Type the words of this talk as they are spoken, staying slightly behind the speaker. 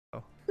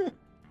Oh.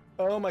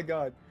 Oh my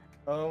god.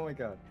 Oh my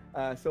god.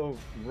 So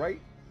right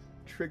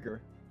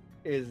trigger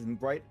is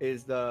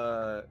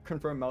the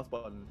confirm mouse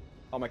button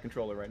on my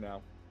controller right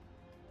now.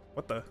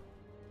 What the?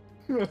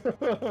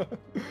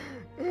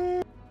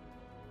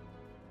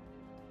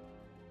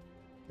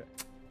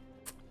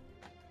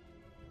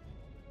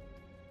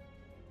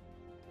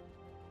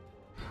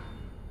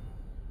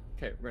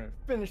 Okay, we're gonna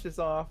finish this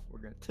off. We're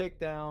gonna take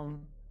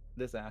down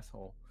this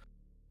asshole.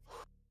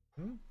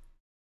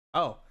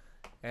 Oh,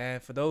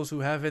 and for those who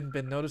haven't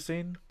been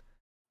noticing,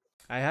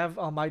 I have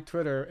on my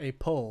Twitter a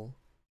poll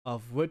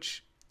of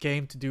which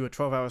game to do a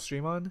 12-hour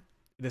stream on.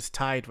 It is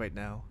tied right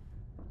now.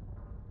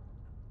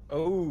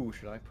 Oh,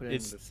 should I put in the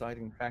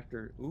deciding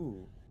factor?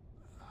 Ooh.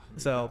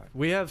 So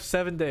we have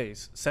 7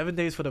 days. 7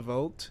 days for the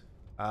vote.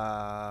 So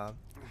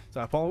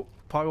I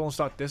probably won't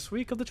start this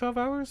week of the 12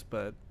 hours,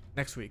 but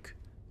next week.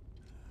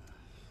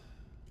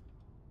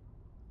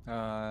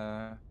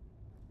 I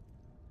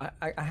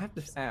have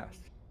to ask.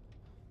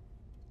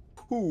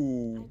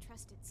 Who I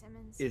trusted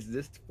Simmons. is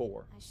this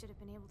for? I should have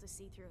been able to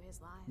see through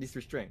his lies. These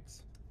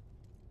restraints.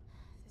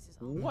 This is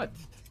all What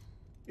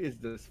is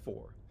this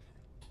for?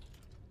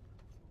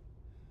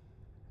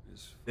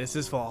 This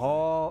is for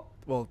all.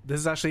 Well, this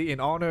is actually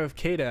in honor of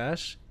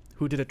K-Dash,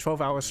 who did a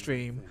 12-hour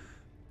stream.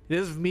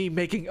 This is me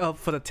making up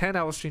for the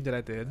 10-hour stream that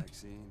I did.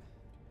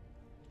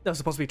 That was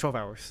supposed to be 12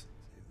 hours.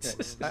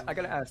 Yeah, I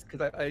gotta ask,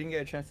 because I didn't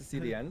get a chance to see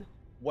the end.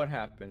 What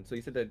happened? So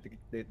you said that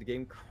the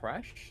game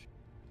crashed?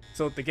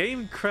 So the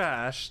game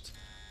crashed,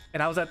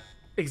 and I was at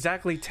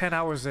exactly 10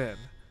 hours in.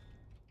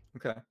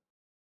 Okay.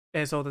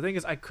 And so the thing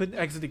is, I couldn't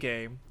exit the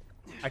game.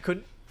 I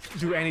couldn't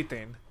do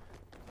anything.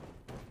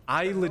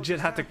 I legit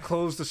had to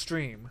close the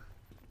stream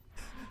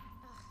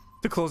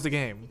to close the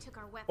game,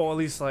 or at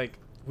least like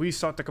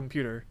restart the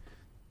computer.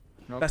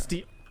 Okay. That's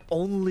the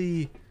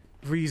only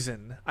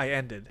reason I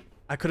ended.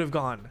 I could have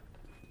gone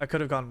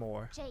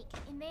more. Jake,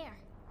 in there.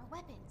 Our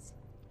weapons.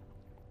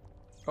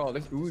 Oh,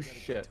 there's ooh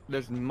shit.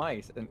 There's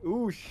mice and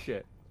ooh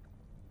shit.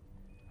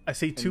 I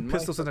see 2 mice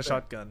pistols and a up there.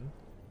 shotgun.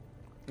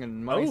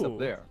 And mice Oh. up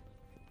there.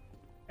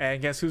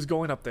 And guess who's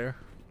going up there?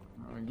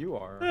 You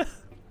are.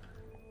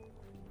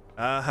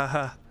 Ha ha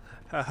ha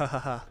ha ha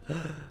ha.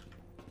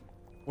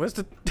 Where's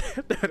the?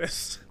 There it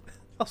is.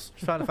 I was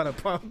trying to find a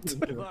prompt. You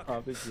didn't get a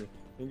prompt, did you? You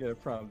didn't get a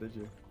prompt, did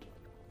you?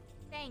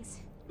 Thanks.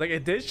 Like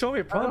it did show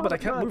me a prompt, but I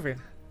kept moving.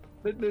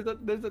 There's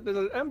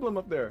an emblem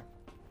up there.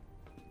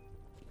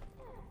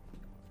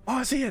 Oh,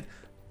 I see it.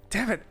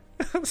 Damn it.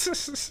 What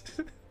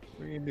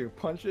are you gonna do?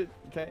 Punch it?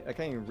 I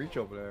can't even reach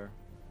over there.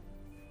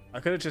 I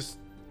could have just.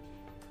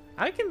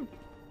 I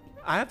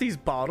have these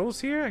bottles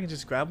here. I can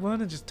just grab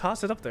one and just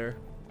toss it up there.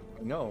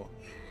 No.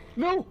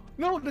 No!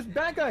 No! There's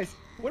bad guys!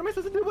 What am I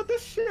supposed to do with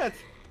this shit?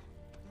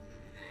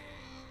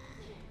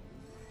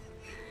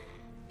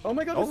 Oh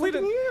my god, there's Hopefully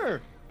something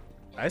here!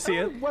 I see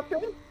it.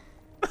 Weapon?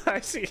 I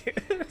see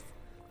it.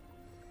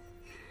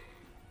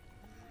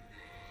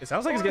 It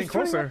sounds like it's getting it's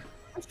turning closer. around.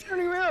 It's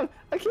turning around!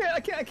 I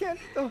can't!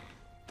 Oh.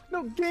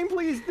 No, game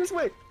please! This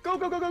way! Go!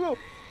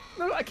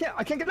 No, I can't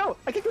get out!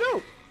 I can't get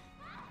out!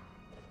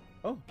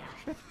 Oh,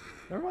 shit.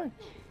 Never mind.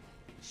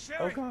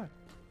 Sherry, Oh god.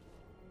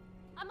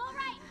 I'm all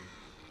right.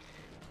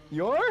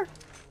 You're?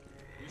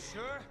 you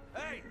sure?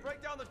 Hey,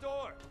 break down the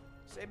door.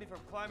 Save me from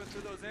climbing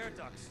through those air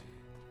ducts.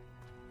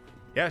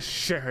 Yes,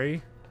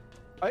 Sherry.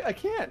 I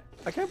can't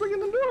break in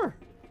the door!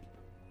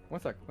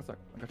 One sec. I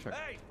gotta check.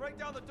 Hey, break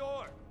down the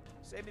door.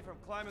 Save me from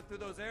climbing through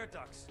those air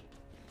ducts.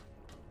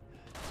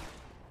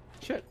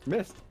 Shit,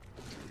 missed.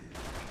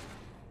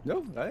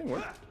 No, that didn't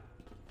work.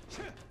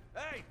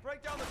 Hey,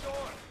 break down the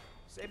door.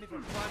 Save me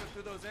from climbing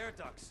through those air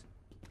ducts.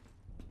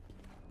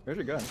 Where's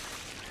your gun?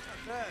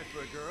 Not bad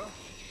for a girl.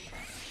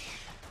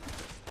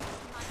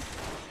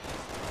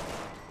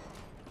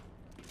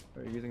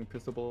 Are you using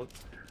pistol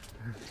bullets?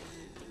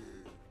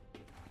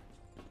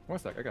 One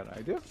sec, I got an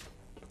idea.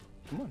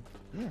 Come on,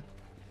 come here.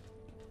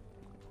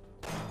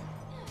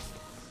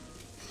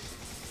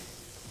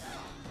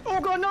 Oh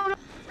god, no!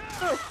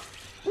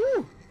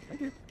 Woo!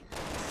 Thank you.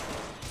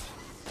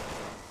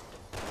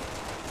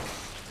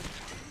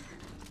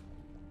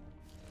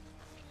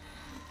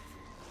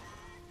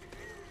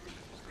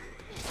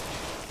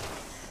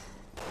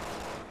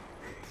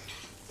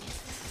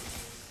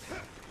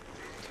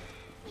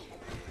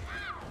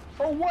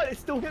 Oh what? It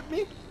still hit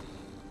me?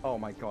 Oh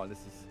my god, this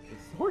is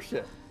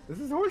horseshit. This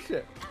is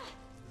horseshit.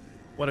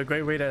 What a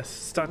great way to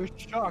start.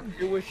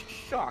 It was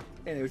shocked,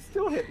 and it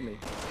still hit me.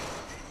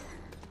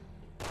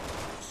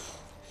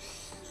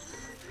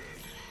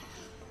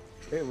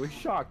 It was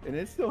shocked, and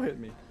it still hit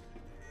me.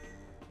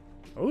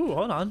 Oh,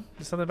 hold on.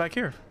 There's something back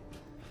here.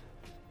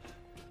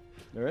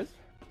 There is?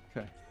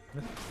 Okay.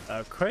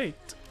 A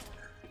crate.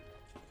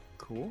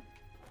 Cool.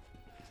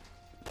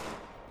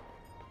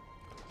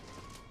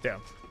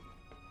 Damn.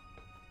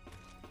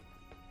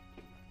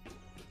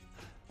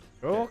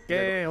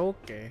 Okay,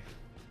 okay.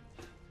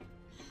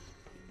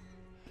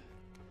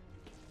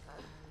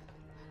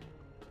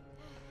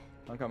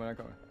 I'm coming.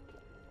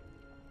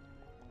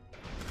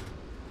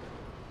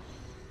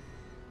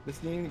 This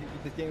game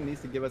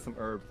needs to give us some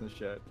herbs and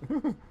shit.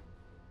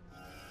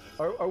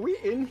 Are we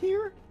in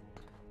here?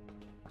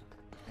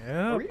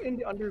 Yeah. Are we in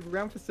the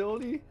underground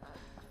facility?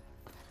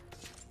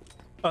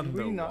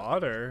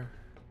 Underwater.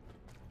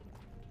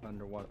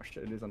 Underwater.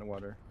 Shit, it is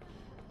underwater.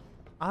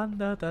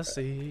 Under the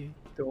sea.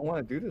 Don't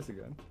want to do this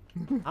again.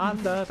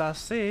 Under the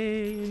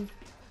sea.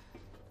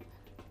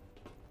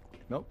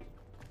 Nope.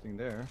 Nothing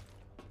there.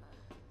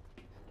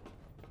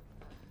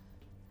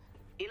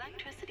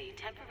 Electricity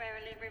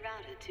temporarily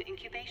rerouted to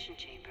incubation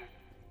chamber.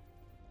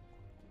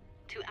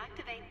 To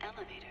activate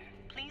elevator,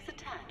 please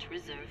attach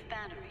reserve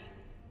battery.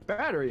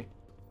 Battery?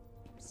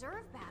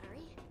 Reserve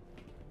battery?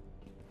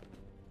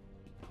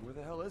 Where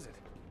the hell is it?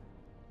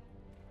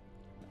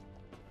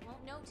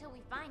 Won't know till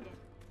we find it.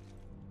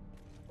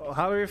 Well,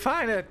 how do we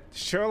find it,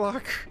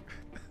 Sherlock?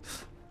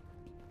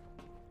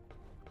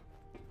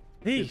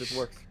 See if this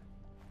works.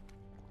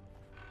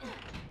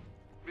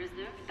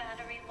 Reserve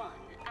battery 1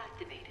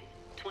 activated.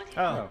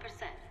 25%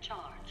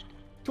 charged.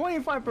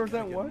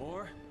 25% what?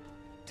 More?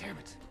 Damn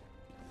it.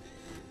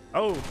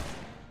 Oh.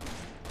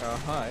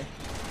 Hi.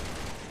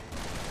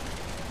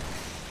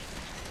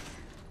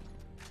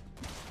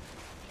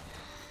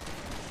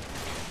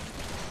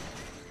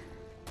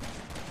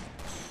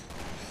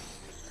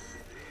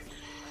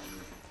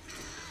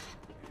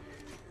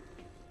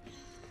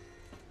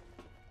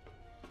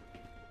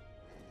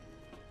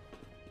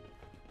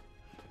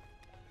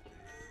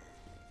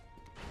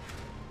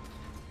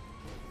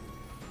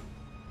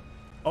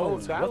 Oh,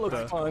 that what looks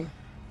the- fun.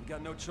 We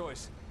got no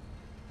choice.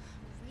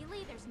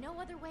 Really? There's no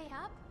other way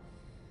up?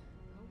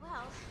 Oh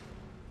well.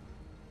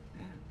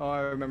 Oh,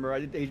 I remember. I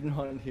did Agent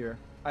Hunt here.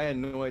 I had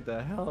no idea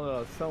the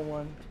hell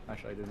someone.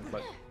 Actually, I didn't,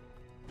 but.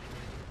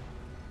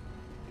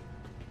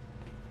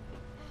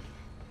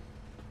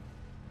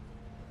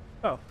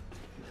 Oh.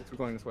 We're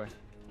going this way.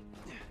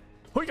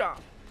 Hoiga!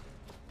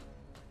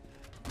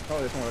 Oh,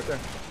 there's one right there.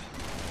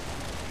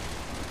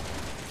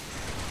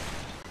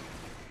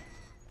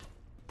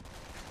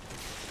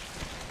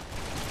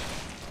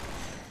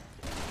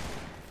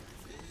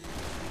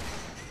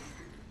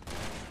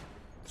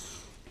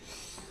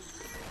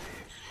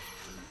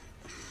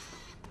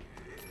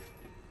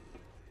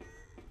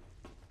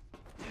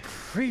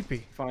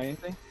 Creepy. Find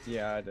anything?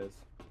 Yeah, it is.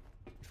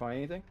 You find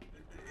anything?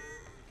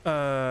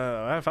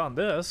 I found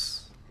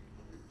this.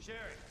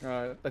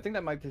 Sherry. I think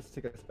that might just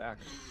take us back.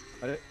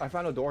 I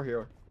found a door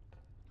here.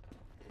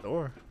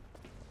 Door.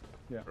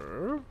 Yeah.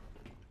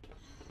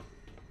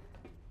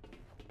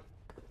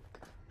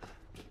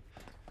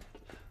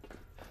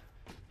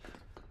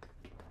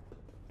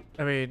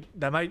 I mean,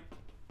 that might...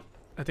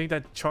 I think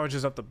that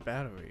charges up the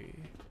battery.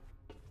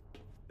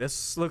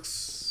 This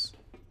looks...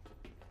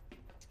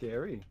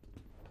 Scary.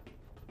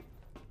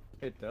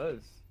 It does.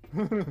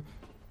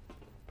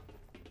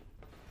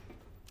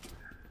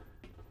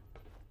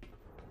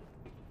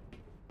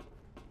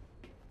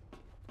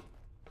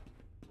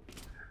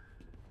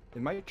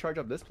 It might charge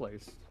up this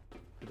place.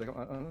 Cause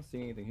I don't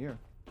see anything here.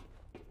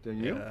 Do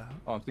you? Yeah.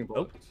 Oh, I'm seeing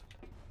Nope. bullets.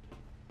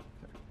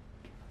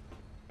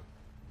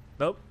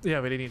 Nope.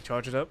 Yeah, we didn't need to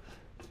charge it up.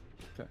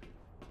 Okay.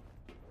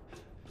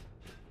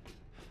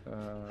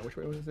 Which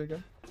way was it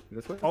again?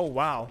 This way? Oh,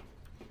 wow.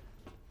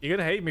 You're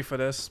gonna hate me for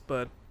this,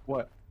 but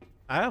What?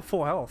 I have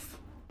full health.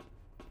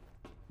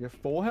 You have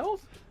full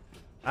health?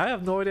 I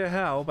have no idea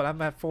how, but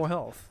I'm at full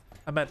health.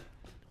 I'm at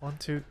 1,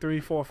 2, 3,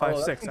 4, 5,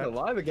 oh, 6. That thing's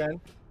alive again.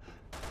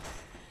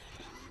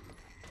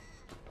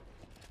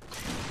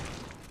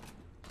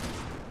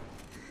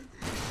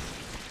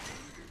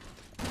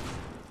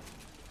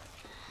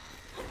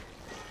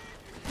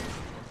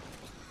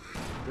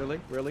 Really?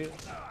 Really?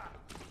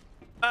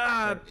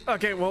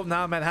 Okay, well,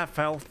 now I'm at half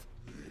health.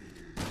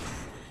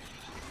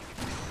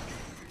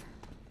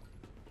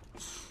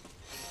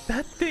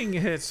 That thing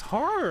hits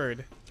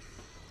hard.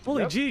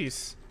 Holy Yep.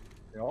 jeez.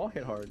 They all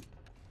hit hard.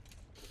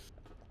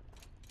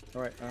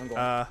 Alright, I'm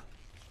going.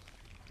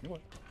 You know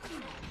what?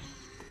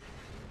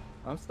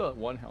 I'm still at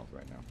 1 health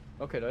right now.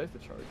 Okay, that is the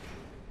charge.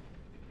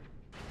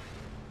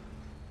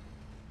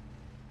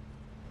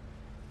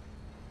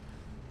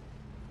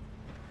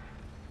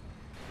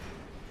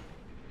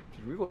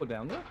 Should we go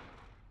down there?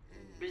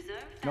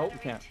 Reserve Nope, we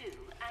battery can't. 2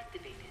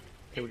 activated.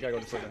 Okay, we gotta go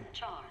this way then. 50%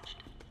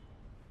 charged.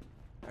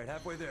 Alright,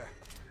 halfway there.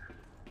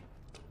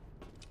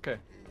 Okay.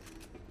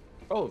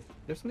 Oh,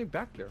 there's something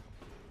back there.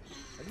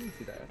 I didn't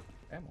see that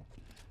ammo.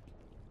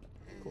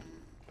 Cool.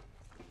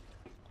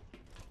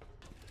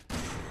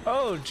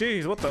 Oh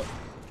jeez, what the?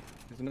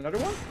 There's another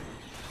one?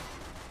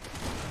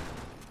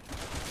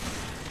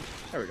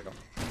 There we go.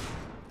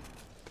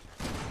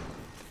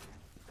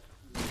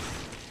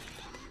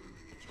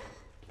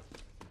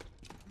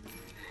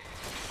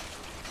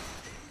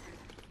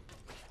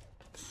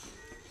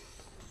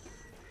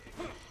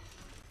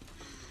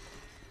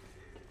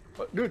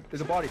 Oh, dude, there's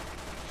a body.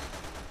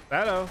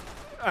 Hello.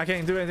 I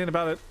can't do anything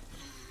about it.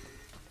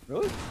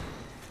 Really?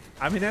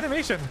 I'm in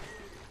animation.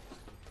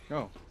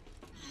 No.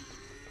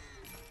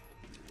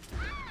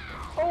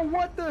 Oh,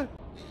 what the?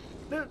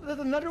 There's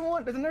another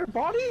one? There's another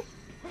body?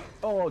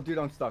 Oh, dude,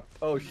 I'm stuck.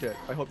 Oh shit.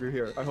 I hope you're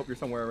here. I hope you're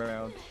somewhere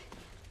around.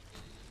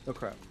 Oh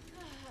crap.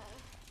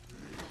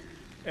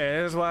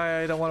 Hey, this is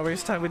why I don't want to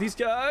waste time with these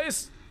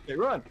guys. Hey,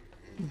 run.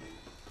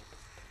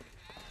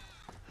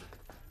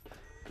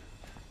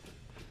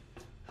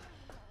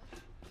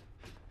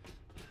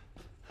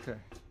 Okay.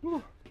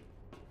 Whew.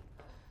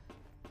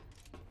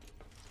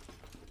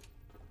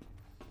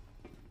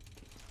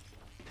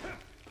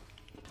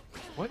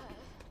 What?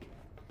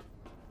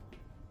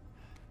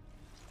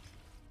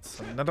 It's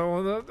another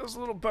one of those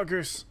little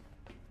buggers.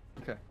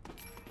 Okay.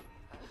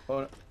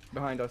 Oh,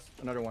 behind us,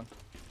 another one.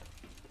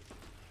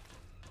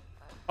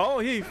 Oh,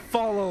 he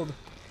followed.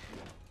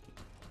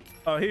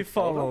 Oh, he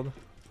followed.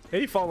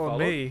 He followed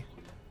me.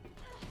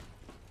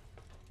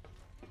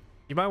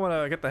 You might want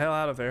to get the hell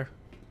out of there.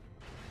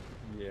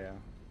 Yeah.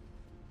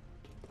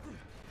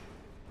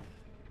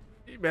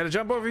 You better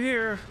jump over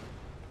here.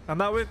 I'm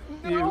not with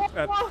you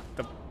at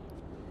the...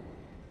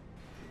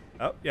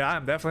 Oh, yeah,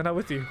 I'm definitely not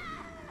with you.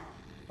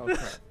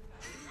 Okay.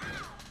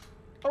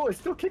 Oh, it's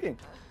still kicking.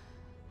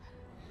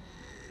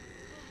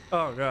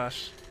 Oh,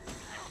 gosh.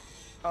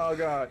 Oh,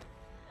 God.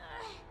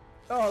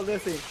 Oh,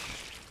 Lissy.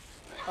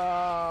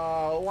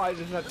 Why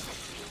does that...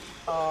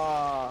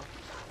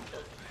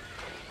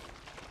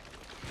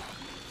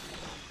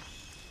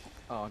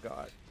 Oh,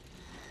 God.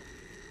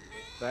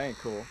 That ain't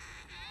cool.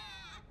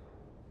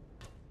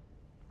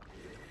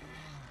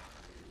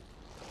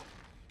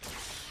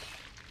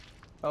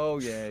 Oh,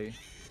 yay.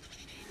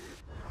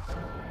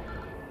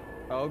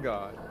 Oh,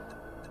 God.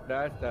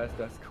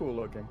 That's cool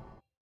looking.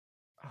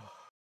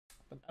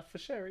 But not for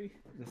Sherry.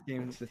 This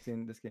game.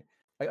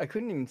 I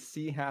couldn't even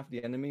see half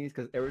the enemies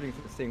because everything's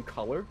the same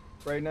color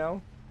right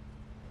now.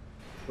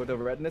 With the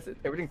redness,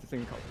 everything's the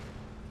same color.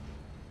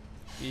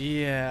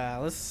 Yeah,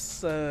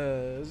 let's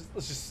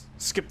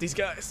just skip these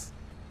guys.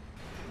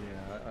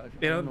 Yeah,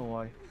 They I don't don't know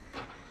why.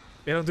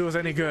 They don't do us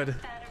any good.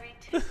 Battery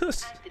 2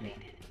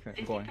 activated. Okay,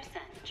 I'm going. 50%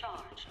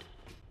 charged.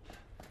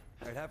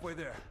 Alright, halfway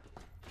there.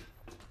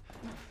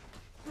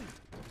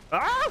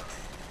 Ah!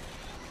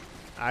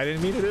 I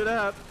didn't mean to do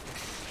that.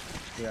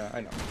 Yeah,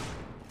 I know.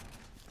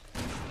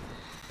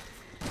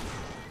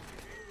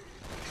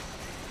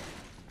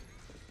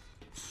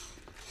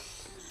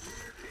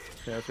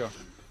 Okay, let's go. Okay.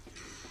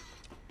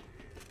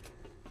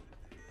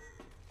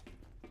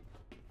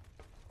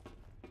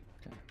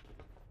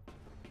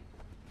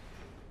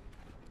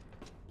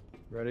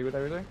 Ready with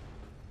everything?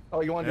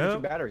 Oh, you want to do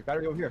Yep. battery?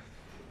 Battery over here.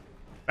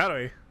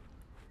 Battery.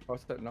 Oh,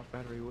 it's not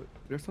battery.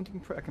 There's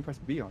something I can press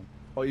B on.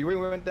 Oh, you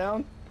really went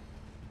down?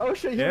 Oh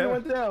shit, you Yeah. really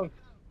went down.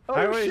 Oh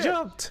I already shit.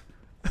 jumped.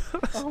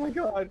 Oh my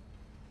god.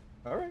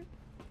 Alright.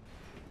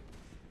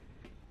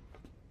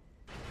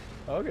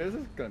 Okay, this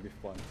is gonna be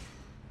fun.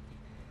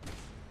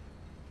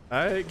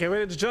 Alright, get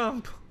ready to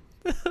jump.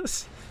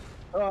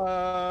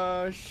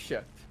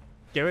 Shit.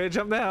 Get ready to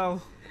jump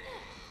now.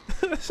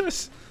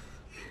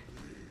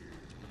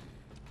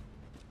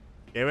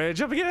 Get ready to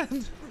jump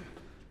again.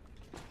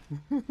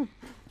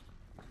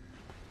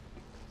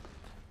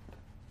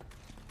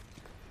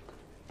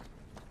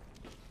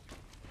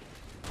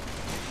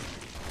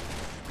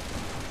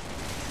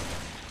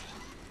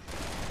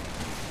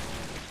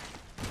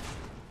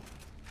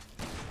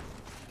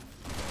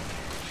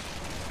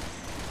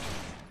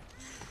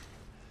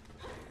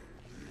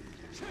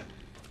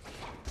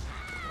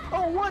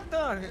 Oh, what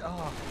the?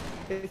 Oh,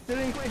 it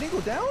didn't go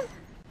down?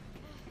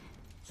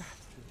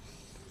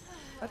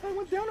 I thought it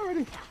went down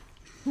already.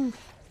 The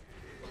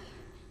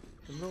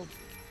little,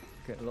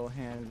 okay, the little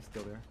hand is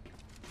still there.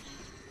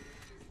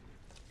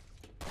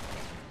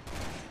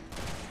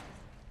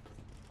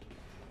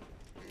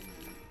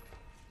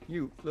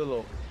 You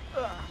little.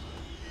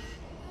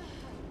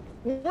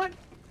 What?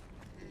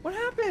 What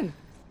happened?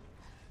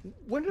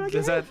 When did I get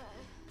Is hit?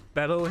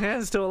 that little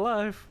hand still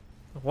alive?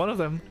 One of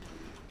them.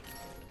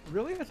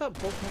 Really? I thought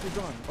both hands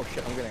were gone. Oh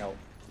shit, I'm getting out.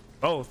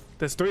 Both.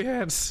 There's 3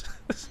 hands.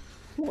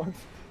 What?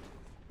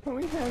 How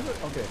many hands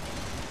are... Okay.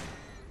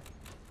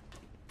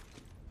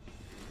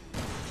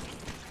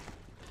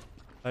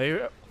 Are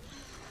you...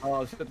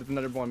 Oh shit, there's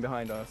another one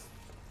behind us.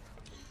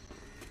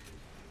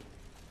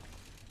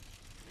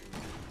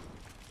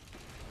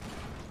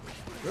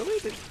 Really?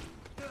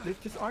 They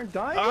just aren't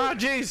dying? Ah,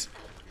 jeez!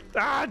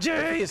 Ah,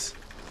 jeez!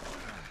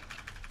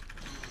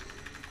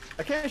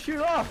 I can't shoot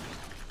it off!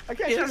 I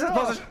can't shoot it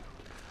off!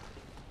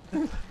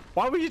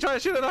 Why would you try to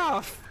shoot it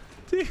off?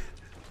 Because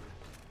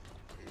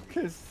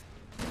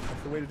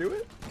that's the way to do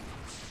it?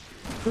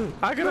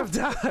 I could have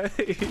died.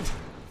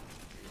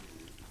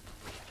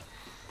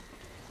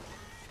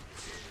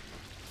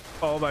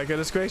 Oh my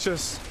goodness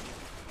gracious.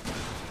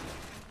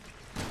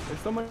 There's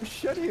so much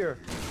shit here.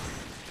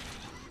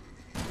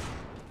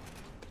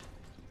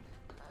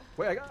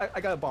 Wait, I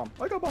got a bomb.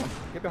 I got a bomb.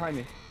 Get behind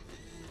me.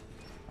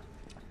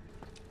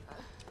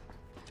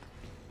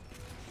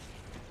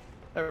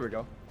 There we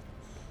go.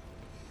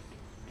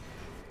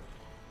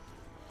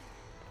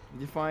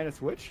 Did you find a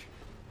switch?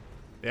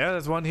 Yeah,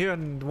 there's one here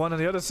and one on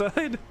the other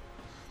side.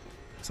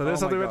 So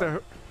there's Oh my something right God.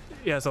 there.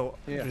 Yeah, so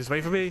Yeah. just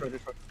wait for me.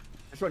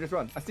 Just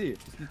run. I see you.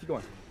 Just keep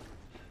going.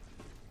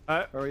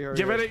 Hurry,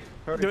 get ready.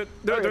 hurry. Do it.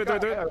 Do it. Do it. Do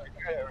it. Do it. Hurry.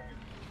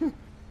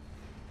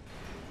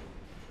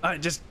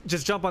 Alright, just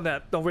jump on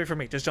that. Don't wait for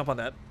me. Just jump on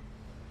that.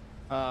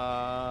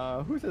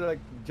 Who said like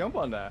jump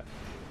on that?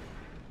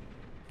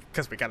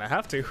 Cause we gotta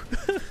have to.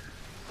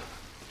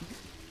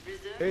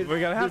 Hey, we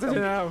gotta have to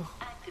now.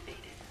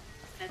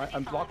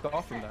 I'm blocked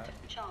off from that.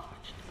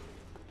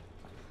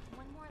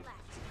 One more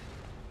left.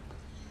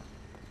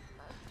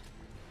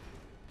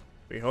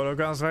 We hold our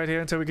grounds right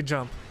here until we can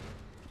jump.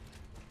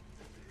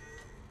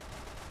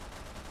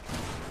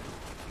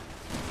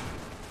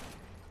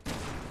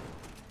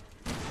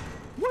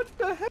 What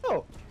the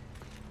hell?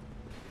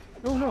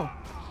 Oh no.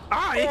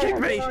 Ah, you kicked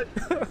me!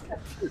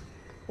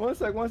 One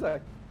sec.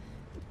 Alright,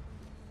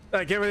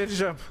 get ready to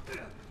jump.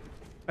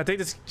 I think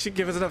this should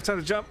give us enough time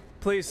to jump,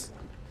 please.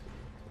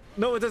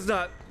 No, it does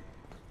not.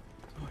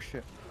 Oh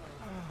shit.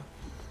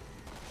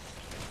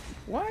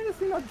 Why is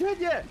he not dead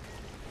yet?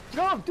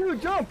 Jump, dude,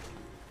 jump!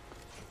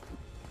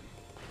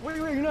 Wait,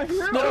 you're not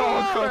here? No,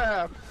 Oh,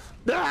 crap!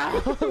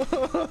 No!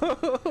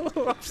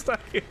 I'm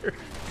stuck here.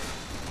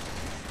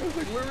 I was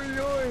like, where are we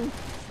going?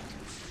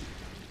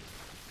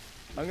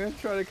 I'm gonna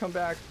try to come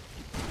back.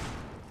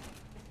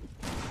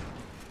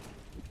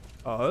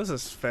 Oh, this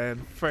is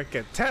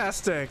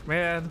fan-freaking-tastic,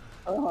 man.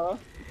 Uh-huh.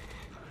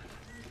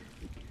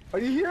 Are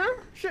you here?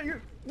 Shit,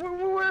 you're...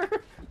 Where?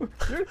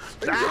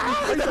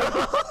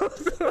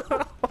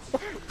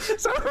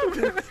 So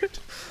good.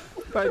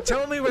 Right,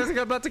 tell me when's it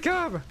about to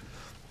come.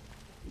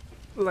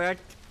 Like,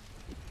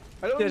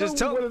 I don't yeah, know. just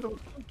tell. Wait, one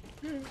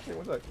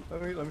sec.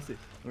 Let me see.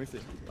 Let me see.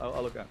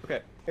 I'll look at.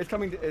 Okay, it's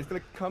coming. It's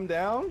gonna come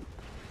down.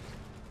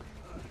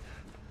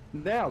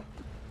 Now.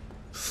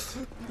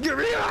 Get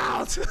me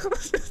out!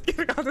 Get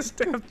me out this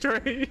damn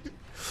train.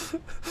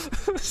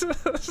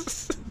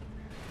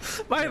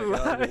 My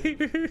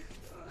life.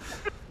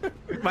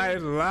 My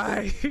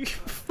life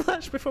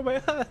flashed before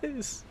my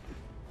eyes.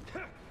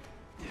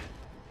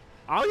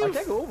 Are you? I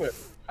can't go over it.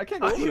 I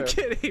can't go over Are you it.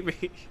 kidding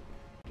me?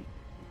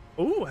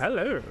 Ooh,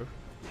 hello.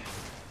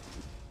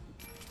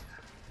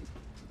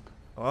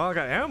 Oh, I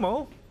got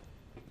ammo.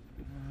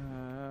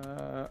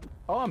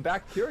 Oh, I'm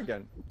back here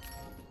again.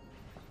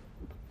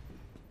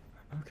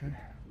 Okay.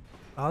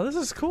 Oh, this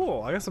is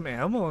cool. I got some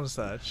ammo and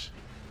such.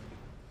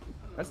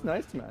 That's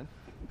nice, man.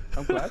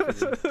 I'm glad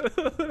for you.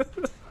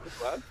 I'm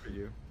glad for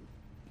you.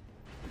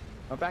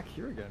 I'm back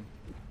here again.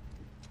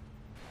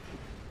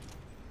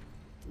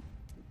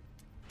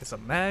 It's a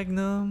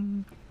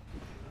Magnum.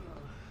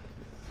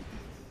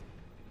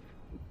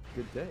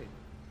 Good day.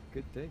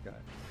 Good day, guys.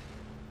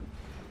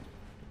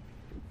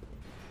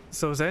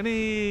 So is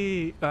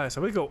any... Alright,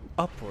 so we go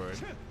upward.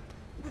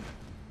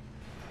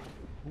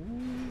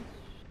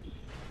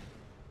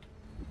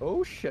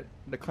 Oh shit.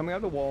 They're coming out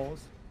of the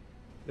walls.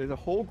 There's a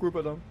whole group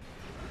of them.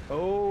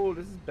 Oh,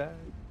 this is bad.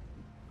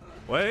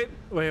 Wait,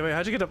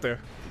 how'd you get up there?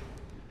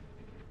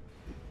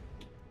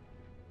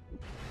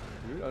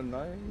 Dude, I'm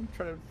not even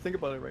trying to think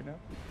about it right now.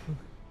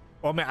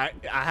 Well, man,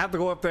 I have to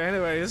go up there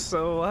anyways,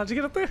 so how'd you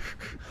get up there?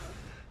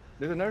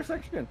 There's another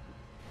section.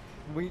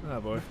 Oh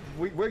boy.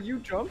 Where you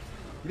jumped,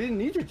 you didn't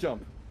need your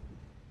jump.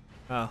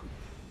 Oh.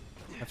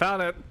 I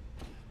found it.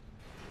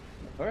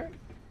 Alright.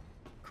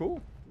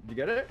 Cool. Did you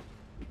get it?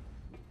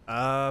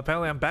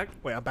 Apparently I'm back.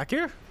 Wait, I'm back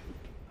here?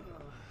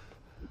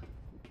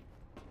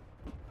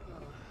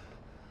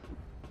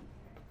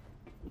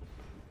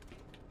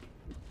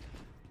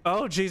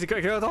 Oh, jeez,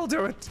 don't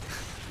do it.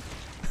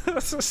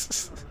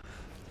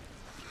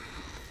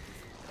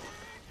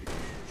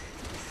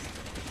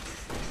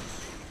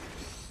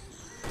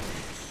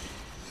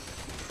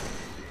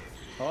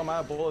 Oh,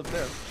 my bullet's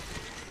there.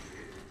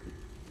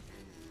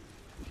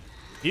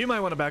 You might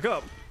want to back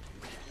up.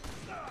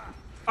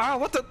 Ah,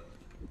 what the?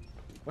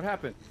 What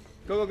happened?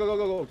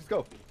 Go. Just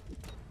go.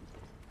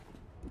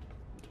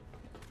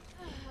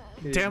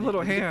 Damn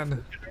little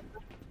hand.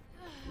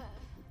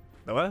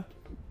 No what?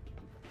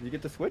 Did you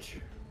get the switch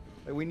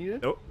that we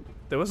needed? Nope.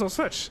 There was no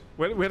switch.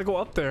 We had to go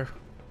up there.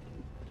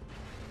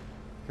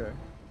 Okay.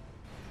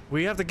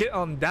 We have to get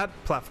on that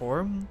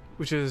platform,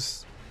 which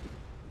is...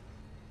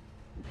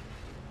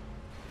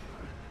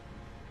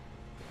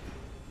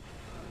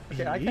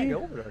 Okay, I can't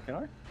go over there, can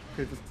I?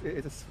 Because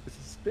it's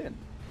a spin.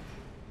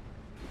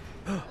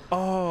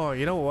 Oh,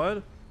 you know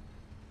what?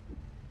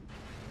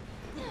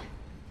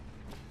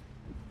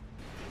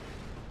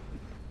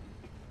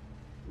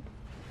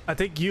 I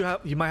think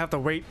you might have to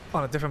wait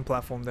on a different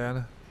platform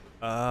then.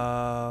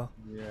 Yeah,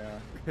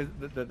 because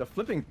the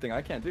flipping thing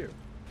I can't do.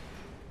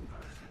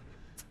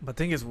 But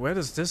thing is, where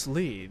does this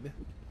lead?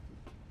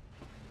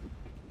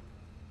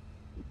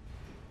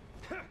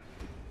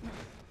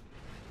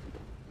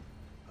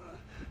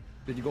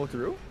 Did you go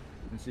through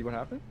and see what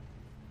happened?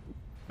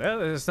 Yeah,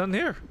 there's nothing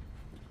here.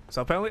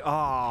 So apparently,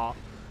 ah,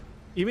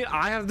 you mean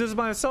I have to do this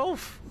by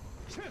myself?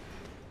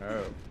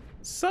 Oh.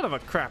 Son of a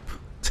crap.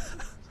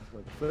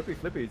 Well, the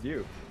flippy is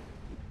you.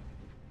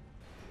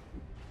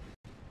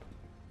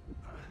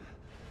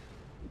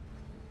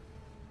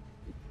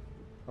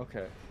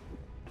 Okay.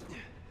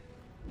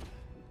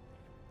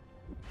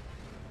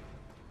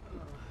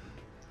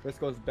 This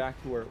goes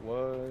back to where it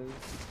was.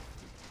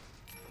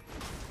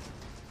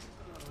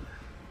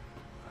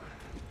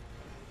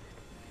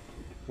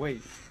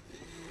 Wait,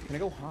 can I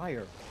go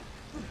higher?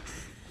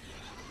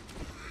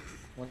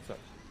 One sec.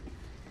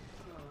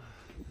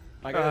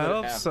 I gotta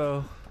go to F.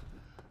 So.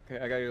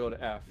 Okay, I gotta go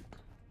to F.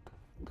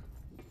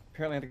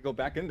 Apparently I have to go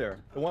back in there.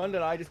 The one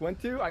that I just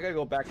went to, I gotta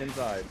go back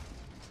inside.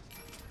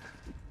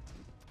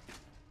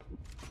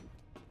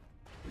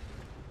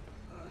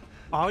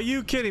 Are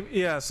you kidding?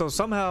 Yeah, so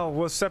somehow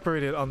we're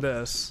separated on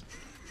this.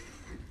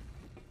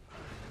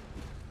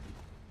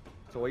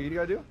 So what you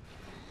gotta do?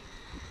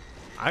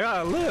 I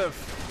gotta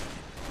live.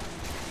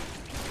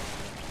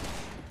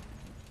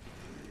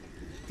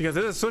 Because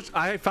there's a switch.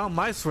 I found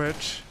my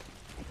switch.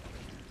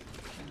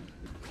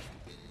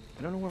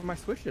 I don't know where my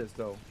switch is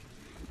though.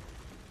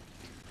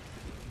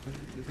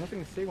 There's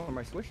nothing to say where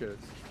my switch is.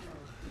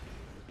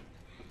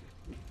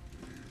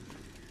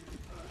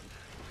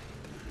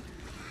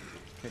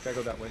 Okay, gotta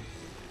go that way.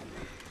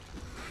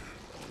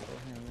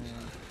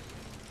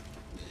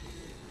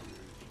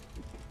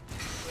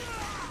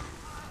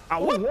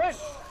 What?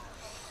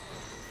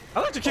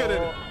 Electrocuted!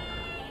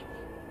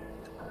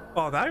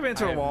 Oh, that I ran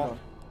into a wall.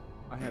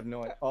 I have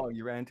no idea. Oh,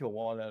 you ran into a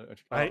wall that.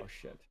 Oh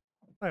shit.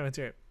 I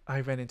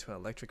ran into an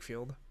electric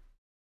field.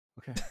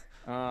 Okay.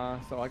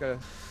 So I gotta.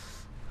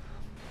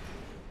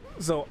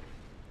 So,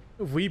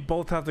 we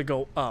both have to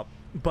go up,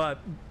 but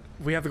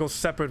we have to go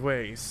separate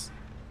ways.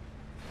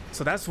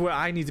 So that's where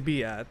I need to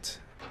be at.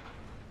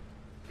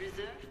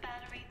 Reserve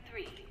battery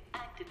 3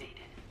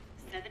 activated.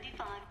 75%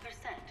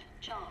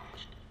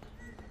 charged.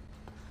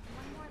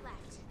 One more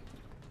left.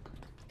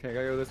 Okay, I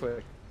gotta go this way.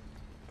 It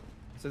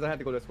says I had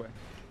to go this way.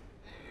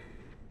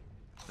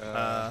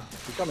 You're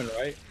coming,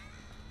 right?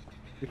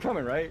 You're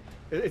coming, right?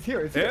 It's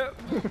here. It's here.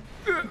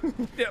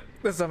 Yep.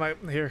 This time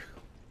I'm here.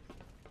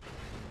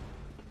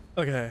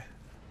 Okay.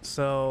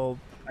 So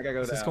I gotta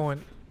go. this is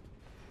going.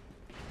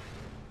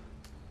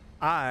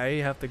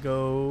 I have to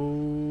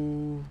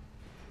go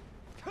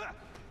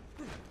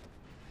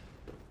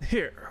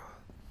here.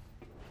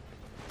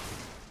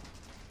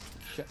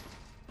 Shit.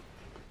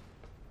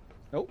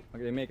 Nope. I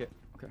didn't make it.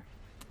 Okay.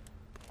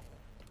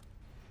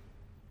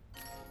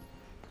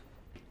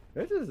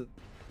 This is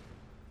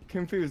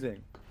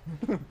confusing.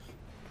 A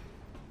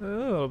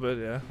little bit,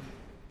 yeah.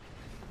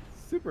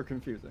 Super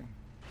confusing.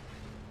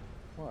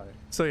 Why?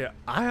 So yeah,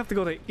 I have to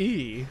go to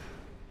E.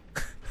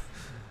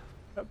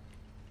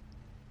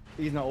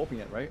 E's not open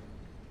yet, right?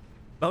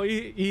 Oh,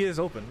 E is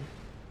open.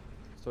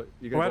 So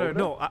you gonna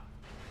go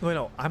No,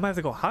 no, I might have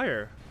to go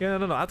higher. Yeah,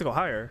 no, I have to go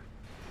higher.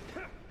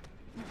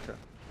 Okay.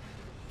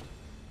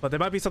 But there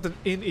might be something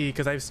in E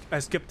because I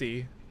skipped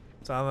E,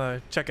 so I'm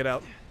gonna check it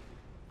out.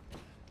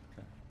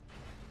 Okay.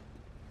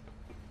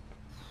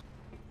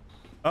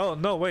 Oh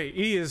no, wait,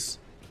 E is.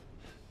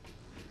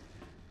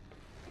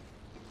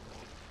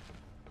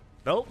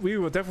 Nope, we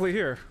were definitely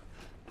here.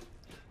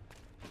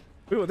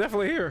 We were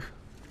definitely here.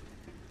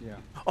 Yeah.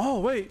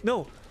 Oh wait,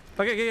 no.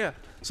 Okay, yeah.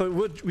 So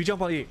we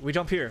jump on E. We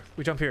jump here.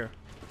 We jump here.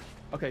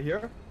 Okay,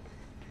 here.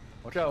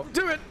 Watch out.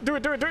 Do it! Do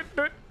it! Do it! Do it!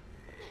 Do it!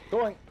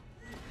 Going.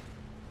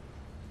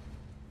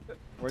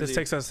 This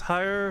takes us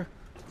higher.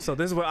 So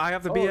this is where I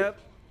have to be at.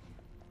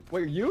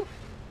 Wait, are you?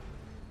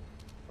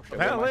 Oh, shit,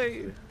 where am I?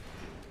 Apparently.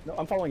 No,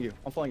 I'm following you.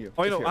 I'm following you.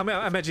 Oh, Just no, here.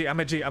 I'm at G. I'm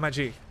at G. I'm at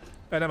G.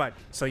 Never mind.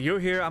 So you're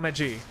here. I'm at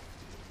G.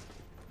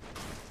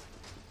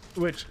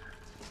 Which.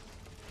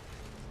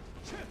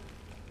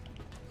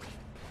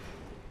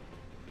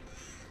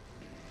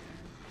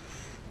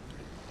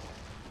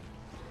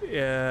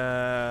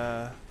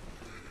 Yeah.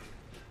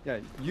 Yeah,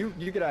 you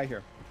get out of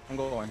here. I'm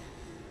going.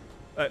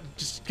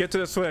 Just get to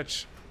the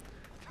switch.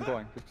 I'm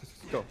going.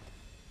 Just go.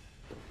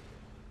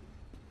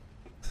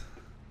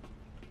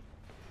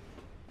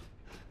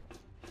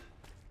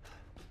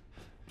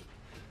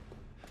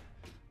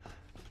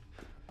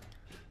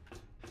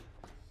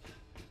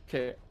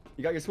 Okay,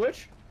 you got your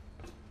switch?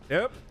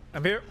 Yep,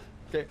 I'm here.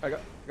 Okay, I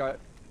got it.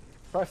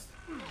 Press.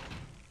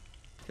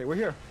 Okay, we're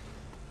here.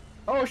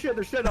 Oh shit,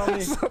 there's shit on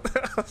me.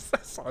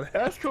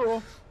 That's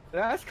cool.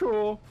 That's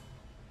cool.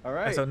 All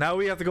right. And so now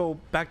we have to go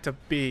back to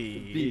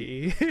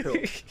B. Cool.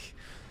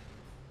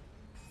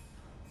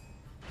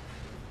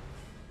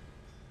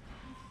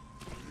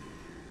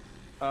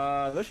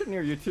 This shit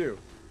near you too.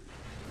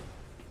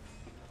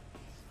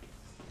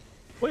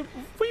 Wait,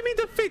 what do you mean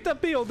defeat the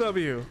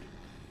BOW?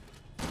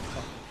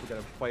 Oh, we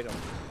gotta fight him.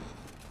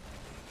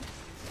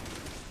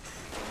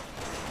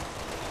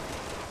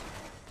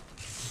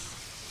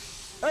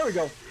 There we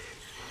go.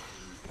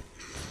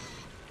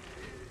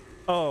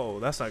 Oh,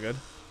 that's not good.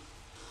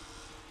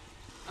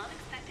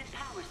 Unexpected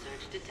power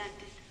surge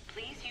detected.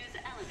 Please use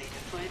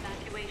elevator for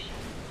evacuation.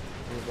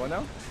 There's one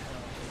now?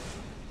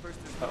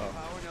 First there's no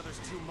power, now there's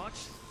too much.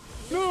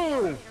 No!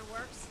 Elevator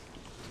works.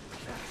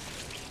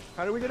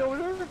 How do we get over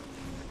there?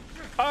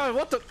 Oh,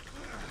 what the?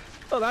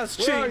 Oh, that's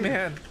Where are cheating, you?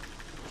 man.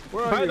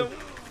 Where are you?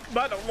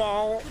 By the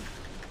wall.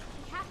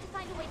 We have to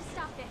find a way to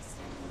stop this.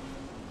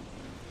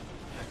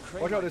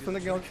 Watch out, there's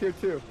something else here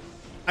too.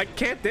 I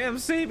can't damn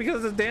see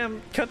because of the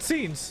damn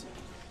cutscenes.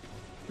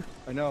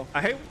 I know.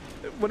 I hate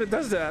when it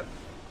does that.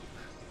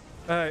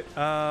 Alright,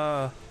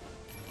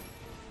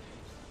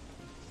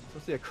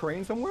 Let's see a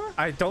crane somewhere?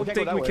 I don't can't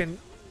go think that we way. can.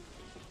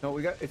 No,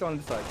 it's on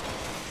this side.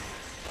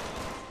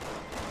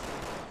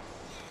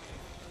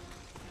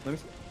 Let me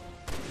see.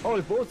 Oh,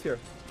 there's bullets here.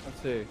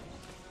 Let's see.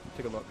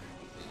 Take a look.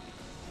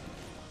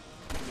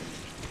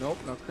 Nope,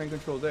 no crane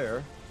control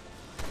there.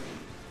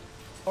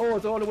 Oh,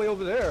 it's all the way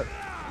over there.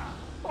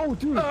 Oh,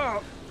 dude.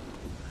 Oh,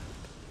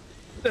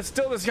 there's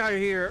still this guy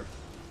here.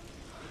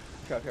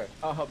 Okay.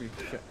 I'll help you.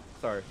 Shit.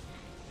 Sorry.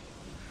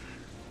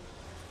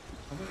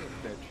 I'm gonna get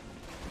a bitch.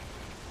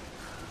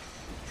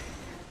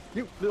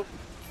 You little.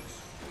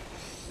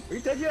 Are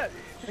you dead yet?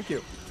 Thank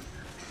you.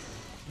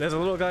 There's a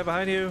little guy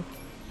behind you.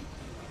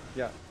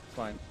 Yeah, it's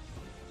fine.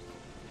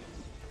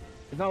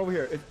 It's not over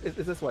here. It's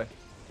this way.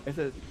 It's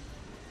this.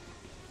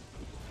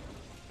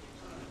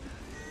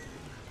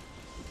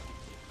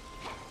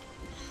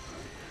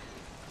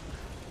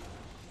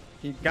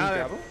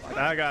 Got it.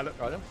 I got it.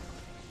 Got him.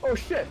 Oh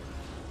shit!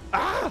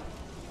 Ah!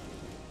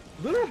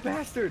 Little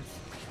bastards!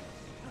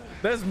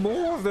 There's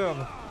more of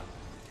them.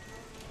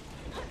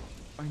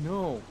 I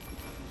know.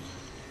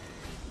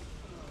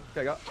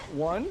 Okay, I got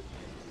 1,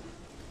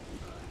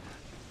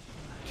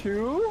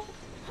 2.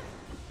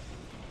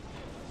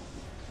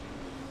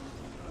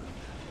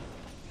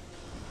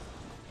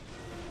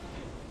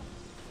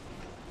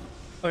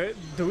 Okay,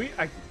 do we?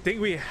 I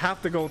think we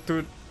have to go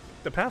through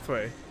the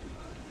pathway.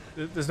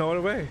 There's no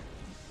other way.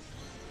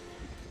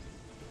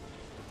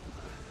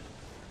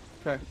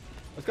 Okay,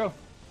 let's go.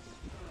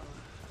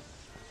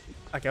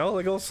 I can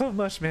only go so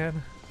much,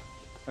 man.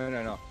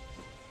 No.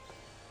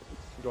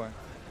 Keep going.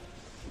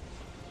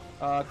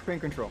 Crane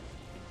control.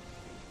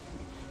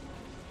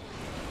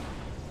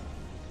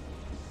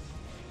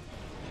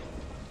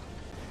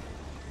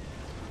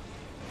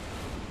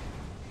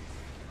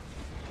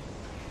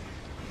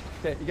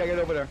 Okay, you gotta get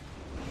over there.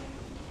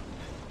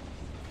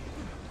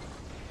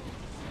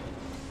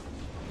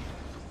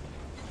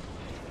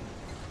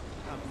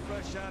 I'm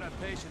fresh out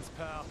of patience,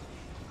 pal.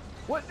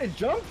 What? It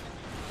jumped?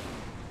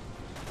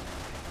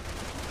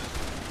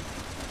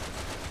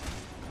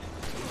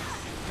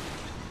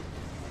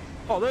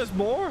 Oh, there's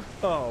more?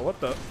 Oh, what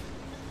the?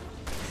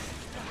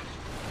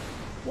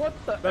 What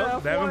the Well,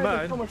 F? never Why is there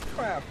mind. so much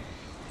crap?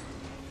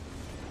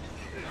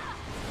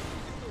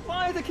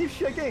 Why does it keep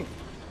shaking?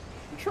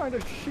 I'm trying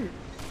to shoot.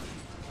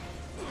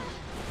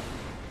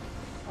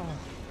 Oh.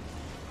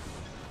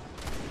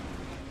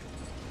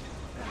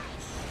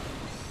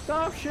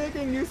 Stop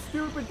shaking, you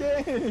stupid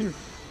game!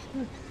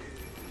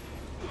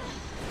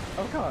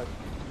 Oh god.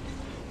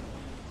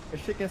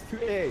 It's shaking us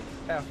to A.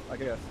 F, I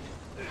guess.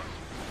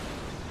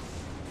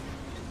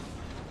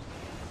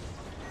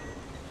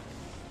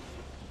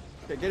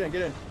 Okay, get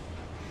in.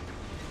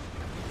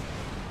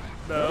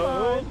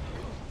 No.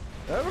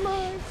 Never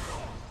mind.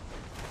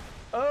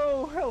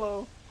 Oh,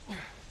 hello.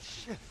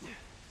 Shit.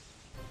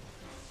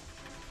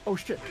 Oh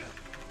shit.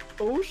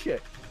 Oh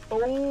shit.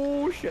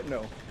 Oh shit,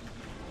 no.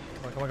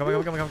 Come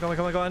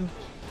on.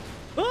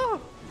 Ah!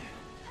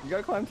 You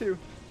gotta climb too.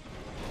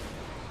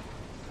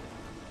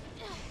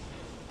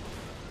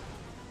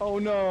 Oh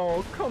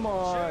no, come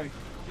on.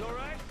 You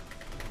alright?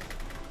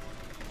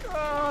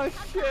 Oh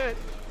shit.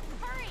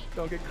 Hurry!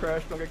 Don't get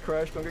crashed.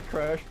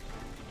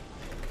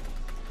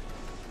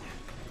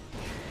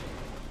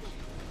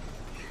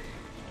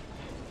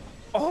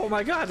 Oh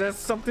my god, there's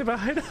something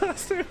behind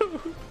us too.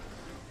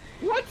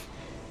 What?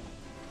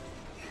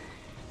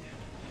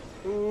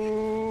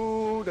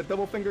 Ooh, the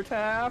double finger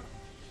tap.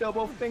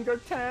 Double finger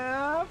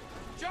tap.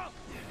 Jump!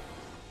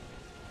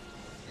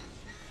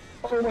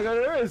 Oh my god,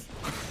 there is.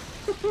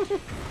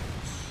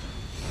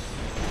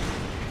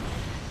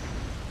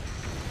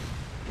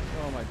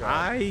 Oh my god.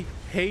 I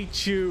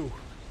hate you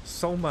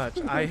so much.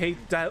 I hate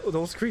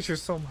those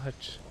creatures so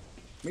much.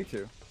 Me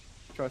too.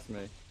 Trust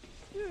me.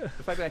 Yeah.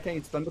 The fact that I can't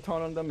use Thunder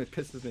Taunt on them, it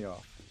pisses me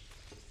off.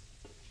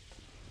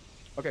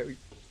 Okay,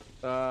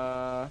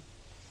 okay.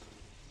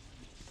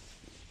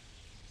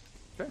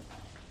 Let's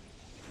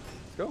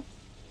go.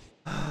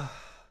 I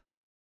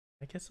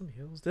get some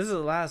heals. This is the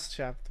last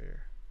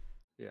chapter.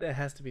 Yeah. There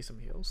has to be some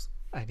heals.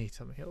 I need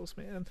some heals,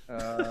 man.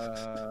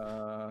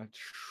 I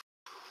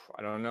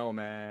don't know,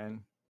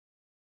 man.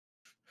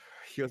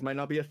 Heals might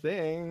not be a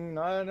thing.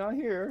 Not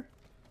here.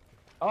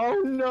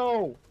 Oh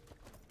no!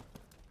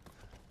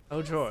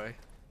 Oh joy.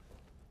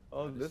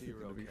 Oh, this is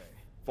gonna be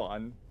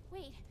fun.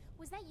 Wait,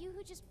 was that you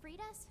who just freed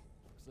us?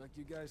 Looks like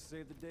you guys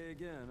saved the day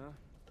again, huh?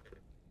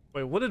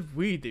 Wait, what did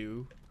we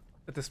do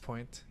at this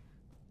point?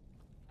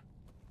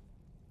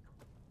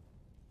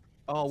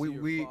 Oh, See, we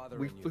you're we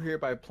bothering flew you. here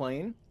by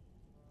plane.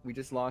 We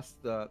just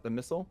lost the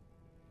missile.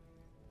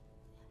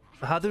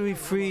 How did we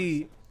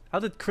free? How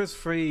did Chris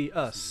free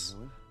us?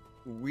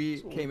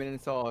 We came in and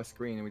saw a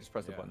screen and we just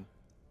pressed a Yeah. button.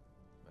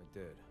 I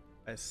did.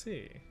 I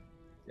see.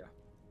 Yeah.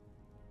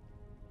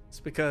 It's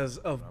because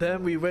of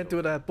them we went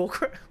through that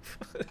bullcrap.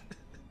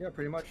 Yeah,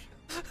 pretty much.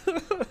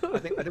 I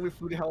think we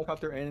flew the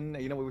helicopter in.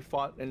 You know, we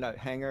fought in that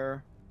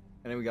hangar,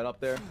 and then we got up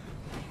there.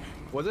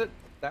 Was it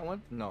that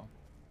one? No.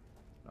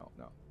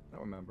 I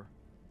don't remember.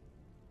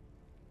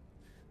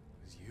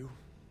 It was you?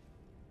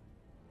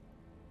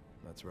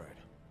 That's right.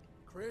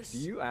 Chris? Do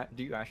you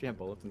actually have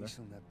bullets in there? Release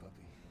on that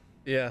puppy.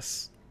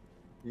 Yes.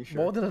 You sure?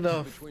 More than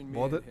enough. Between me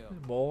More and than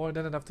him. more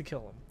than enough to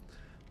kill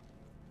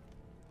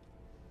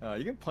him.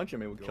 You can punch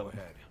him and we'll Go kill him.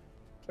 ahead.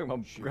 Talking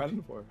about Shoot.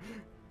 grabbing for.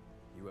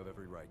 You have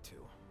every right to.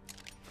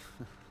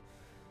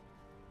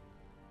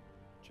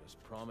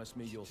 Just promise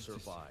me you'll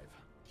survive.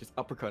 Just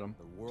uppercut him.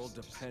 The world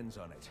depends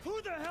on it.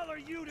 Who the hell are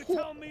you to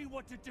tell me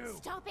what to do?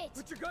 Stop it!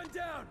 Put your gun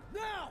down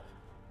now!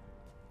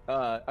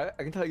 I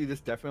can tell you this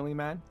definitely,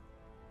 man.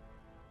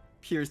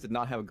 Pierce did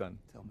not have a gun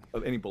Tell me.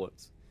 of any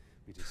bullets.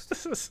 We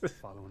just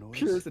following orders.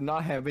 Pierce did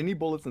not have any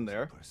bullets in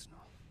there. Personal.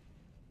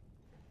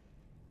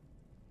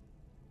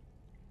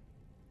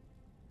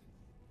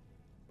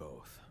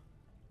 Both.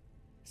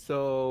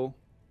 So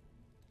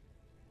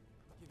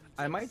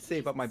I might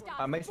save up my. Stop.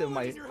 I might save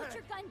my. Put your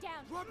gun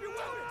down! Don't do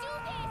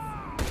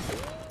this!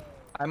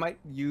 I might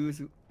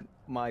use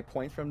my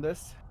points from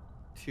this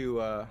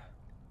to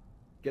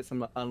get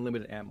some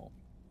unlimited ammo.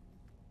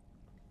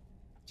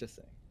 Just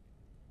saying,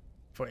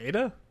 For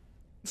Ada?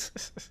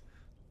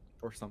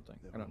 or something.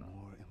 There I don't know.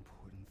 are more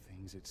important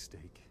things at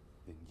stake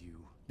than you.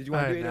 Did you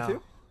want to do Alright, Ada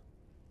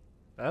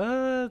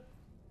now. too?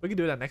 We can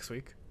do that next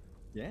week.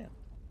 Yeah.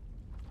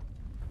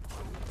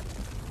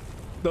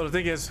 No, the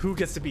thing is, who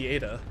gets to be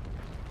Ada?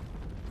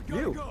 We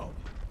gotta You. go.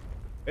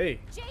 Hey.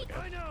 Jake!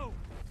 I know.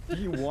 Do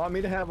you want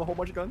me to have a whole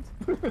bunch of guns?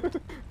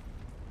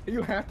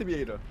 You have to be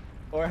Ada,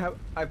 or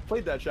I've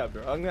played that chapter.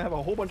 I'm gonna have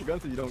a whole bunch of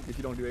guns if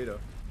you don't do Ada.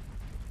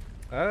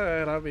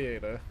 Alright, I'll be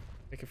Ada.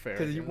 Make it fair.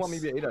 Because if you want me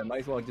to be Ada, I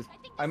might as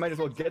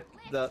well get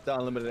the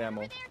unlimited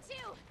ammo. Over there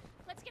too!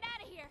 Let's get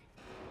out of here!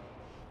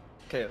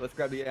 Okay, let's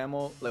grab the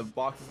ammo, the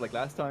boxes like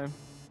last time.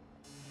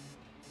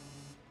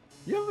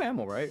 You have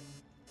ammo, right?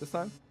 This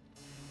time?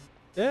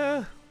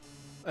 Yeah.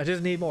 I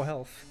just need more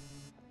health.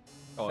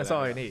 Oh, That's yeah,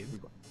 all I yeah. need. We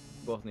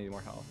both need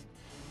more health.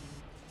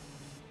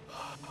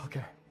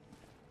 Okay.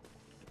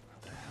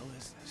 What the hell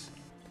is this?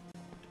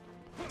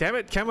 Damn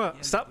it, camera,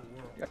 stop.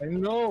 I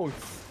know,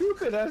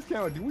 stupid ass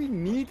camera. Do we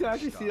need to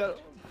actually see that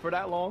for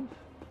that long?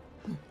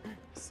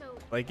 So,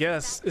 Like,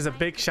 yes, that is a might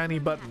big be shiny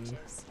phone button.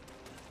 hatches.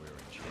 We're in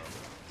trouble.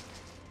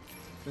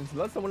 Just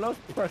let someone else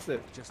press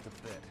it. Just a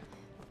bit.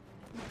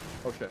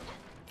 Oh shit.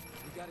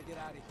 We gotta get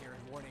out of here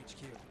and warn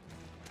HQ.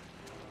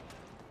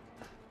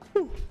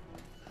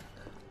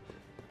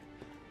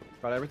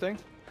 Got everything?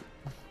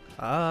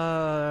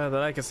 That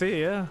I can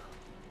see, yeah.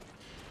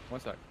 One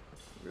sec.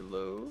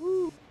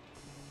 Reload.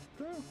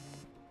 Go.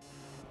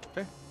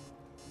 Okay.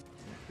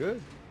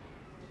 Good.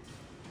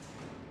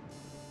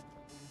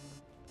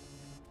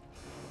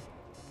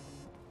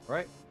 All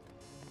right.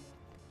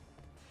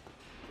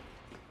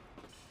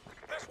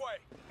 This way.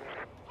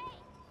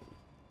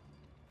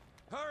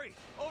 Hurry!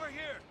 Over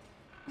here!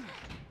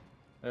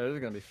 This is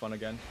gonna be fun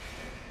again.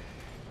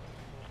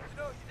 You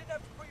know, you didn't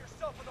have to put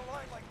yourself on the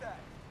line like that.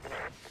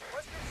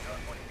 Western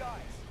served 20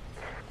 guys.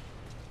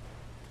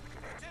 You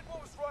did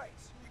what was right.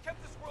 You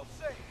kept this world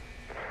safe.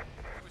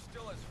 He was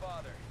still his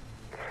father.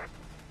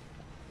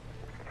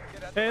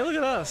 Hey, look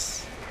at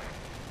us.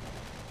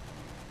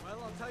 Well,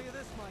 I'll tell you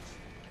this much.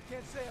 I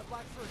can't say a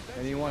black for adventure.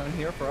 Anyone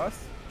here for us?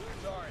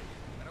 Sorry.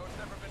 I know it's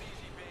never been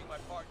easy being my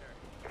partner.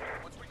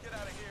 Once we get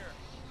out of here,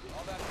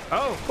 all that...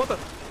 Oh, what the?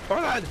 Oh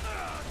my god.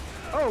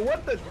 Oh,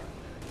 what the?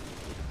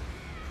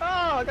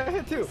 Oh, I got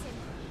hit too.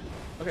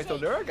 Okay, so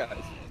there are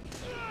guys.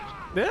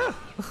 Yeah.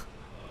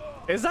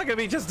 It's not gonna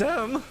be just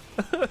them.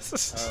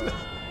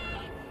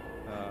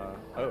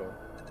 Oh.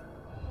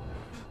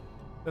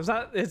 It's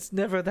not. It's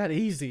never that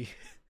easy.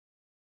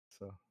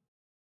 So,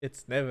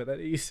 It's never that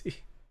easy.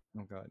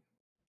 oh god.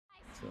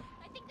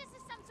 I think this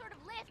is some sort of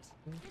lift.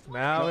 There's one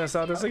Now over let's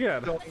start there. this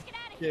again. Don't Let's get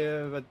out of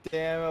here. give a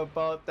damn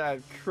about that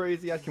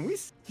crazy ass. Can we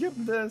skip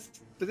this?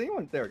 Does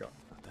anyone? There we go.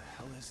 What the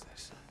hell is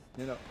this?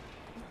 You know.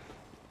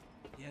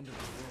 The end of the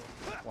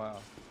world. Wow.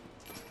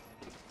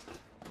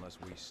 Unless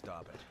we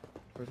stop it.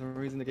 For some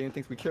reason, the game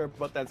thinks we care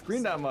about that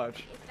screen that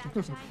much. If that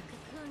giant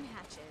cocoon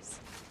hatches,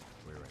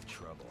 We're in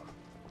trouble.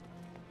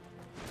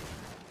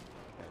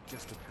 Yeah,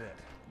 just a bit.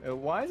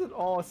 Why is it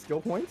all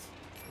skill points?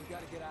 We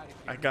gotta get out of here.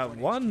 I got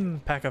one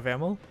pack of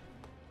ammo.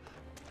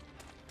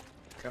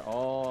 Got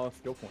all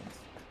skill points.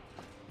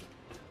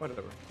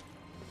 Whatever.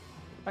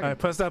 Alright,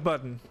 press that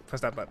button. Press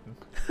that button.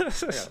 I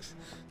got it.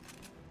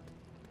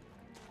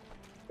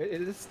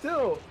 It is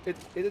still. It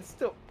is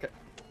still. Okay.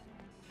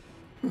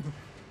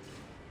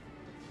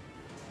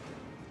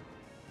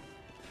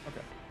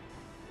 Okay.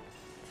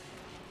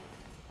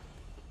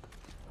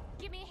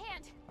 give me a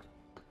hand.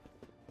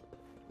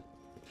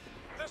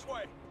 This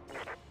way.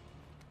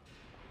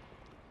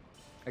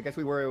 I guess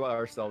we worry about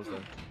ourselves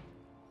then.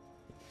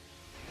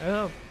 Oh, You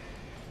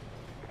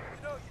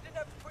know, you didn't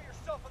have to put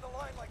yourself on the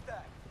line like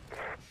that.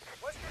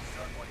 Western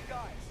served 20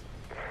 guys.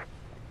 You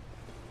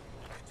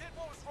did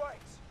what was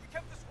right. You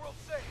kept this world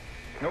safe.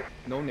 Nope.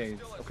 No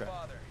nades. Still his Okay.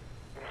 father.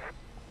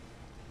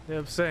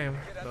 yep, same.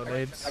 No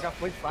nades. I got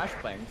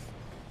flashbangs.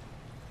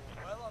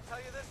 Well, I'll tell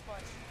you this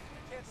much.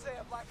 I can't say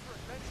a black for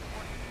adventure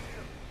more than you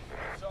do.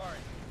 Sorry.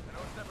 I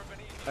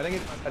I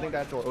think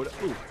that's all.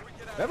 Ooh,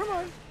 never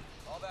mind.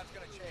 All that's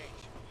gonna change.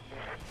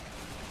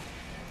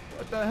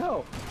 What the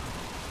hell?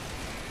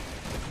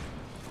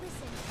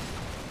 Listen,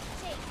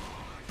 Jake,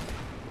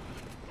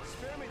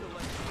 Spare me the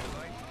lecture,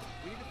 all right?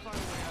 We need to find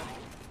a way out of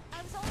here. I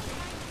was only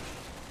trying to...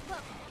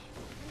 Look,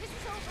 when this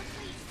is over,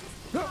 please, just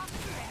No. talk to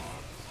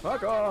Chris.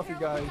 Fuck Now off, you Daryl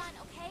will be guys. done,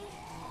 okay?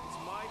 It's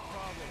my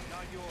problem,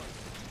 not yours.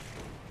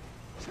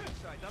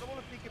 Besides, I don't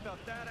want to think about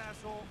that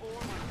asshole or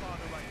my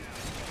father right now.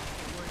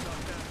 I'm worried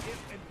about them if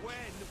and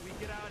when we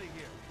get out of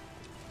here.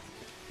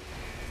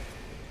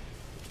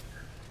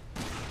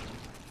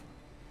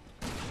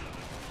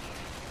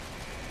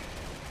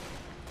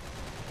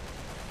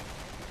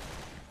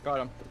 Got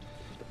him.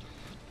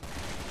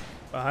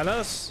 Behind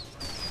us.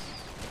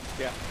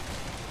 Yeah.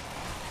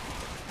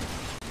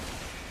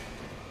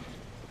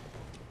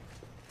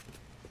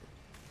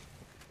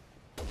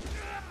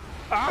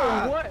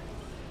 Ah! Oh, what?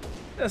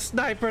 A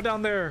sniper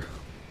down there.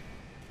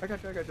 I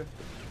got you. I got you.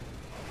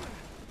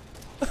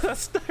 That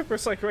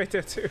sniper's like right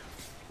there too.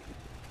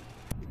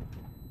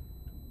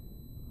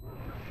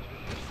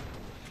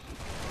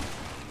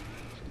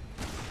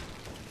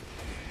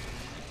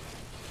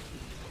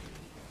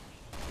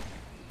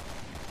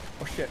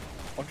 Oh shit.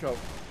 Watch out.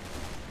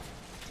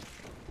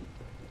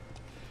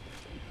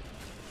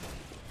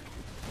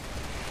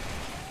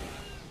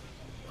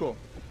 Cool.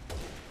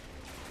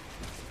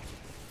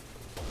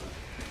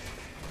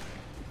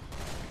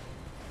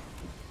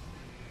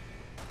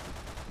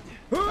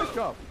 Nice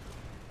job.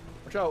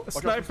 Watch out. Watch out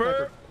for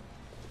Sniper.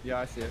 Yeah,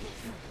 I see it.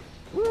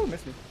 Woo,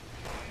 missed me.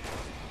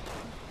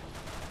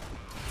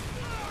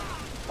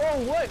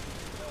 Oh, what?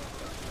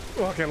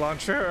 Rocket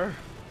launcher.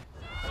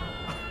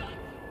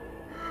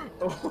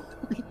 Oh.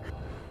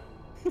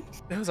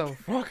 There was a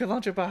rocket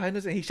launcher behind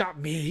us and he shot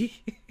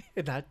me.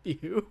 And not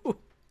you.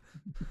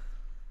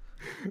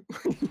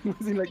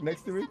 Was he like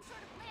next to me?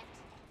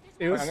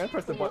 It Wait, was I'm gonna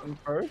press the button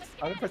first.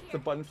 I'm gonna press the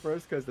button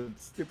first because the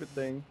stupid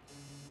thing.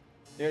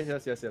 Yes.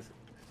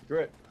 Screw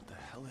it. What the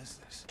hell is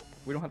this?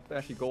 We don't have to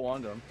actually go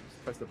on them.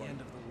 Just press the The button.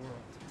 end of the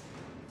world.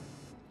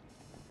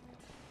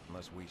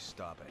 Unless we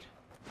stop it.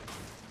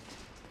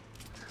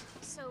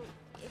 So,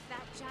 if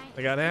that giant...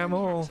 I got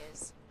ammo.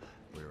 hatches-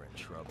 We're in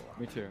trouble.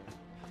 Me too.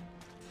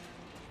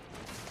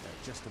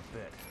 Just a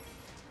bit.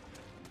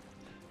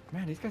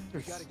 Man, these guys are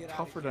Gotta get out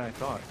tougher of than I here.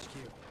 thought.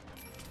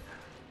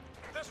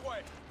 This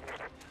way.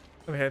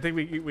 I mean, I think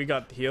we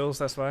got heals,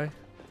 that's why.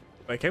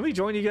 Wait, can we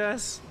join you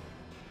guys?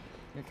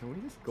 Yeah, can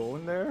we just go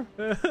in there?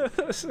 Why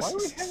Why are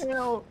we hanging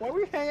out? Why are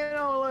we hanging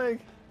out like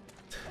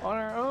on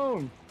our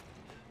own?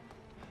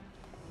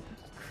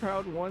 Just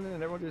crowd one and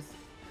everyone just.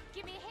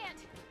 Give me a hand.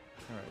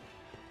 All right,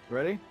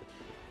 ready?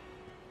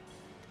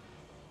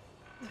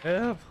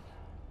 Yep.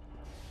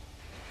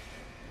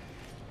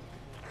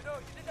 You know,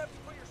 you didn't have to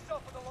put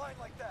yourself on the line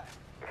like that.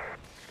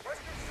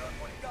 Wesker served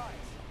what he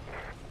dies.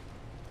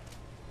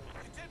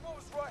 You did what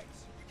was right.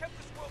 You kept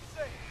this world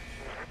safe.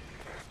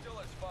 You're still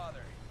his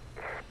father.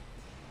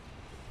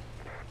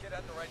 The kid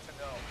had the right to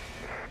know.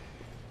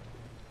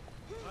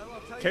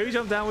 Can we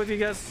jump down with you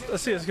guys?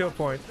 Let's see a skill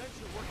point. Thanks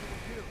for working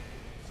with you.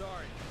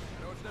 Sorry.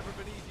 I know it's never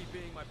been easy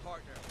being my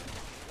partner.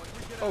 Once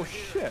we get Oh out of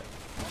here, shit!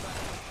 all that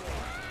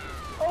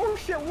control. Oh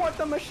shit! What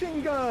the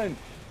machine gun?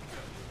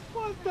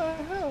 What the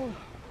hell?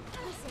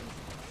 Listen,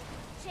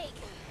 Jake,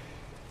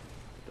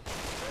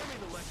 Spare me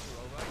the lecture,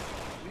 all right?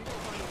 We need to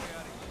find a way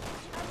out of here.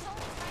 I was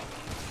only trying to...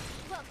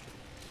 Look,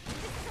 when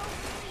this is over,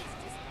 please,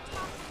 just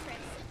talk to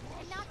Chris.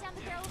 And knock down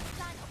the barrel of the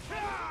gun,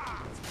 okay?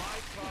 It's my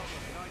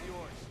problem, not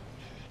yours.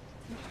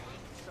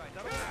 Besides,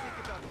 I don't want to think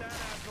about that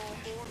asshole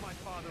or my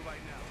father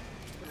right now.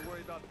 I'm gonna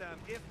worry about them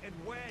if and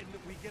when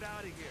we get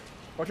out of here.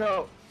 Watch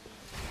out!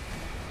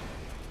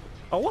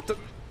 Oh, what the?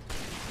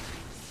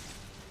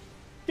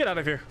 Get out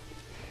of here.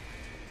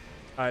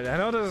 Alright, I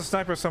know there's a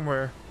sniper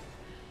somewhere.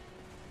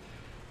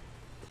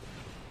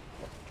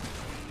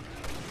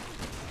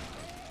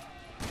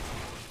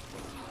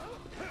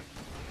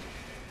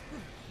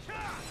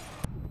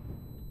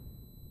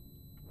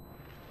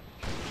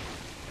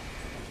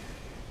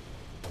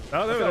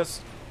 Oh, there it Let's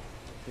is.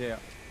 Yeah.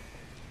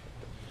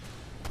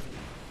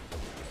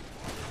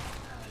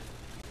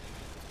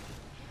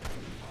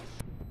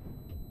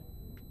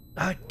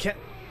 I can't.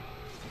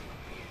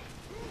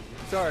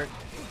 Sorry.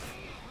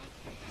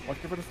 Watch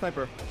out for the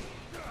sniper.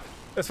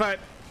 It's fine.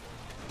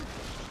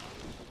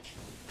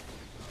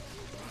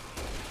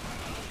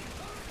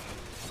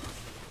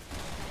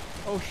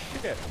 Oh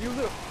shit! You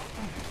little.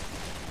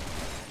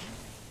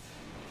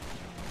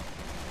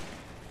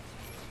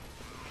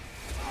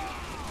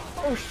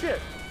 Oh shit!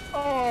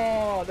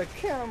 Oh, the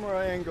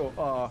camera angle.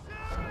 Oh.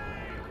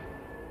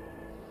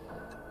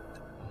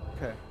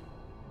 Okay.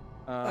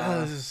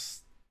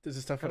 This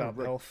is tough Kind without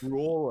of health.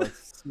 roll a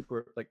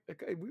super like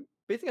we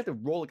basically have to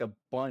roll like a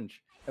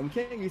bunch, and we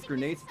can't use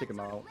grenades to take them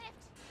out. Lift.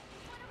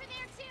 One over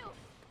there, too.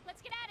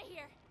 Let's get out of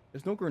here.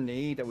 There's no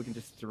grenade that we can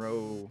just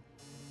throw.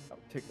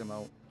 Take them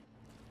out.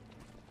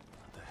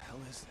 What the hell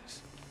is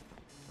this?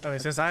 I mean,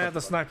 since I have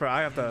the sniper,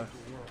 I have to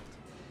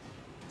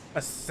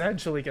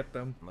essentially get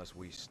them. Unless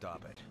we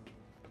stop it.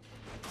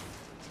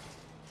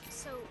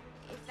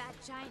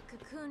 giant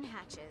cocoon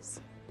hatches,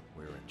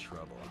 we're in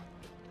trouble.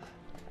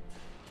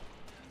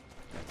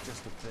 That's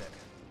just a bit.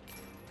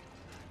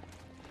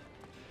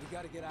 We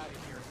gotta get out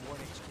of here in 1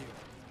 HQ.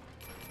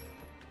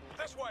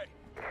 This way!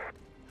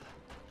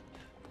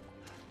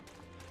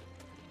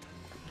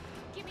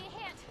 give me a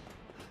hand.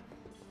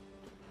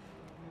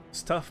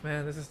 It's tough,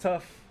 man. This is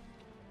tough.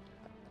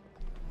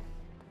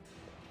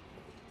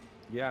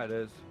 Yeah, it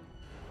is.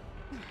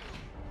 No,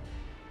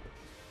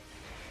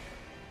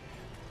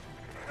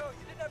 you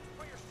didn't have to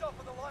put yourself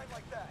on the line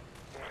like that.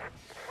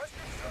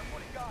 Western served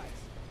 20 guys.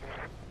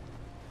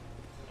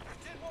 You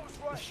did what was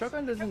right. The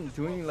shotgun isn't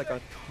doing like a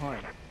ton.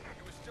 He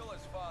was still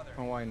his father.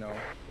 Oh, I know.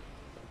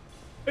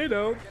 Hey,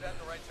 no. Kid had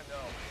the right to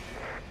know.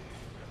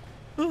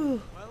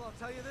 Well, I'll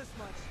tell you this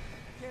much.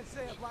 Can't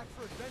say I've lacked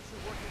for adventure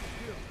working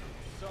with you.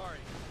 Sorry.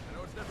 I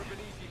know it's never been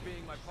easy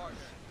being my partner.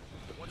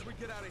 Once we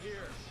get out of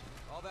here,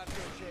 all that's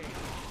gonna change.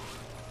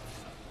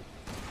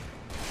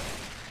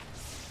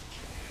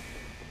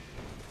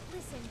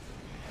 Listen,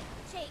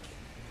 Jake.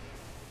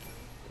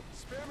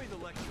 Spare me the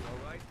lecture, all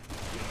right? We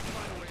need to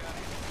find a way out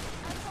of here.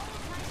 I'm only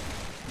trying to...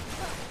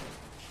 Look,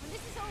 when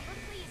this is over,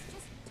 please,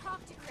 just talk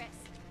to Chris.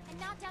 And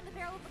not down the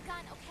barrel of a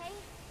gun, okay?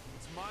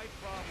 It's my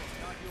problem,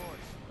 not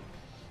yours.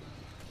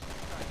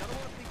 Guys, I don't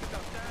want to think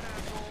about that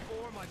asshole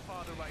or my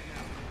father right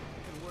now. I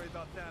can worry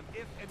about them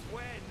if and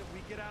when we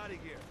get out of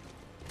here.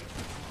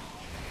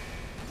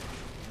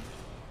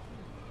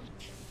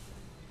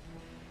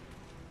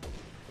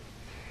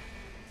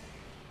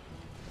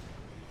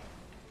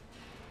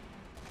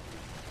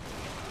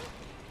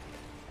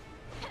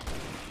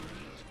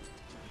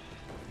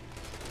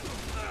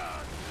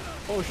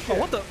 Oh shit! Oh,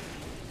 what the?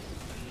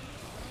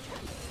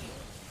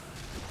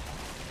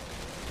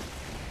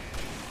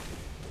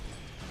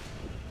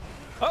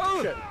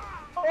 Oh! Shit.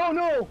 Oh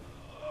no!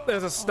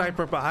 There's a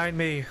sniper behind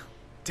me.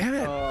 Damn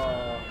it!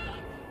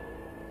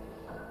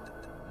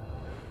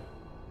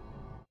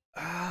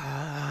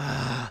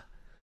 Ah.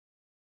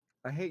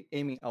 I hate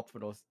aiming up for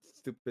those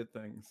stupid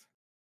things.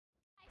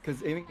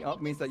 Because aiming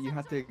up means that you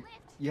have to,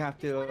 Let's get out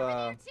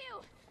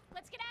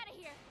of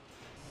here.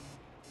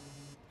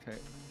 Okay,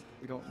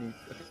 we don't need.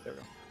 Okay, there we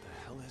go. What the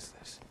hell is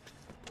this?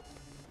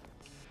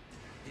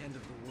 The end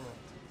of the world.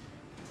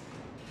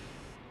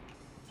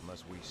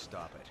 Unless we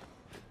stop it.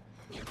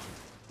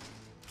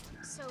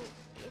 So,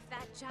 if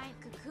that giant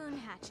cocoon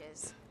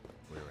hatches,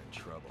 We're in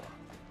trouble.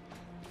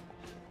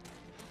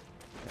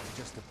 That's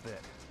just a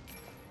bit.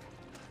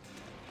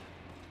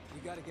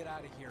 We gotta get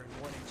out of here in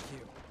 1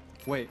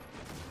 HQ. Wait,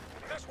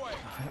 This way!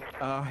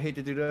 I hate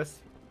to do this.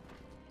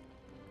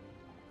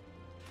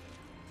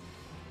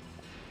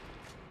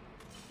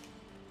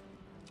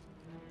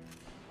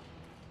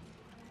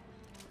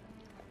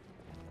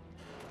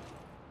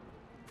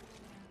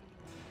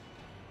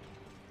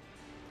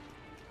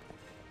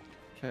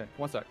 Okay,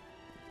 one sec.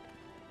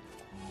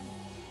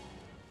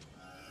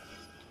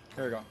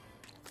 There we go.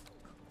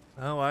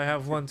 Oh, I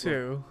have one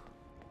too.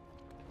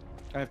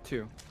 I have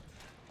two.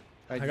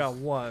 I got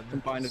just one.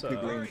 Combined the two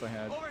so- greens I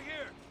had, Over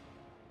here!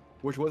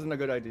 which wasn't a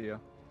good idea,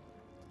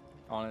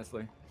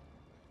 honestly.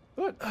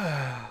 But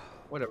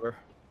whatever.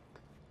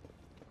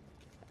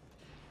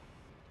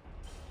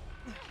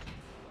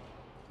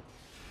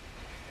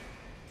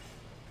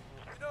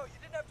 You know, you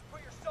didn't have to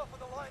put yourself on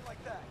the line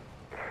like that.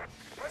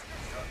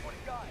 Western served 20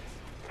 guys.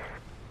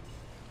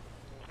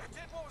 You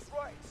did what was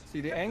right.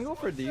 See, the Kept angle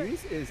this for world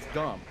safe. these is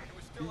dumb. He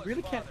was still You his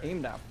really can't father.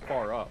 aim that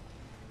far up.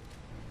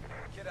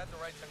 Kid had the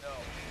right to know.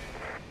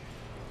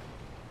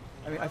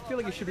 I mean, I feel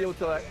like you should be able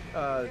to like,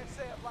 Can't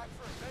say I've lacked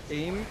for adventure.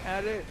 aim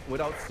at it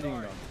without seeing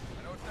Sorry. them.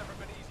 I know it's never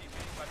been easy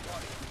being my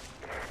partner.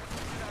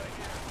 Get out of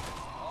here.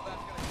 All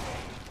that's gonna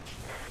change.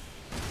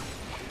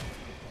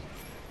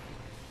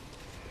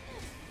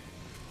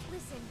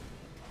 listen,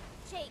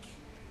 Jake.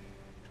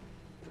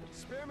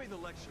 Spare me the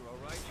lecture, all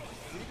right?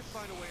 We need to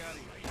find a way out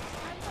of here.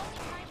 I'm only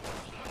trying to...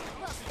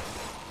 Look,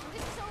 when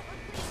this is over,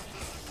 please,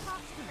 just talk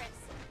to Chris.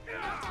 And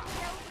not down the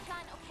barrel of a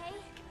gun, okay?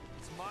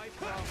 It's my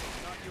problem,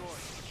 not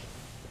yours.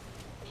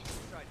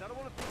 Right, I don't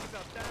want to think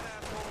about that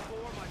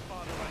asshole or my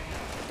father right now.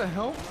 What the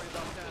hell? Worry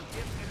about them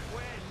if and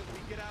when we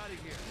get out of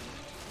here.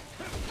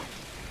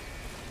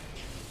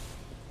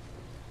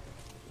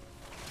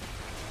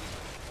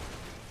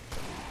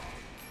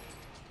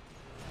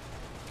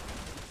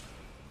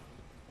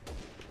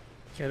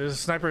 Okay, there's a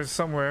sniper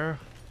somewhere.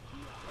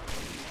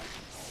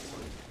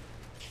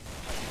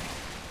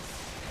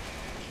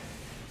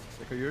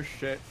 Sick of your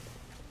shit.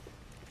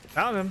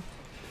 Found him.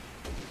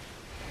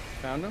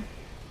 Found him?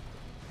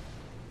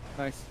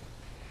 Nice.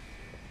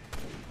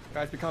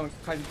 Guys become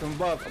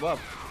above,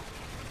 above.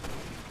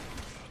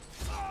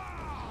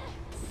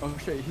 Oh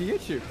shit, he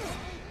hit you.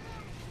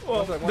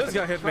 Well, One this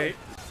guy second. hit me.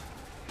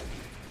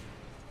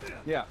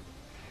 Yeah.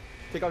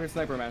 Take out your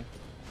sniper, man.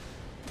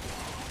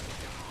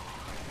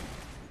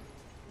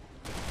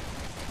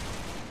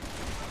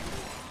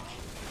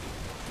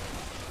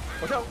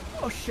 Watch out!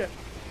 Oh shit!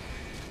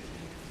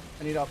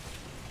 I need up.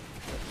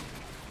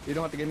 You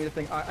don't have to give me the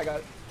thing. I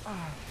got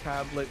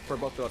tablet for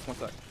both of us. One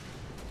sec.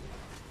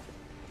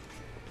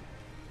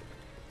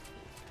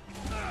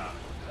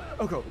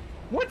 Oh, go.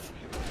 What?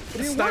 It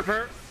didn't Sniper.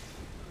 work.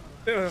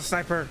 It was a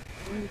sniper.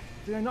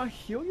 Did I not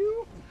heal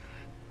you?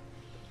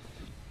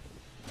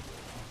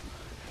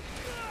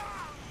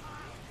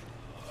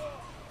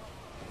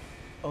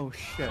 Oh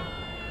shit.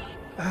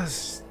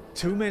 There's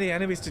too many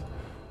enemies to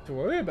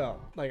worry about.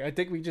 Like, I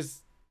think we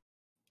just...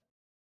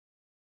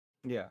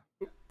 Yeah.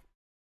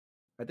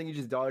 I think you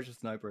just dodged the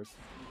snipers.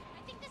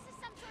 I think this is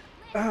some sort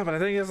of plan. but I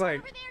think it's like,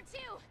 Over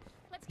there too.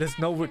 Let's there's get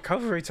no out of here.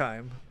 recovery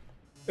time.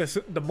 It's,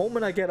 the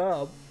moment I get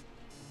up,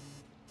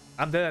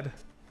 I'm dead.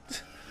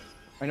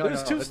 I know.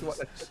 There's two-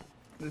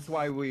 This is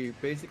why we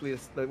basically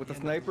with the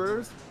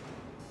snipers,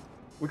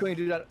 we can only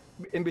do that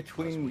in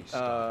between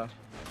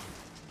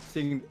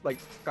seeing like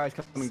guys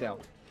coming down.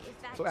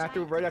 If that So after,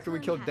 giant right after we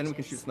kill, cocoon then we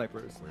can hatches. shoot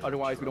snipers.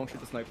 Otherwise, we don't shoot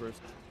the snipers.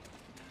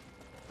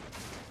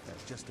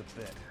 That's just a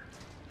bit.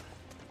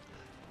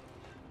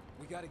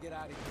 We gotta get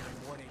out of here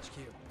in Warden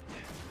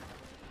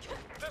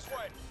HQ. This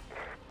way!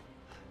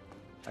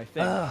 I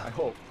think. I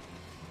hope.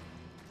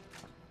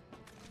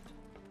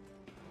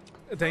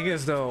 The thing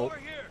is, though,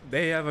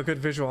 they have a good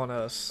visual on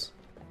us.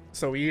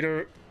 So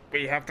either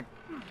we have to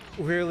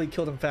really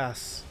kill them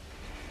fast.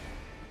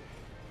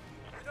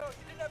 You know, you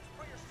didn't have to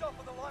put yourself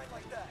on the line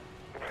like that.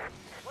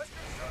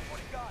 Western served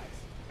 20 guys.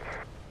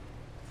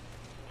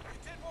 You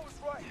did what was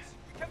right.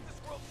 You kept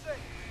this world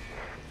safe.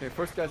 Okay,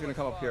 first guy's gonna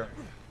come up here.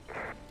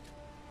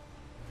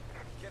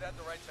 Kid had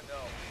the right to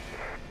know.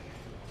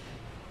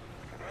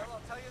 Well,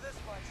 I'll tell you this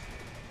much.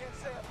 I can't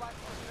say I've lacked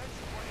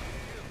adventure working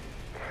with you.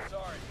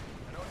 Sorry.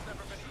 I know it's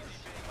never been easy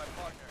being my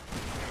partner.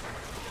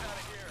 Get out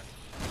of here.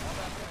 All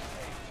that's gonna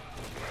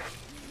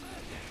take.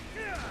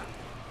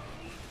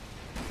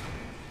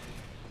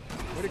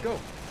 Where'd it go?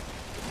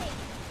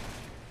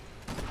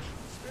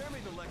 Spare me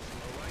the lecture,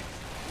 all right?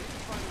 We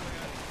can find a way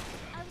out of here.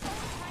 I was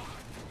only trying to...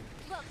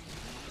 Look,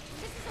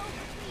 this is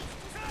over, please.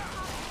 Just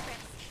talk to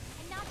Chris.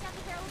 And knock down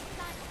the barrel of the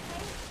gun,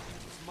 okay?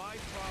 It's my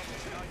problem,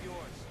 not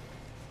yours.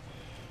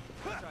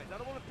 Guys, I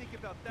don't want to think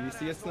about that. You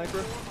see a asshole sniper?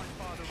 or my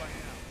father right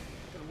now.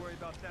 I'm gonna worry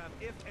about them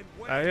if and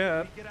when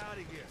Yeah. we get out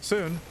of here.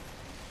 Soon.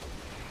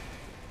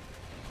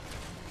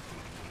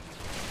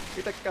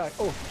 Get that guy.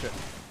 Oh shit.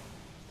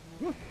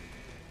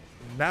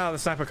 Now the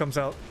sniper comes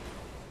out.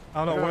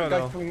 I don't know where,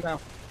 Guy's though. coming now.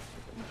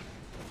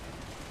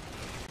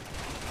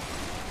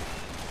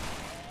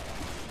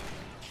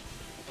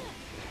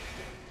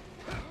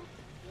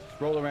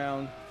 Roll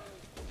around.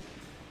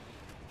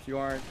 If you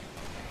aren't.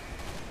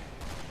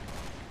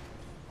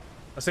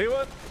 I see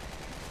what?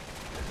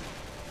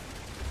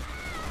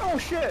 Oh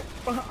shit!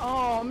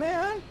 Oh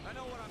man! I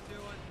know what I'm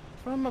doing.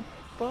 From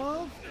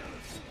above?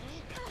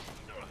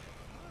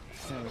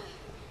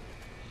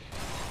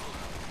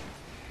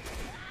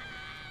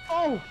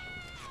 Oh!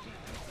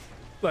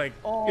 Like,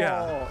 Oh!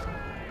 yeah.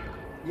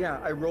 Yeah,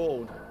 I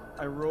rolled.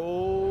 I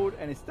rolled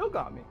and it still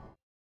got me.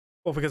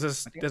 Well, because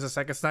there's a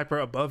second sniper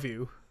above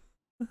you.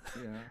 Yeah.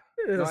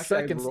 There's No, a actually,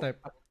 second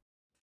sniper.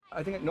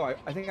 I think no,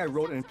 I think I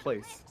rolled it in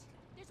place.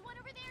 There's one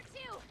over there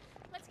too.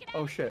 Let's get out.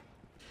 Oh shit.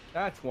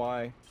 That's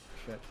why.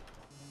 Shit.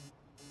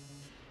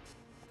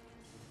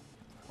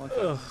 One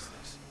second. Ugh.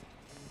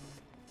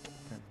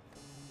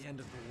 The end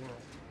of the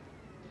world.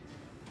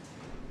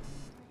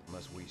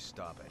 Unless we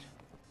stop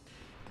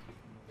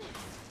it.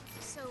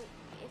 So,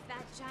 if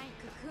that giant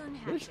cocoon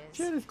This hatches...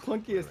 shit is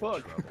clunky as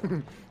fuck.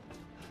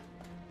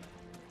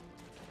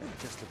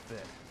 Just a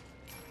bit.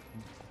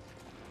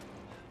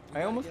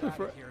 I almost Get out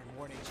prefer. of here in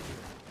Warden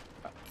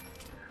HQ.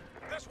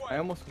 This way. I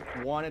almost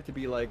want it to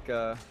be like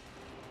what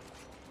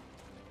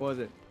was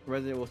it?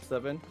 Resident Evil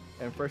 7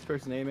 and first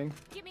person aiming.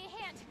 Give me a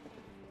hand.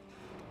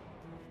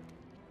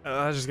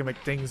 That's just gonna make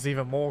things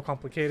even more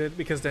complicated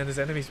because then there's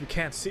enemies we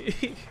can't see.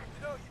 You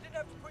know, you didn't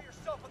have to put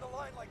yourself on the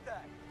line like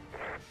that.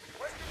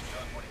 Western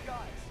served 20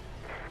 guys.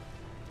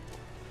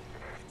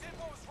 You did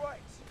what was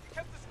right. You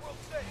kept this world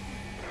safe.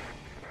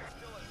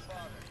 Still his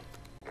father.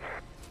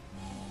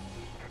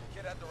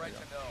 Kid had the right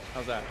to know.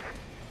 How's that?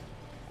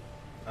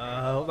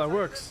 That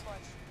works. I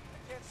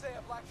can't say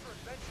I've lacked for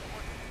adventure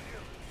working with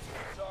you.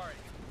 Sorry.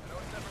 I know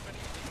it's never been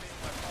easy being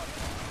my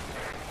partner.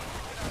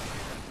 Get out of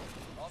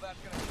here. All that's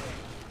gonna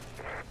take.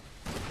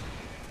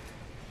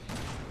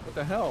 What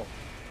the hell?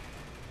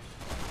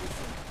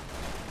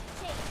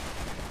 Jake,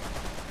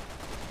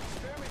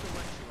 Spare me the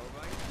lecture, all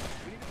right?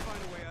 We need to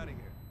find a way out of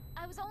here.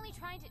 I was only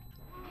trying to...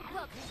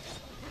 Look,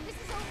 this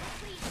is over,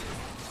 please.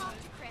 Just talk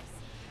to Chris.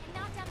 And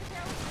knock down the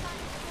barrel of the gun,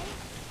 okay?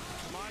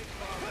 It's my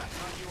problem,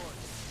 not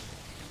yours.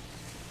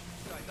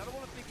 Guys, I don't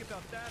want to think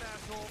about that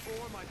asshole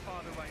or my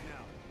father right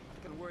now.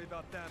 I'm gonna worry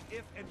about them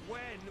if and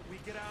when we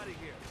get out of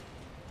here.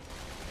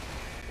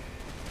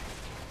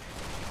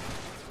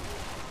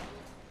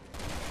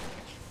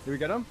 Did we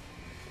get him?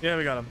 Yeah,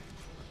 we got him.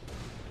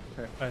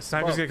 Okay. Alright,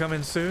 sniper's Well- gonna come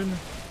in soon.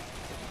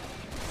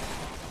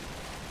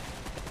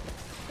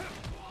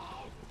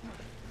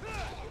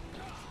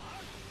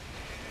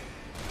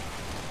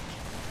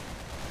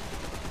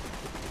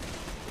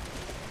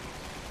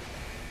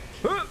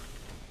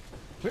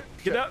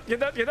 Get up,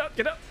 get up, get up,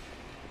 get up!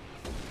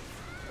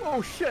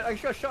 Oh shit! I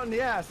just got shot in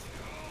the ass.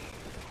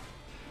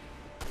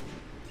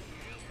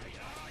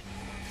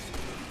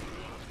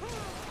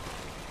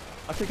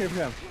 I'll take care of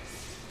him.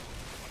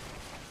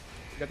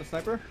 You got the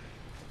sniper?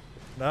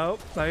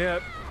 Nope, not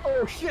yet.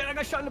 Oh shit! I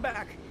got shot in the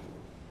back.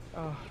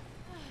 Oh.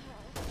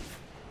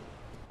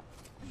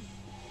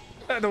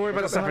 Don't worry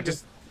about the sniper. behind you.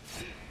 Just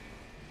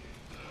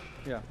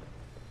Yeah.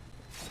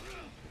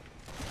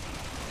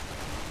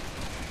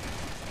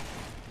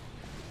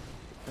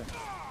 Okay.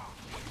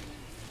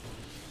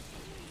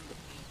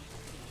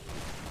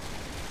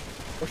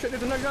 Oh shit!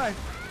 There's another guy.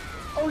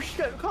 Oh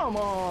shit! Come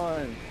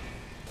on.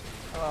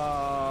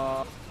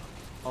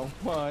 Oh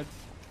what?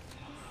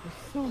 There's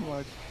so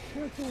much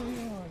shit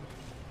going on.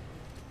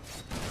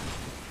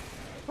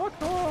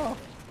 Fuck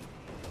off!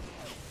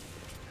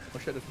 Oh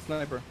shit, it's a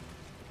sniper.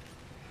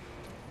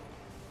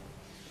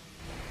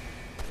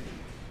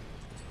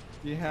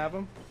 Do you have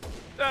him?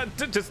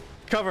 just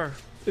cover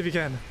if you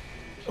can.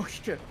 Oh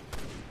shit.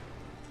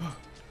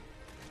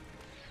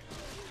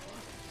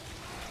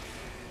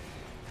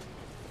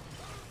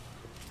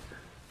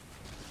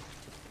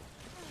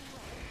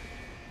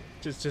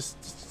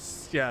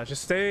 Yeah,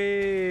 just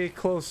stay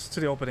close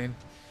to the opening.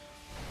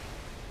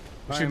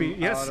 It should be,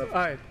 yes,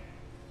 alright.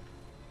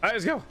 Alright,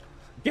 let's go.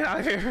 Get out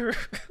of here.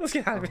 Let's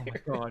get out of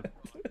here. Oh my god.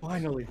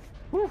 Finally.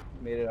 Whew.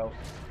 Made it out.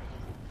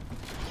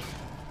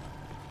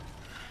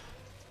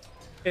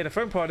 Hey, the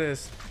fun part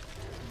is,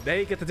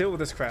 they get to deal with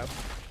this crap.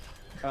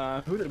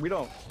 Who did we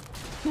don't?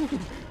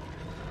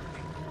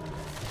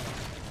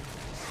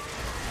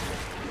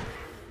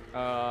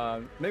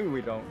 Maybe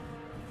we don't.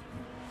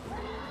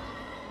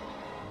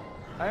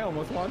 I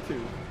almost want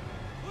to.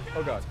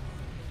 Oh god.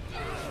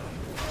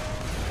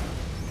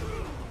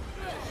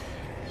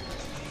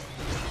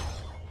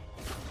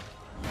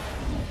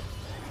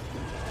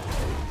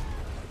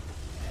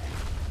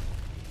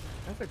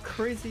 That's a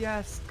crazy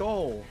ass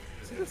skull.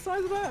 See the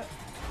size of that?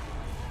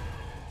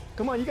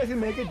 Come on, you guys can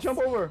make it. Jump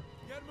over.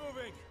 Get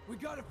moving. We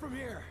got it from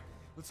here.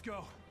 Let's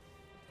go.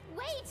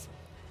 Wait!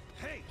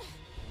 Hey,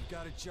 we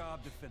got a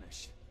job to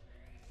finish.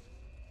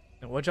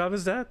 And what job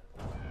is that?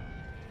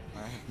 I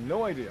have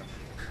no idea.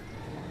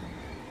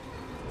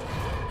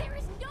 There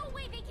is no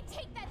way they can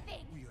take that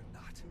thing! We are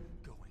not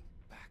going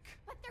back.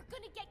 But they're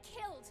gonna get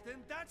killed!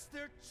 Then that's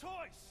their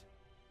choice.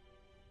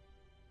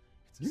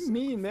 It's a You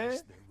mean, man?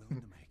 sacrifice they're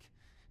willing to make,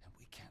 and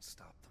we can't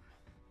stop them.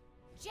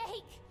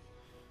 Jake!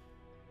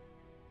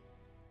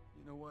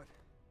 You know what?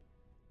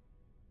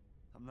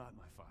 I'm not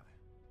my father.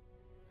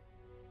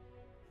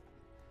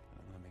 And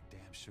I'm gonna make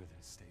damn sure that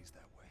it stays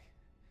that way.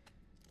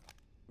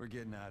 We're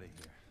getting out of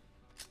here.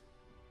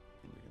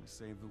 And you're gonna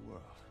save the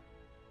world.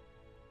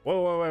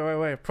 Whoa,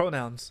 wait.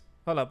 Pronouns.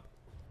 Hold up.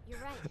 You're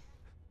right.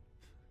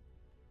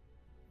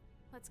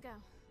 Let's go.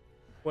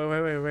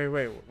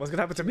 Wait. What's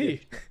gonna happen to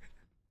me?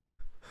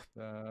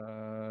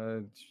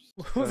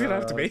 What's gonna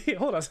happen to me?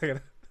 Hold on a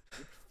second.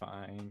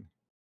 Fine.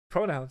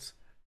 Pronouns.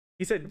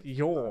 He said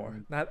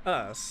your, not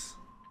us.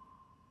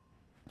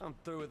 I'm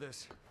through with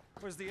this.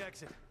 Where's the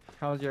exit?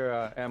 How's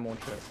your ammo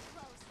trip?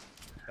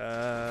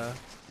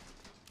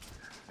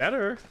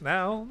 Better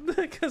now.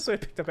 Because I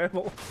picked up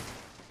ammo.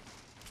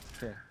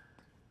 Okay.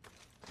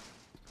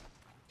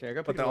 Okay, I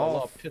got But pick they're up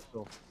all a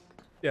pistol.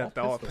 Yeah, Oh,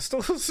 they're all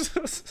pistol.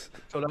 pistols.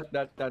 So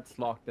that's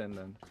locked in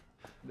then.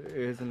 There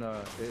isn't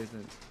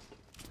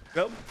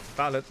Nope,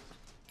 found it.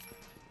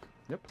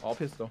 Yep, all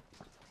pistol.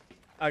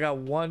 I got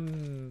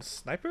one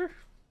sniper.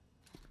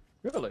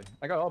 Really?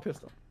 I got all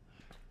pistol.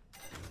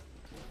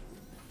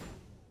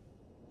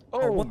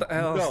 Oh, what the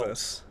hell no. is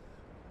this?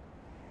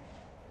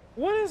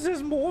 What is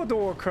this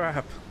Mordor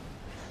crap?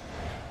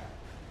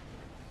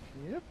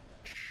 Yep.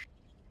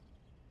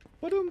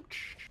 Ba-dum.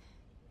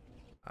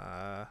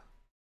 I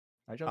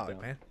jumped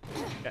down. man.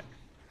 Yeah.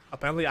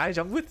 Apparently I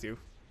jumped with you.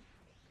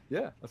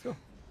 Yeah, let's go.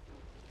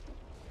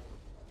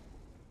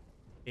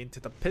 Into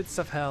the pits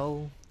of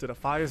hell, to the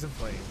fires and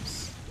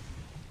flames.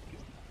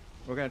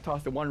 We're gonna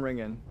toss the one ring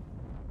in.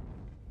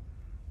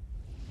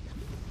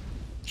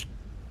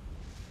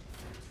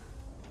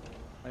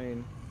 I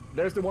mean,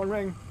 there's the one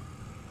ring.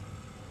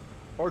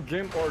 Or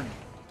Gimp or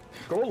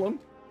Golem.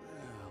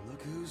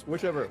 Look who's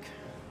Whichever.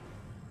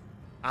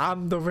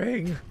 I'm the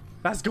ring.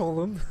 That's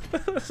Golem.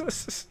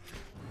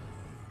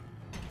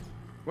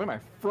 What am I,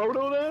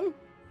 Frodo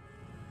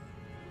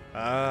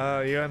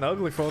then? You're an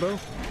ugly Frodo.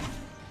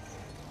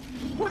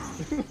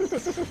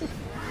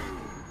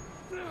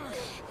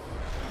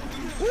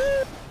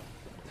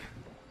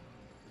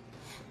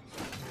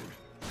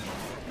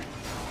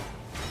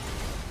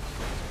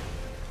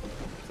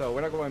 So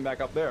we're not going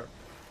back up there.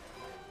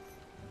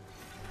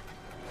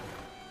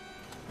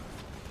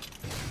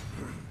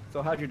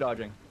 So how'd you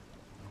dodging?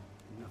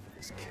 Enough of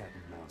this cat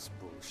and mouse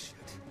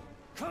bullshit.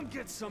 Come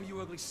get some,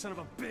 you ugly son of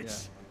a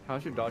bitch! Yeah.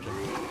 How's your dodging?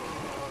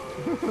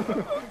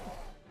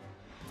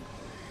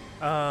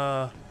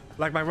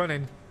 Like my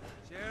running.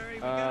 Jerry,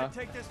 we gotta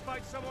take this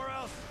fight somewhere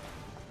else.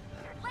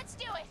 Let's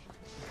do it!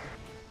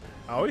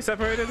 Are we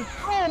separated?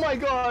 Oh my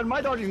god,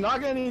 my dodging's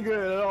not any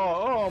good at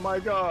all. Oh my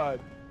god.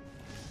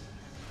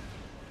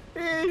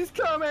 He's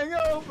coming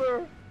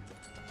over.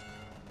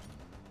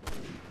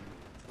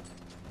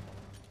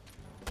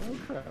 Oh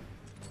crap.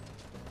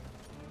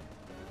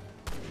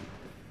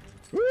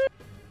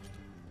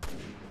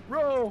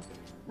 Roll!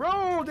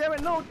 Roll! Damn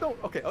it! No,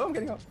 don't. Okay. Oh, I'm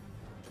getting out.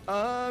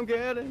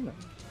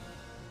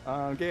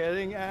 I'm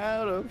getting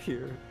out of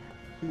here.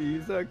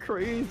 He's a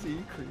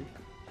crazy creep.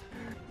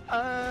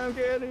 I'm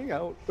getting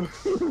out.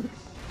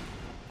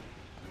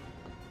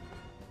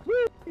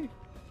 Whee!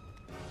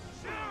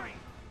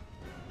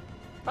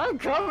 I'm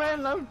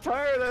coming. I'm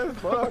tired as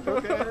fuck.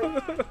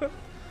 Okay.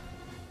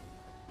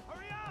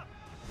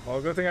 Oh,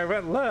 good thing I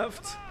went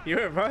left. You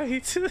were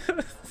right.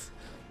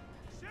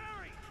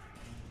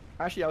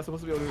 Actually, I was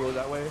supposed to be able to go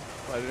that way,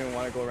 but I didn't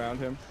want to go around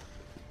him.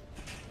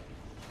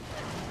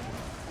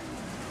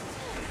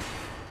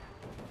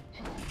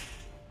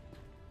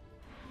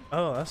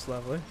 Oh, that's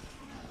lovely.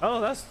 Oh,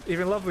 that's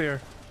even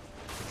lovelier.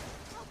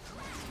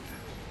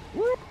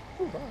 Woo!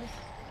 Bye.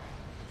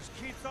 Just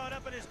keeps on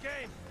up in his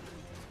game.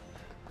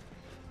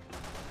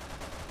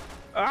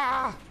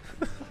 Ah!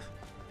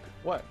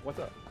 What? What's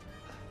up?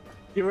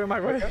 You were in my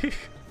way. Okay.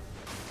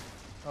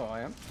 Oh, I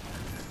am?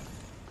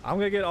 I'm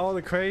gonna get all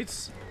the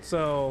crates,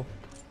 so...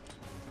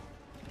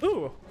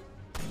 Ooh!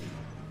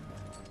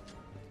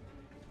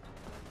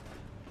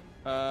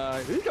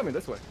 He's coming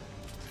this way.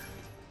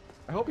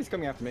 I hope he's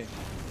coming after me.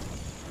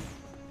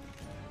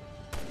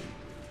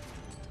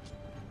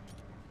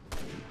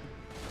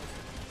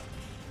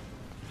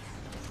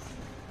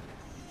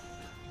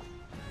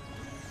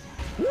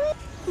 Woo!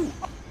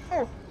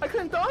 Oh, I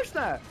couldn't dodge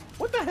that!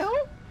 What the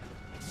hell?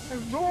 I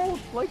rolled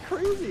like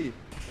crazy.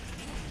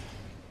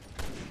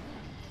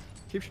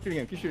 Keep shooting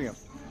him, keep shooting him.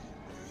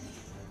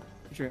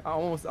 Keep shooting.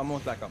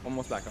 Almost back up,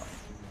 almost back up.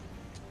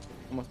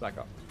 Almost back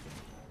up.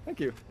 Thank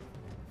you.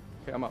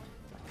 Okay, I'm up.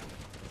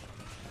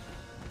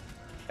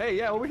 Hey,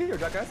 yeah, over here,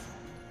 jackass.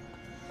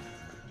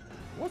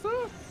 What's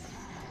up?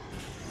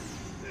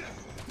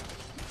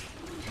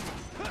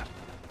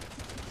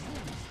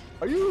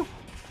 Are you?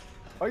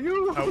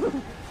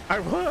 Oh, I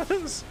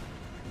was!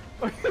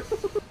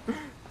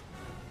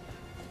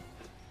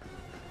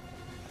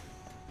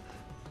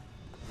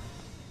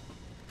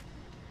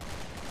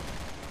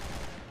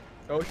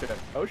 Oh shit.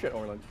 Oh shit,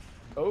 Orland.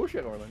 Oh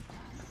shit, Orland.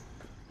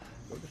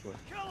 Go this way.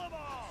 Kill them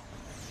all!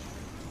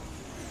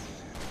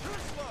 Too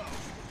slow!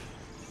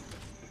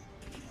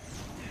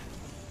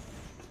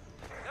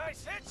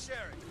 Nice hit,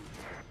 Sherry!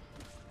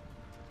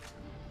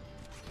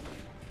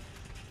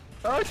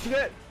 Oh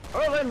shit!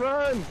 Orland,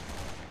 run!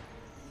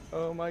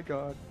 Oh my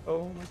god.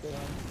 Oh my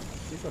god.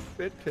 He's a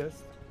bit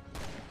pissed.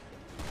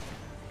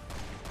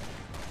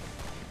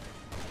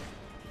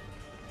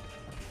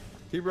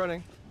 Keep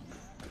running.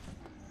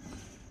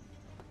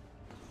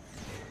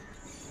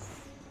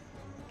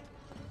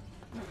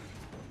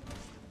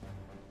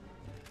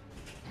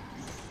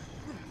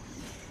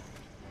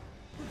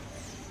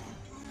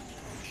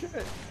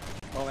 Shit.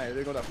 Oh man, it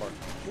didn't go that far.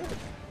 Good.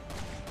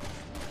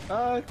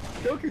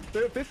 Goku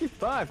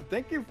 55,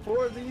 thank you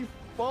for the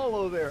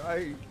follow there.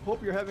 I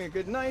hope you're having a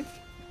good night.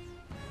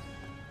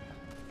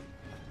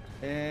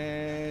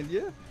 And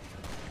yeah,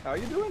 how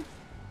you doing?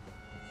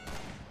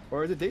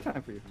 Or is it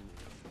daytime for you?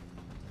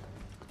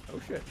 Oh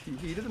shit,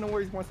 he doesn't know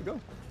where he wants to go.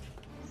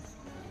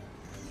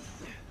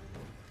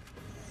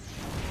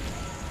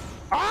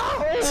 Oh!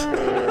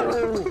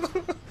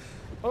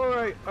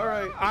 Alright,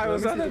 alright. I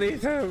was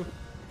underneath him.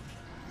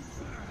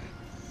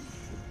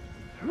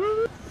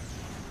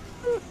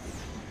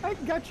 I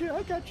got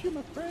you,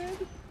 my friend.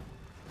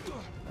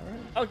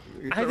 Alright. Oh,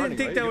 I didn't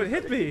think that would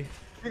hit me.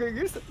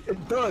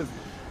 It does.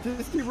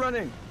 Just keep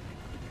running.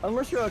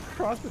 Unless you're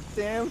across the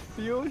damn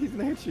field, he's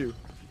gonna hit you.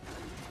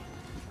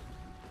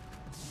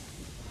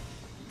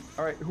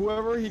 Alright,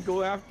 whoever he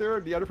go after,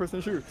 the other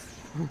person shoots.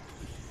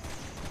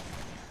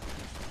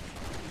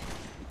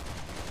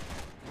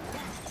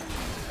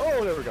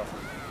 Oh, there we go.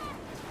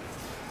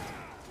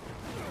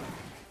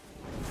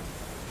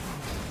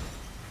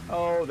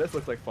 Oh, this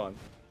looks like fun.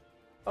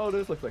 Oh,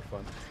 this looks like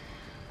fun.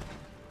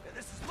 Yeah,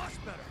 this is much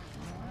better.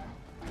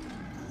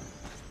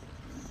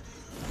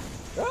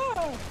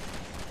 Ah!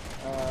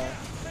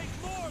 Make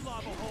more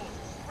lava holes,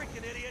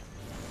 freaking idiot.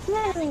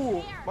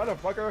 Woo!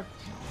 Motherfucker!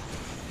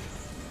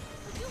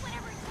 We'll do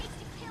whatever it takes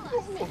to kill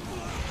us.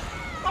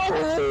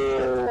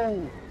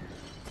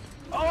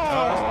 Oh!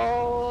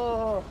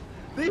 Oh!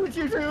 Did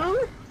you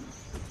do?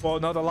 Well,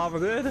 no, the lava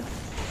did.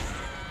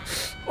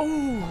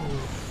 Oh!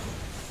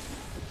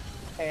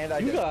 And I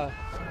You got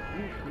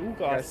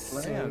got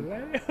slammed.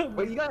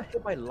 Wait, you got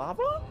hit by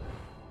lava?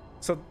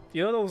 So,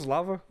 you know those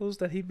lava holes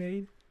that he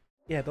made?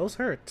 Yeah, those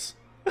hurts.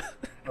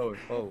 Oh!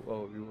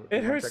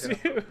 It hurts you.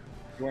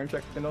 You weren't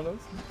checking on those?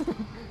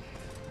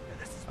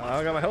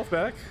 I got my health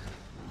back.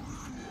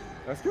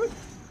 That's good.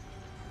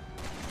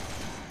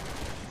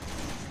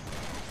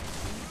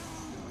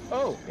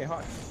 Oh, yeah,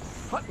 hot.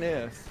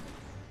 Hotness.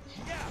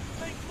 Yeah,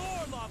 make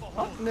more lava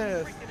holes,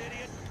 Hotness. freaking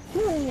idiot.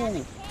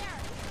 Ooh.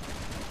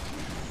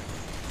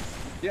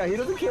 Yeah, he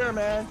doesn't care,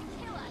 man.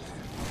 Kill us.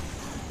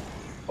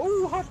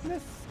 Oh,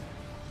 hotness.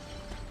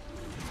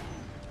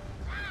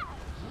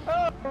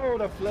 Oh,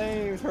 the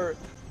flames hurt.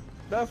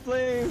 The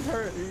flames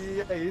hurt.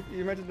 Yeah,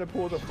 you mentioned the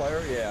pools of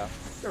fire. Yeah,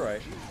 you're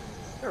right.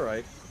 You're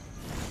right.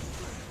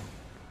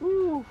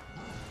 Ooh.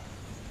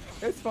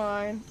 It's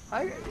fine.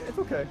 It's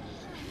okay.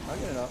 I'll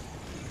get it up.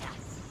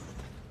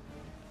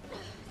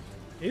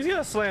 He's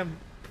gonna slam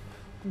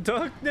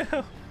Doug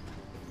now.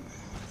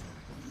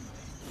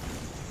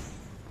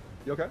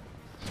 You okay?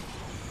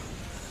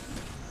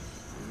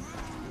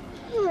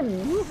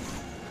 Woo.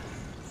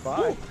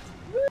 Bye.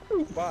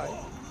 Woo. Bye.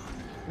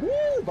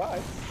 Woo.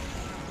 Bye.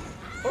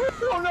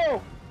 Oh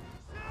no!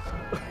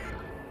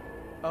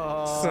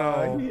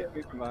 So he hit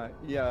me from my,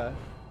 yeah.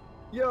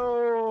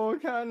 Yo,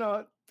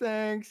 kinda.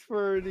 Thanks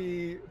for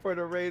the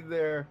raid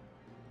there,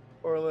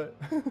 Orlet.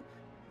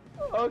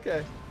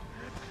 Okay.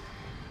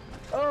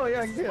 Oh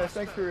yeah, yeah.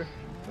 Thanks for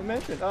the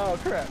mention. Oh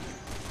crap.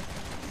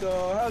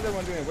 So how's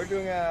everyone doing? We're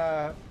doing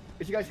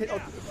if you guys hit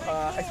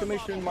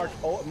exclamation mark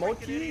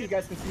multi, you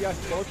guys can see us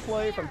both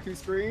play from 2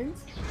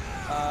 screens.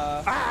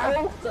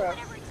 Oh crap.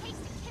 Whatever it takes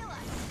to kill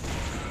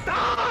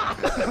us.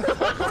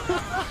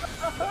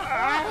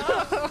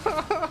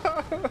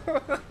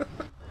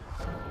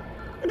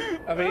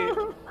 I mean,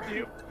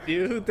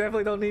 you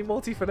definitely don't need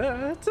multi for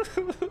that.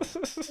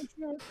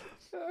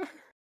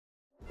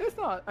 It's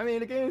not. I mean,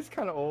 the game is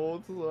kind of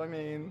old, so I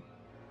mean,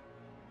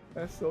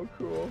 that's so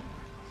cool.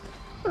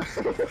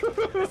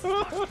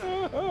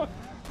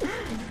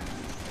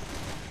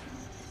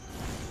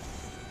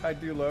 I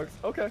do lurks.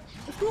 Okay,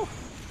 that's cool.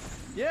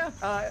 Yeah,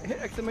 hit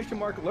exclamation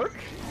mark lurk.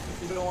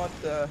 If you don't want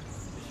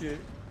if you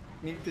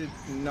need to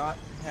not,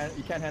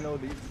 you can't handle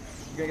the, you're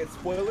gonna get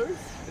spoilers.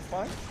 It's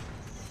fine.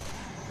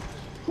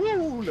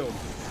 Woo, no.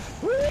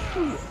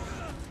 Woo!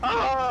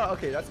 Ah,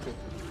 okay, that's cool.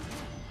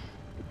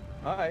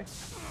 Alright.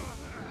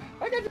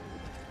 I got you.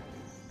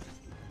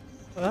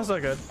 Well, that's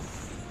not good.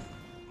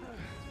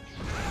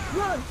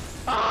 Run!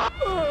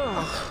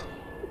 Ah!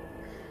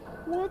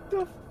 What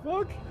the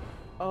fuck?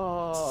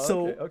 Oh,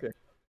 So, okay.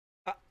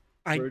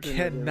 I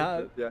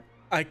cannot. Yeah.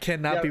 I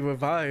cannot be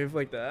revived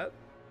like that.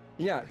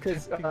 Yeah,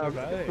 because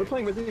Right. we're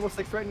playing Resident Evil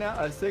 6 right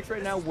now. 6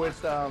 right now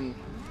with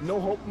no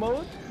hope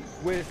mode,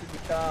 with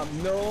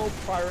no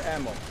prior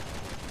ammo.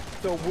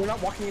 So we're not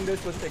walking in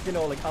this with like, you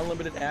know, like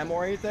unlimited ammo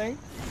or anything.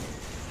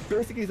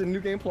 Basically, it's a new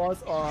game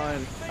plus on.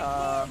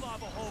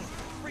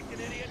 Freaking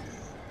idiot.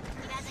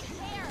 He doesn't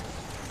care.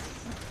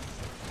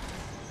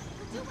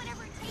 He'll do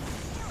whatever it takes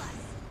to kill us.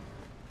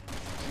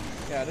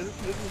 Yeah, this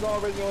is all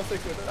Resident Evil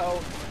 6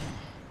 without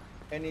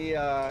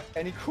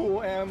any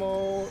cool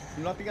ammo,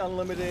 nothing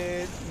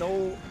unlimited,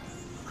 no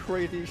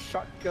crazy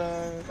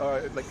shotgun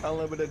or like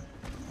unlimited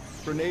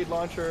grenade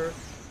launcher.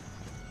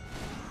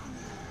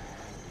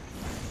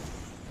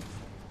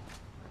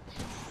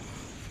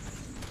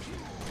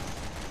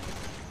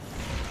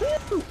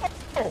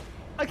 Oh,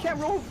 I can't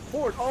roll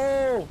forward.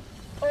 Oh,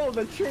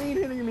 the chain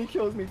hitting me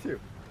kills me too.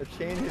 The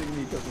chain hitting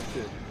me kills me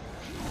too.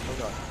 Oh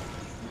god.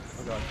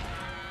 Oh god.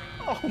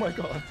 Oh my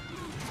god.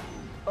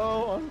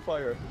 Oh, on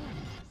fire.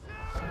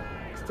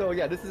 So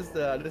yeah, this is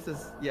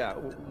yeah.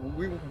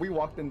 We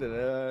walked into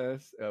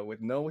this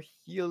with no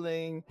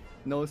healing,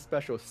 no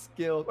special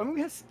skills. I mean,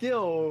 we have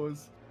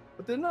skills,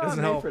 but they're not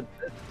Doesn't made help. for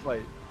this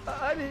fight.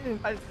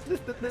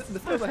 The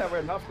skills I have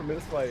are not for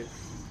this fight.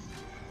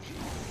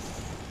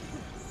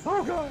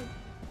 Oh god.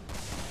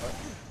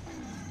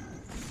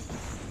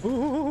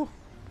 Ooh.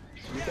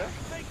 You okay?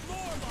 Make more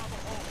lava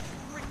hole.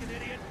 Freaking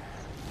idiot.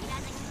 He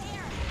doesn't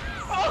care.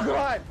 Oh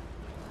god.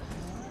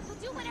 He'll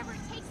do whatever it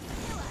takes to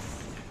kill us.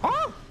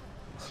 Huh?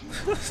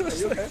 Are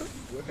you okay?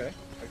 You okay?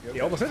 Are you He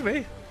almost hit me.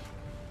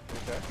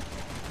 okay?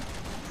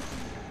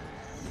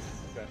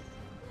 Okay.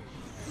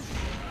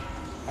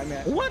 I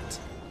mean, What?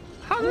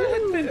 How did it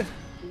hit me? did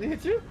he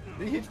hit you?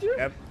 Did he hit you?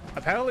 Yep.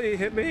 Apparently, he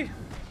hit me.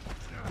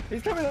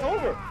 He's coming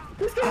over.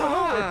 He's coming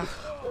Ah.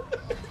 over.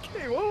 He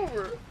came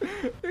over.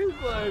 He's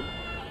like,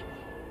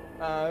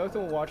 I was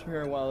watching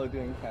her while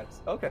doing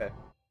cats. Okay.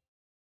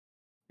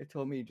 It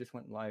told me you just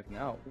went live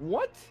now.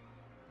 What?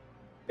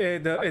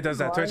 It does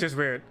that. Live? Twitch is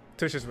weird.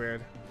 Twitch is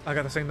weird. I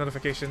got the same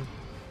notification.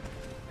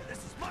 This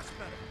is much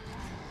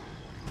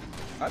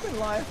better. I've been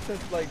live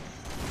since like,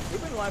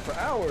 we've been live for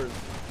hours.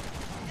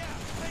 Yeah,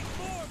 make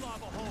more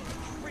lava hole.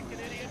 Freaking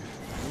idiot.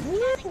 He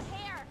doesn't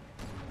care.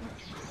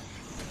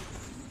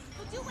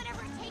 He'll do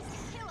whatever it takes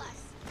to kill us.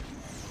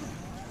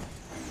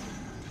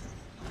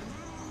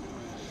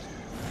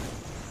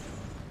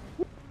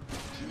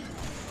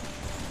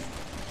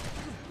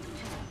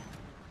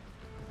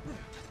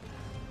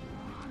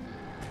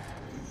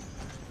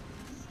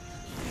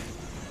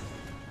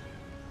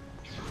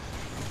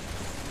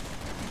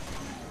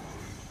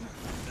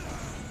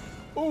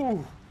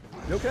 Ooh.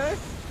 You okay?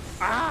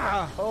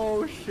 Ah!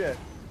 Oh shit.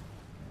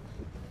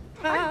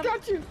 I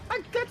got you!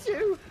 I got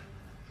you!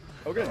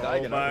 We're gonna die Oh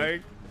again.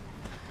 aren't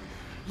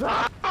we?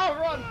 my! Ah,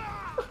 run!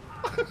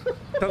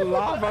 The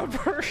lava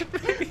burned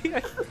me.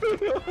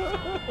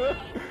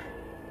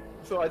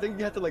 So I think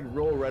you have to like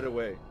roll right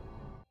away.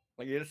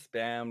 Like you just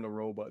spam the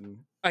roll button.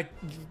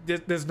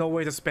 There's no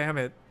way to spam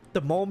it.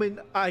 The moment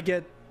I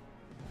get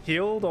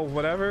healed or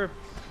whatever,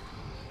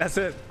 that's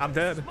it. I'm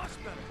dead. Much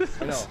better.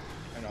 I know.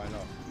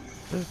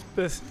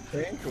 This.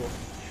 Okay, cool.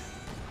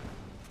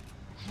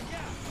 Yeah,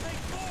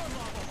 make more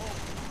lava hole.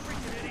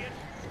 Freaking idiot.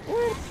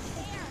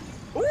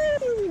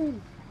 Woo!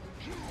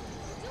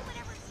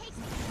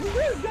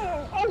 is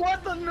that? Oh,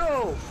 what the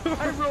no?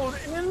 I rolled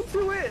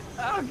into it.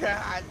 Oh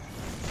god.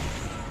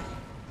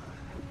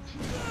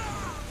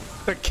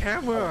 The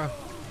camera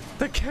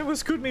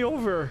screwed me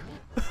over.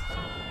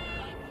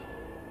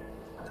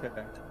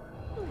 Okay.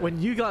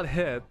 When you got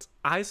hit,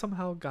 I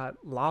somehow got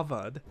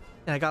lava'd,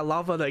 and I got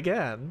lava'd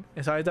again,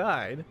 and so I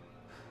died.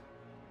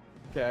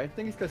 Okay, I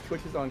think it's because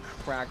Twitch is on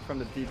crack from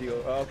the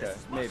DDO. Oh, okay,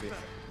 maybe.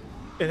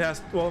 It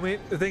has. Well, I mean,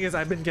 the thing is,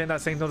 I've been getting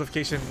that same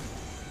notification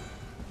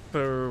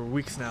for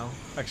weeks now,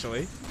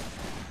 actually.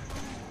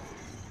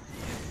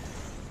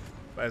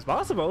 But it's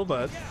possible,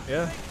 but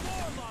yeah.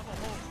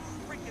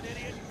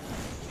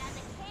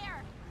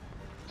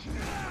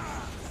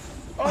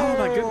 Oh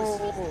my goodness.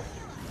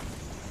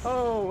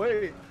 Oh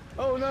wait.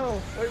 Oh no.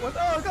 Wait, what?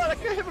 Oh god, I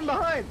got hit from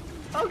behind.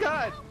 Oh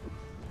god.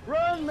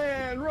 Run,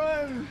 man,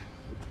 run.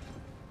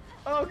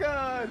 Oh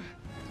god.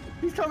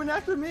 He's coming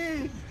after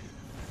me.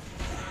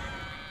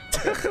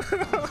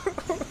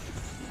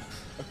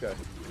 Okay.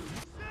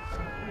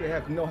 We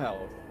have no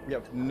health. We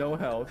have no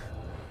health.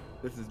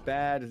 This is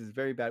bad. This is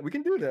very bad. We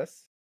can do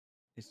this.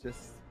 It's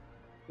just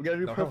we gotta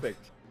do No perfect.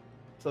 Health.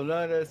 So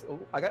none of this. Oh,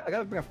 I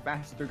gotta bring a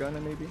faster gun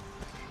in maybe.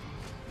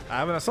 I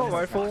have an assault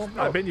rifle.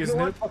 Oh, I've been using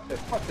it. Fuck this.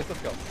 Fuck this.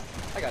 Let's go.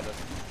 I got this.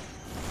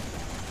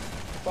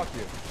 Fuck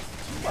you.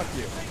 Fuck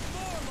you.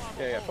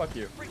 Yeah, fuck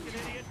you.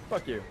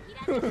 Fuck you.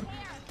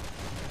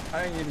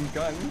 I ain't using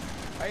guns.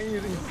 I ain't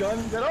using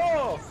guns at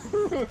all.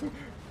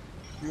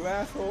 You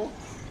asshole.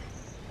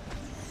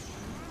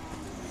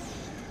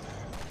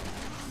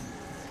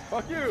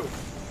 Fuck you.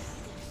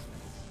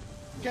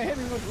 You can't hit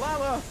me with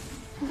lava.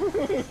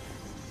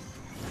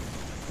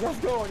 Let's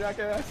go,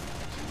 jackass.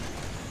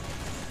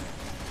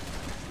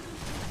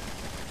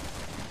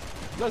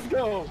 Let's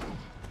go.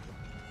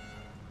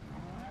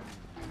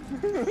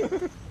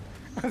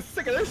 I'm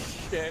sick of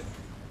this shit.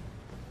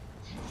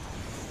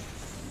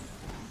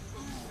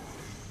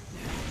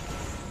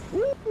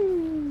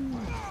 Woo!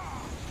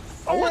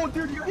 Oh,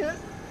 dude, you hit.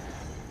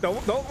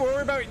 Don't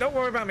worry about me. Don't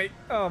worry about me.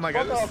 Oh my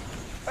Fuck goodness.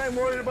 off. I'm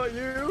worried about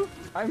you.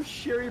 I'm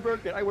Sherry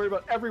Birkin. I worry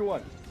about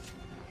everyone.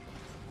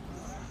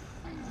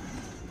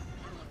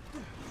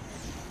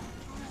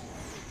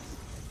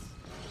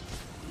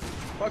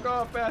 Fuck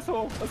off,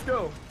 asshole. Let's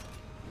go.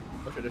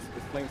 Okay, this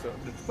flames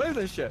up. This flames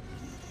and shit.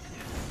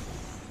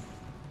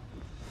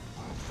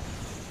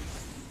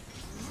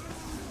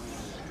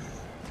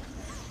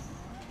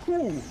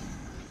 Cool.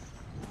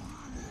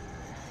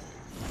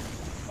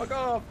 Fuck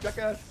off,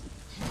 jackass.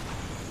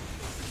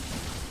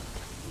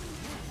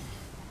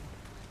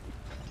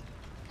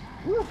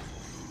 Woo.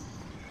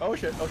 Oh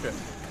shit, okay.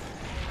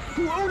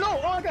 Ooh, oh no!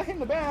 Oh, I got hit in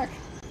the back!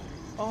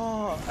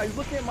 Oh, I was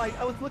looking at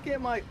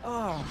my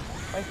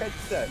my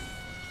headset.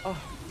 Oh.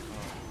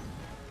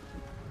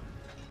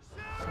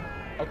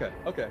 Okay,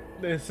 okay.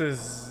 This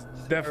is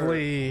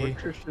definitely. We're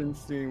Christian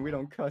scene. We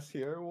don't cuss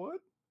here.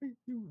 What?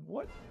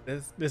 What?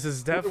 This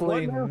is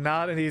definitely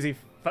not an easy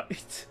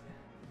fight.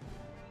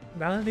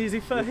 Not an easy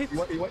fight. You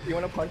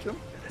want to punch him?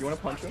 You want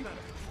to punch him?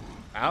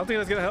 I don't think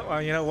that's gonna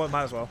help. You know what?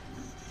 Might as well.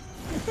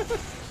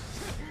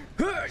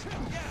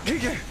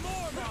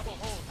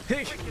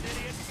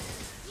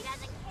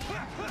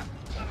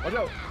 Watch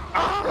out!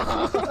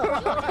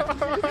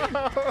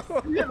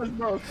 He hit us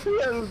both. He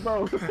hit us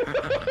both.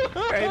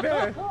 Hey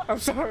man, I'm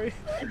sorry.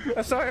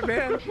 I'm sorry,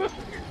 man. He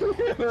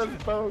hit us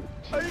both.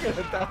 Are you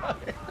gonna die?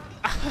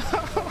 I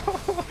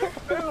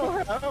don't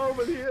know how,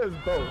 but he is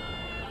both.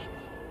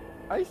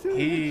 I see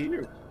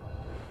you.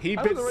 He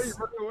I was already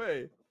running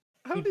away.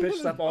 How he did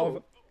bitched up all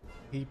of,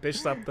 he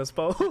bitched up us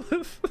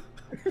both.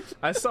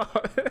 I saw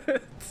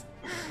it.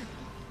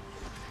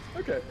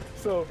 Okay,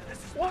 so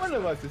one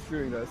of us is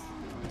doing this.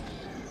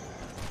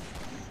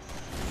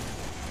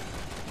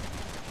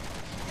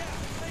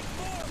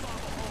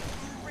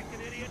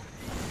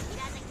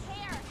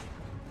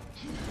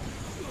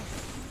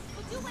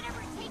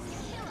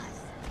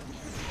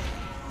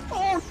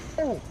 Oh!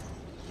 Oh!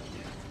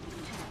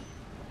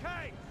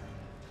 Hey!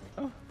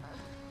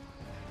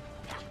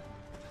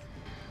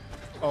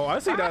 Oh, I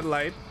see that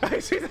light. I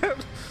see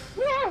that.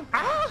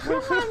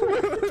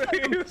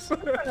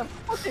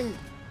 Fucking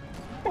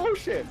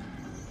bullshit!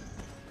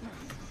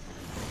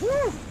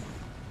 Woo!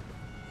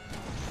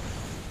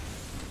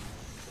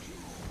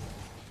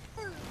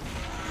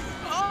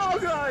 Oh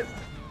god!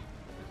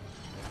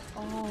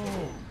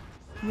 Oh,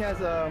 he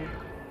has a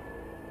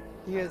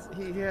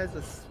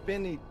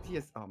spinny.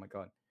 Oh my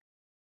god.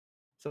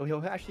 So he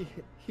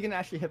can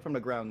actually hit from the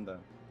ground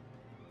though.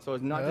 So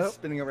it's not just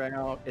spinning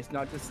around. It's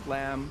not just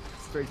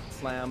straight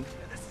slam.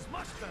 Yeah, this is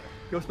much better.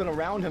 He'll spin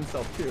around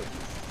himself too.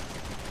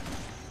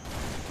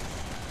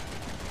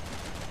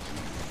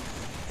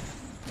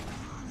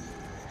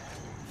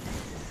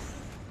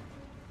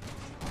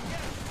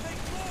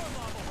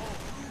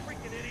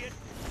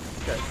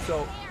 Okay,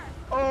 so.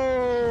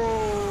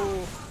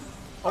 Oh!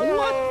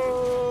 Oh!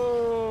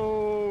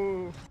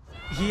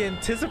 He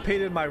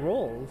anticipated my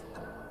roll.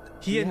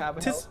 Do you have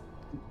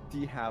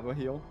a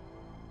heal?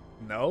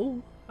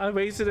 No, I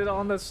wasted it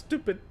on the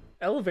stupid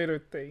elevator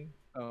thing.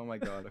 Oh my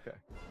god. Okay.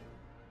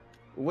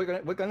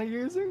 What gun are you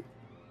using?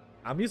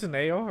 I'm using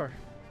AR.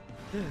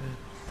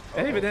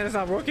 And even then, it's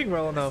not working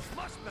well enough.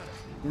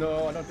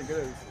 No, I don't think it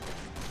is.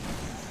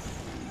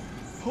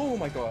 Oh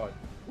my god.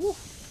 Woo.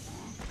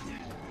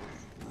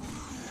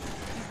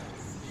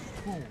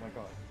 Oh my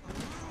god.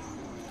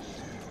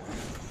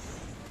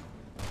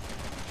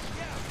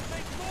 Yeah,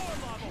 make more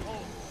lava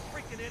holes,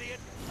 freaking idiot.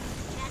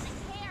 He doesn't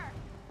care.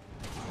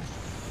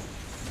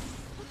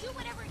 We'll do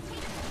whatever it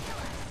takes to kill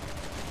us.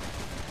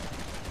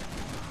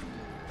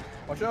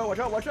 Watch out, watch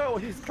out, watch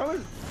out! He's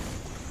coming!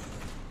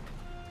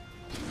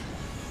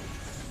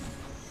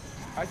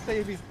 I say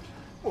if he's...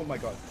 Oh my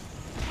god.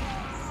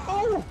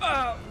 Oh!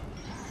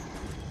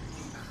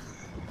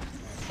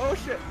 Oh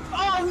shit!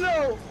 Oh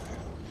no!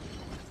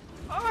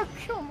 Oh,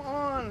 come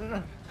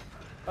on!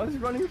 I was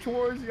running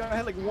towards you, I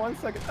had like 1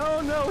 second.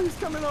 Oh no, he's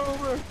coming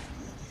over!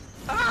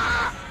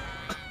 Ah!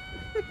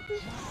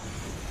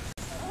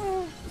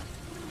 Oh.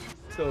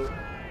 So,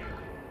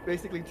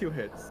 basically 2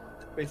 hits.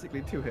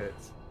 Basically 2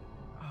 hits.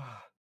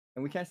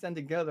 And we can't stand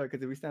together,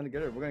 because if we stand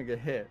together, we're gonna get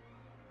hit.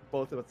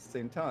 Both of us at the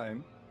same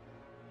time.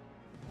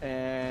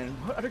 And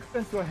what other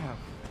guns do I have?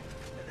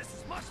 This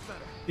is much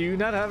better. Do you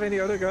not have any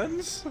other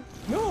guns?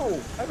 No!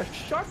 I have a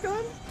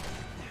shotgun?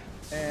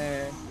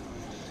 And...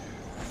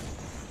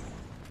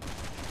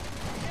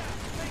 Yeah,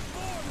 make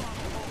more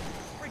lava holes,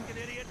 freaking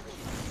idiot.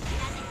 He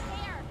doesn't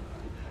care.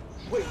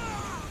 Wait!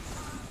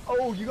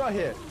 Oh, you got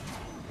hit!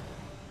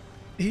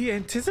 He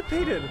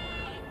anticipated.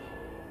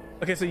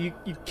 Okay, so you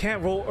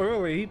can't roll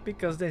early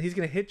because then he's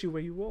gonna hit you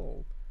where you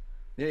roll.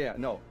 Yeah,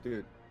 no,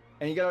 dude.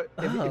 And you gotta,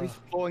 if he's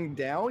flowing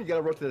down, you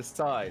gotta roll to the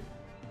side.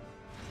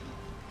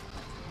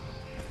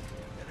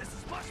 Yeah, this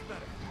is much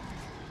better.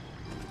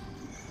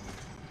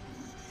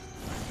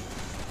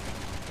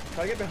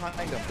 Try to get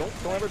behind him.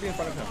 Don't ever be in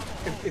front of him.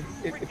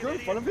 If you're in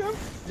front of him,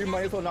 you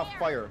might as well not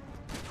fire.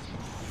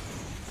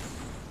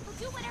 We'll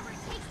do whatever it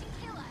takes to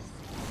kill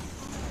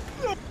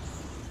us.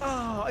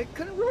 Oh, I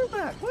couldn't roll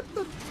that. What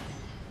the?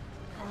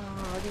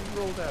 Oh, I didn't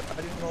roll that. I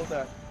didn't roll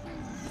that.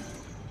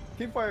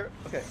 Keep fire.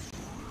 Okay.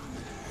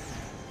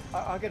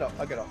 I'll get up.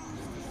 I'll get up.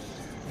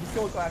 He's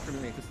still after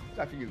me. Just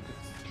after you.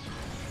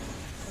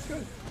 That's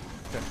good.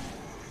 Okay.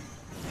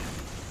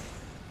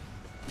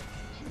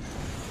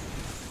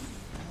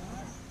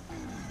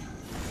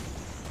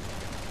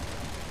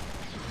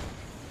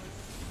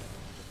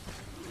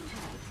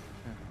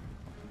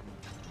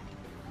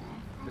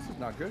 This is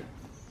not good.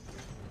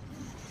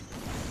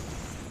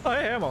 Oh,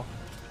 hey, ammo.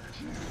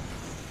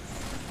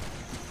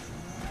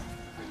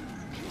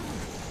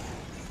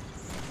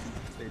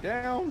 Stay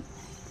down.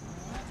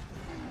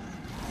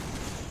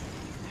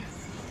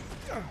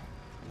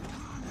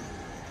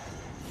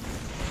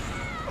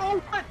 Oh,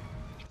 what?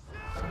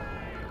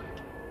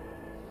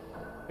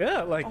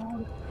 Yeah, like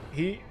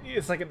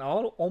it's like an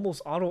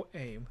almost auto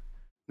aim.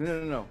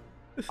 No.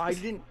 I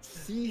didn't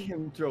see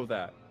him throw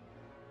that.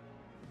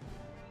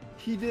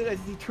 He did as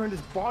he turned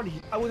his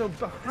body. I was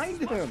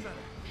behind him.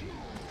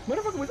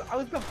 Motherfucker I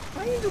was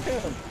behind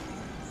him.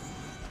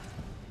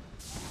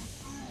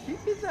 He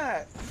did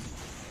that.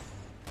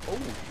 Oh,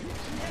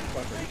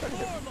 Make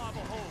more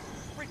lava holes,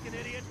 freaking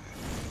idiot.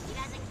 He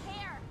doesn't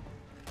care.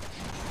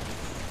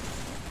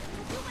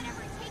 We'll do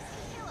whatever it takes to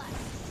kill us.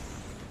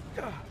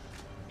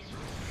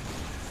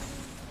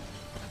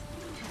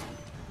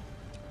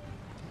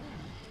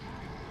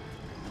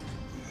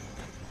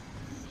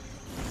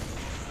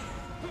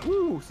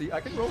 Woo, see, I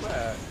can roll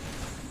that.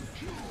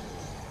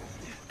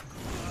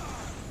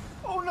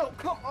 Oh no,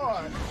 come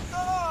on!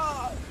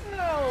 Ah,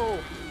 no!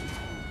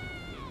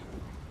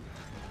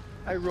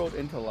 I rolled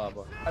into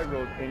lava.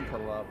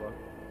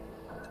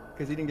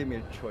 Because he didn't give me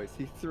a choice.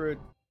 He threw it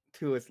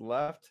to his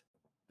left.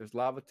 There's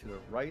lava to the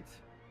right.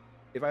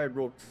 If I had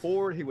rolled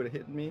forward, he would have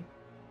hit me.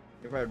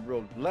 If I had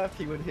rolled left,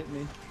 he would have hit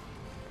me.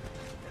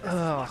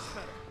 Ugh.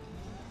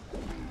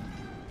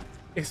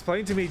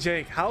 Explain to me,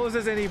 Jake, how is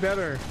this any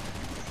better?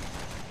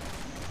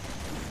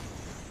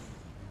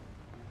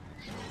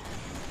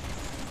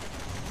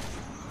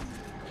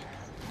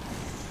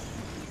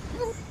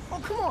 Oh,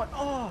 come on!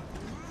 Oh!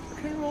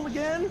 Can I roll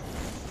again?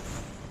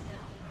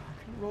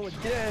 Roll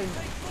again.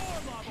 Make more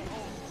lava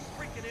holes,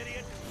 freaking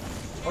idiot.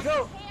 Oh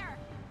no! Care.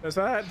 That's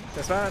fine.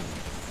 That's fine.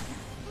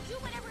 We'll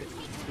do whatever it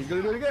takes to He's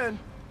gonna do it again.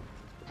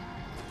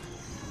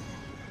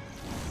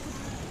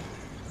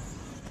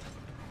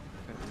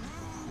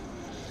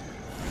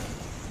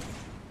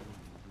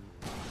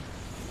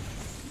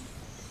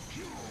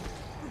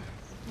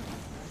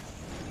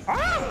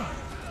 Ah!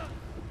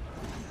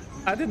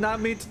 I did not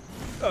mean to.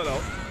 Oh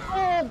no.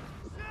 Oh!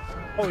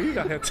 Oh, you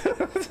got hit.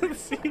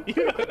 See, you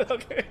got hit.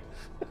 Okay.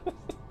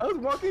 I was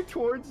walking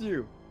towards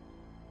you.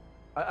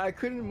 I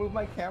couldn't move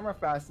my camera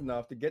fast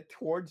enough to get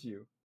towards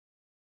you.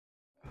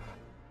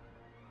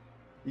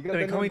 You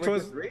got coming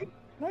towards 43?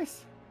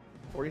 Nice.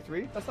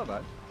 43? That's not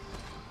bad.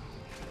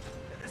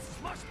 This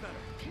is much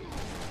better.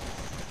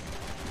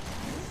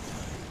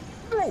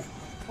 No!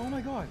 Oh my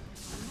god.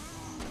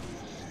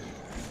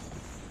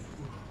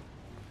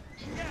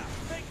 Yeah,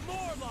 make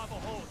more lava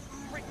holes,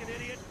 freaking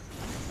idiot.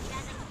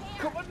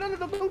 Come on, no,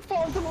 don't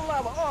fall into the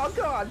lava. Oh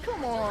god,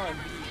 come on.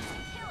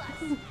 kill us.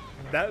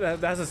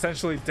 That's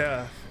essentially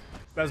death.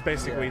 That's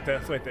basically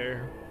death right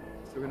there.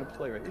 So we're gonna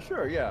play, right?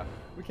 Sure, yeah,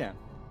 we can.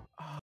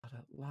 Oh,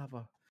 that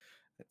lava.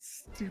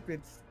 That's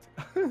stupid.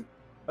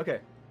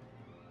 Okay,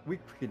 we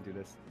can do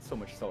this. So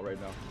much salt right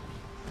now.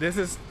 This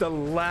is the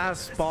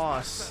last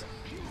boss.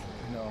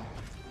 No.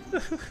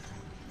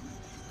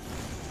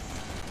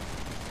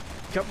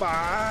 Come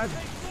on.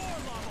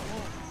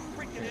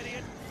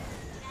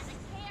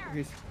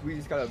 We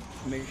just gotta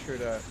make sure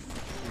to.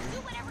 Do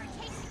whatever it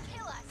takes to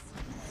kill us.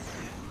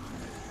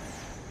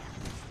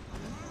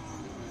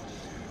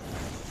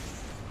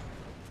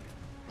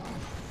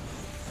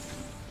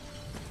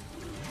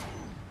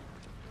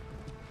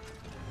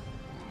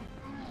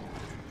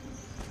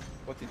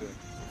 What's he doing?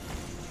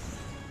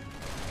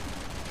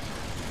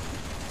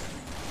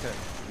 Okay,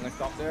 I'm gonna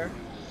stop there.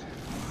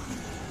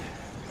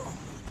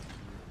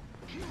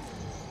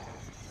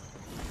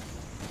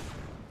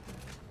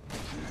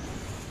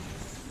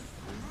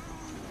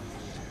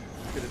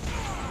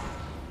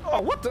 Oh,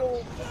 what the?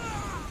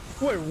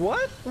 Wait,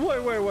 what? Wait,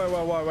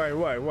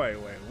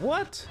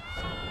 what?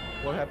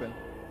 What happened?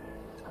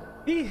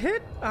 He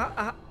hit.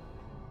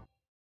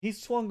 He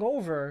swung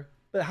over,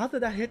 but how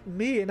did that hit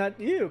me and not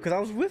you? Because I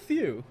was with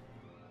you.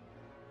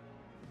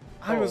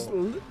 I was.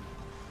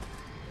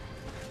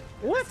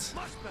 What?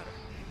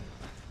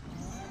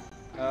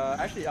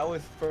 Actually, I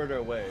was further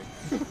away.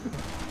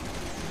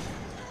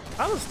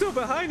 I was still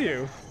behind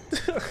you.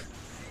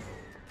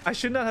 I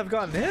should not have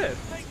gotten hit.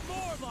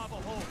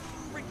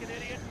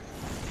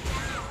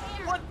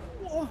 What?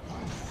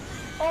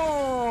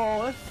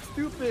 Oh, that's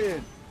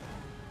stupid.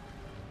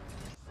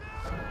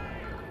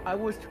 I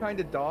was trying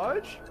to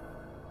dodge,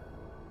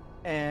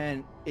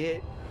 and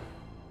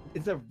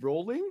instead of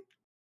rolling,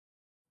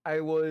 I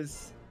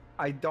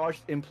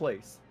dodged in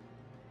place.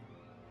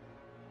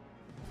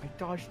 I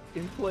dodged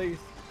in place.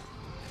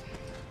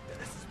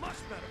 This is much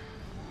better.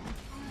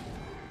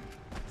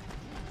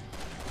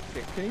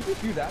 Okay, can you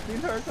just do that the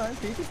entire time?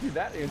 Can you just do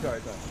that the entire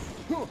time?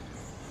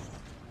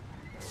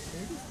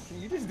 Can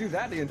you just do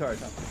that the entire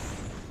time?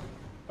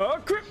 Oh,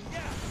 crap!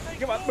 Yeah,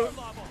 Come on, more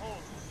lava hole,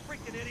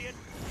 freaking idiot.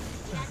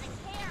 He doesn't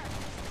care.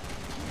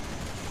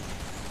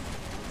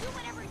 Do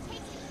whatever it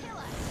takes to kill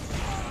us.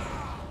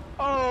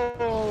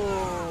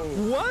 Oh!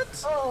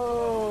 What?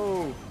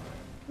 Oh!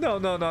 No.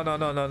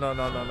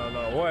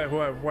 Wait.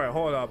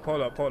 Hold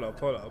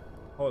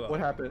up. What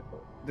happened?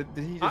 Did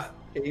he just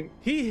aim?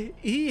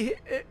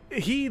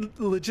 He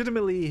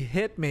legitimately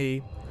hit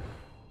me,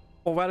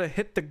 or rather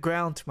hit the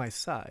ground to my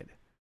side.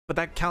 But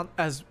that count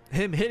as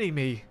him hitting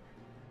me.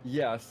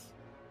 Yes.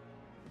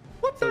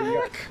 What the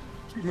heck?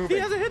 Keep moving.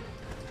 He has a hit.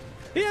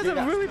 He has a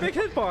really big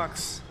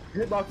hitbox.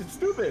 Hitbox is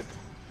stupid.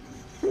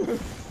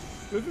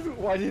 This is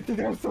why do you think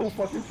I'm so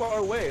fucking far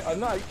away? I'm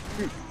not.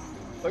 Dude,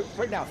 like,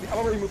 right now, see, I'm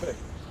already moving.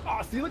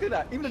 Ah, see, look at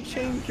that. Even the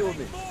chain kills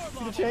me.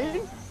 See the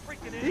chain?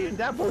 Even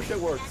that bullshit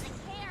works.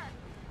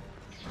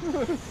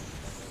 Doesn't care.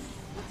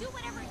 Do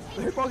whatever it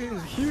The takes. hitbox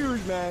is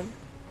huge, man.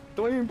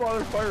 Don't even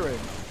bother firing.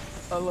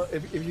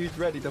 If he's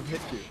ready to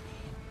hit you.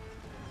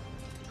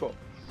 Cool.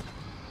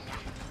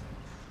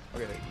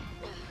 Okay.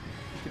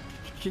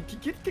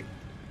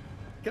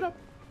 Get up.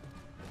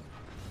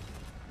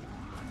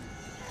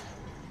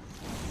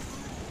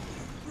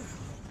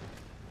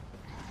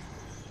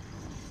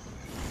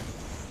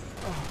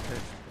 Oh,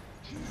 okay.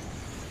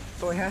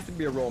 So it has to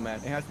be a roll, man.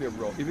 It has to be a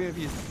roll. Even if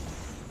he's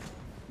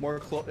more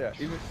close, yeah,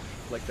 even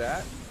like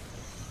that.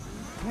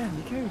 Man,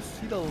 you can't even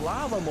see the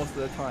lava most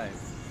of the time.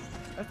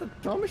 That's the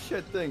dumbest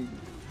shit thing.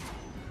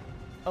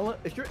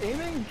 If you're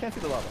aiming, you can't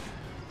see the lava.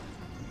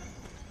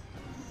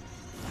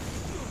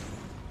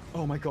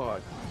 Oh my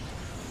god.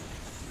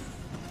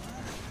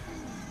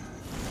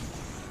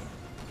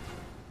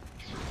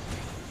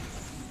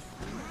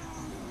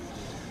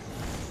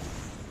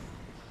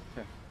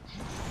 Okay.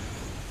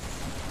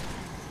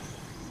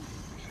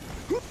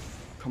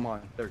 Come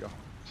on, there we go.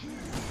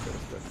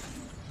 Good.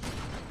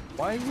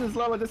 Why is this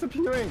lava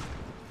disappearing?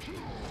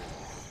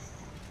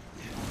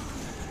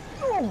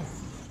 Oh!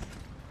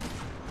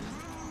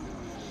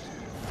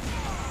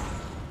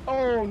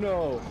 Oh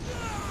no!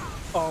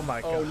 Oh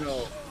my god. Oh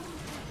no!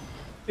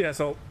 Yeah,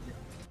 so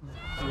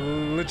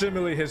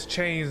legitimately his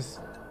chains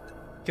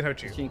can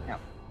hurt you. His chain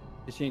count.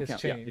 His chain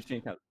count. Yeah, his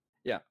chain count.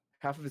 Yeah,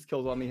 half of his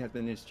kills on me has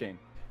been his chain.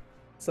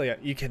 So yeah,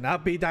 you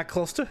cannot be that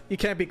close to. You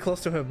can't be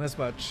close to him as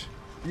much.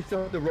 You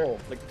still have to roll,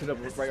 like to the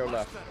right or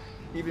left,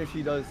 even if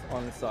she does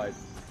on the side.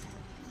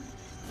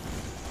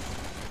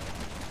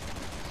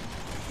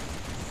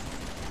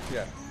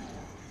 Yeah.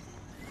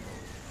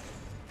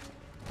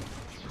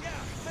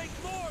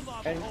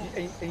 And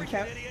you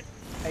can't.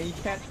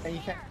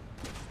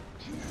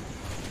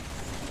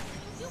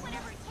 Do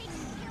whatever it takes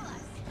to kill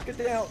us. Get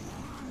down.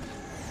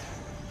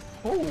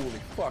 Holy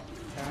fuck,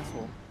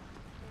 asshole.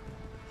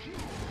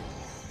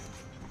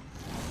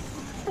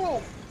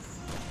 Whoa.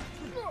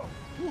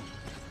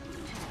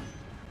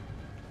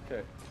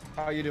 Okay,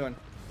 how are you doing?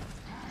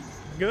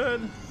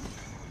 Good.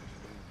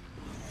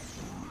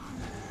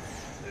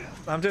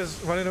 I'm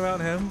just running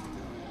around him.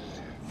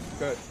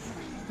 Good.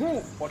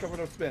 Whoa, watch out for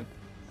those spin.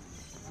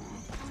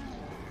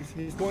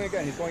 He's going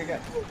again. He's going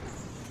again.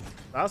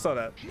 I saw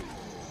that.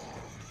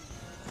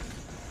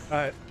 All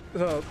right,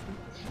 so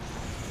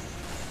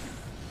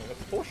That's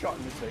a full shot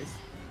in his face.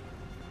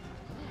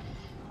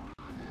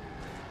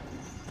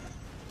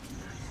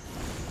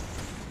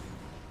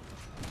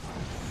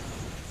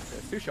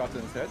 There's 2 shots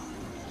in his head.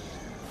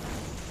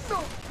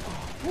 No.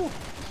 Oh,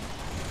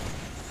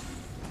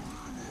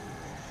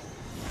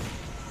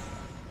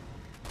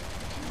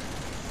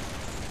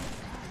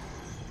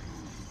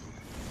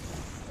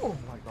 oh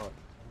my god.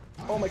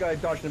 Oh my god, I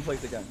dodged in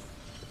place again.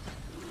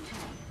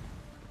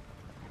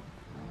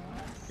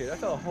 Okay,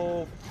 that's a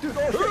whole... Dude,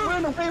 oh shit, we're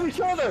in the way of each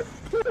other!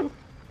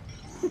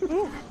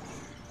 Oh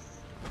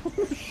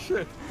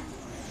shit.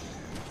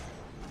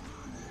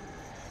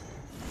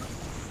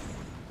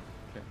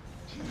 Okay.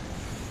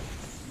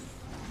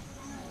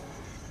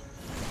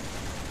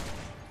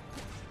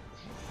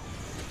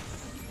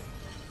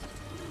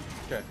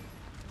 Okay.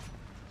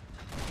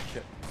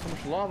 Shit, so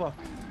much lava.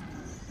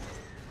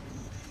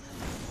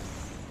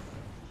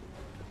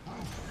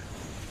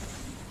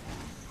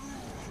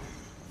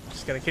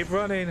 just gotta keep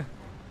running.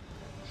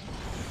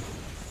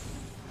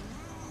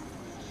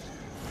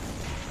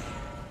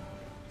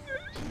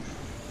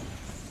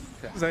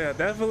 Okay. So yeah,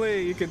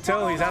 definitely you can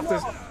tell he's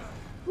after.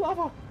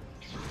 Lava!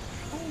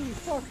 Holy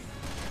fuck!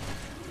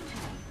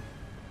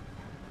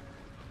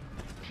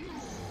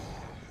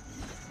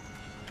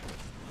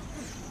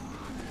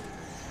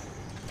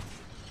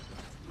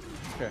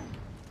 Okay.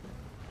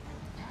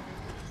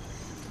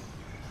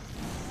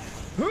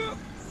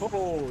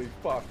 Holy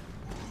fuck!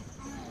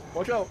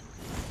 Watch out!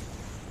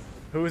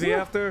 Who is he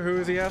after? Who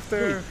is he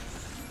after?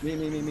 Me.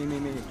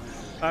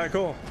 All right,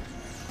 cool.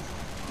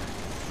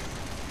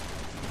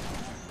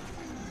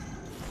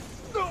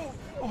 No!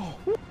 Oh.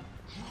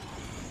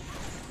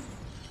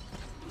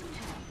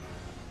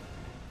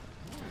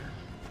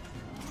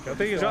 I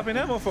think he's dropping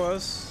ammo for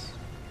us.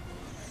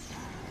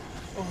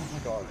 Oh my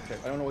god. Okay,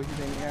 I don't know what he's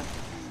aiming at.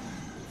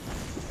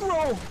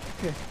 Bro!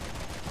 Okay.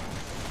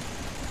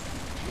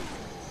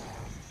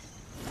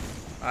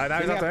 All right, now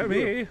he's Getting after after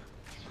me. you.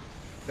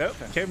 Nope,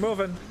 keep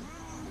moving.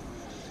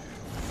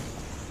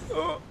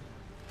 Oh.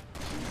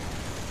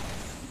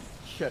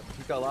 Shit,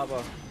 he's got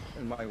lava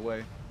in my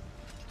way.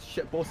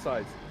 Shit, both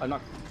sides. I'm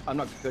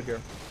not good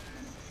here.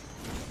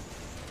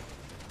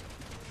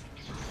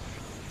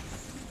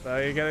 So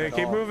you gotta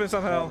keep moving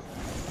somehow.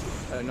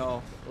 I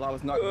know.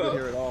 Lava's not good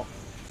here at all.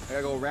 I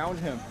gotta go around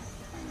him.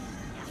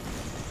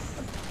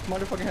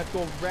 Motherfucking has to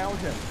go around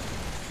him.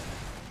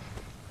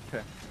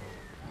 Okay.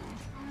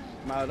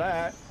 I'm out of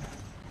that.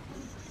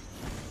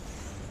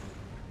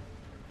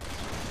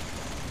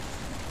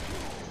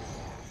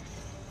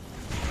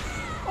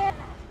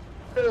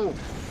 Oh!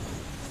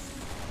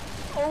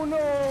 Oh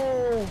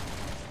no!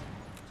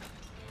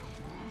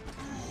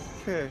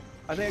 Okay,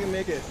 I think I can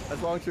make it as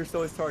long as you're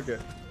still his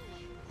target.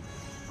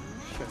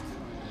 Shit.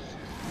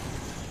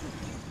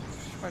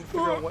 Trying to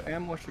figure out what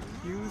ammo I should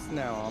use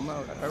now.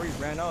 I already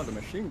ran out of the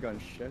machine gun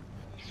shit.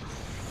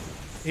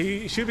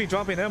 He should be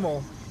dropping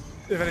ammo,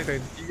 if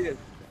anything.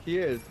 He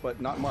is,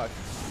 but not much.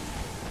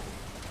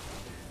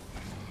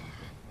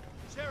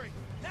 Sherry,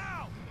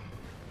 now!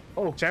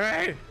 Oh,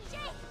 Jerry!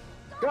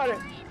 got it!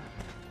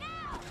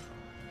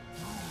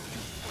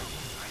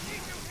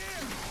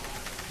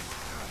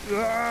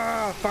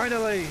 Ah,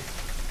 finally!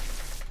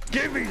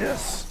 Give me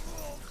this!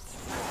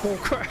 Oh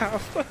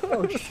crap!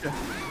 Oh shit!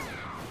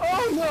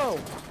 Oh no!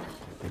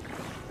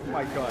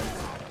 My gun.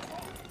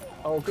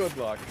 Oh, good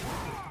luck.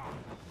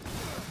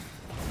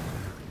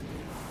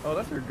 Oh,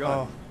 that's her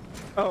gun.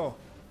 Oh.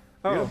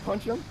 You gonna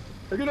punch him?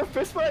 You're gonna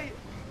fist fight?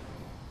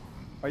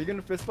 Are you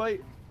gonna fist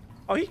fight?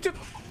 Oh, he just...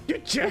 You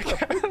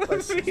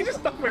jackass! He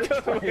just knocked my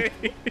gun away!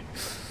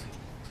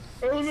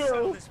 Oh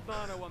no! This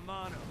mano a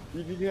mano.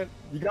 You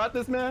got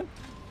this, man?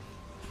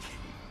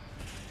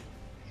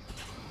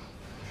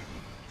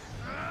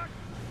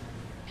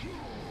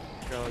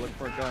 Gotta look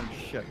for a gun.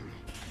 Shit.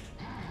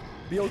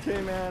 Be okay,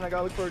 man. I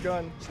gotta look for a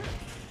gun.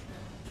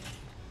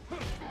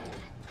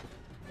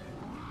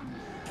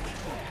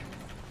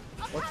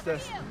 What's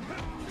this?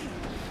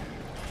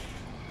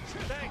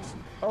 Thanks.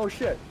 Oh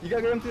shit! You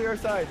gotta get him to the other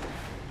side,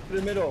 to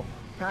the middle,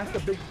 past the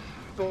big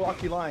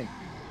rocky line.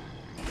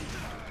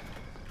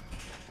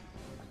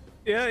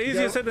 Yeah,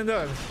 easier said than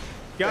done.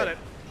 Got it.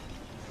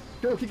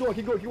 Go, keep going.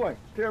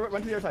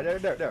 Run to the other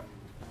side. There.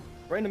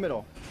 Right in the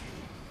middle.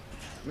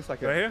 Looks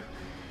like it. Right here?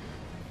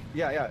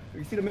 Yeah.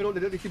 You see the middle?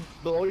 You see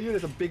below you?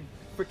 There's a big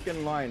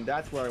freaking line.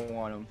 That's where I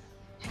want him.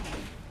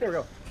 There we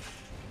go.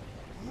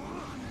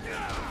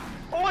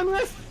 Oh, I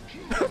missed!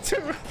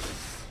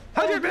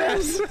 How'd you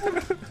miss?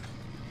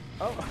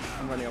 Oh,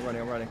 I'm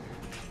running.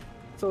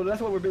 So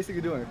that's what we're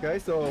basically doing, okay?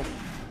 So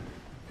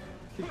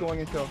keep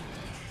going until.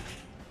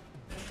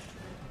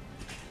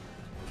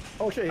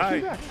 Oh shit, he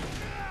came back.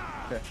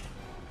 Okay.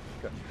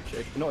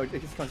 Shake. No, it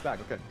just comes back.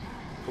 Okay.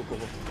 Cool.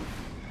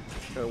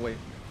 Gotta wait.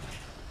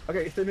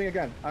 Okay, it's doing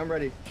again. I'm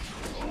ready.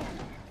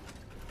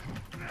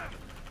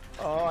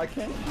 Oh, I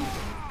can't.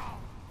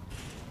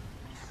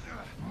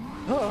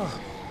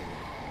 Oh.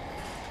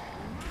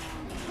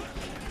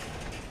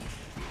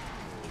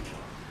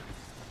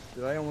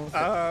 Did I almost?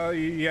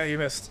 Yeah, you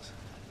missed.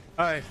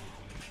 Alright.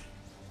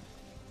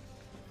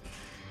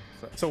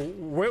 So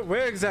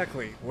where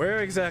exactly? Where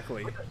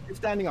exactly? You're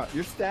standing on it.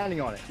 You're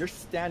standing on it. You're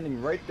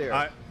standing right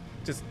there.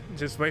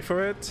 Just wait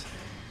for it.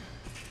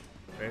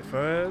 Wait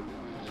for it.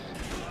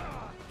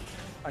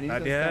 I need Not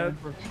to yet. stand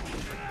for...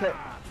 Okay.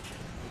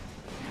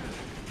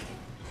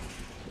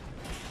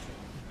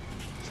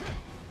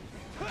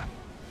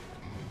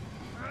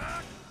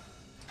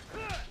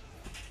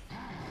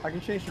 I can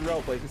change the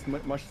route, but it's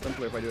much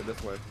simpler if I do it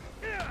this way.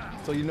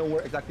 So you know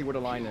exactly where the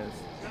line is.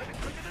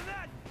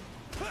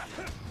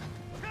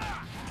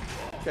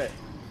 Okay.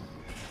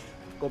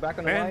 Go back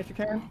on the line if you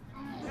can.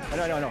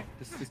 No.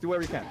 Just do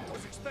whatever you can.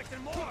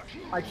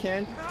 I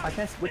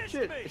can switch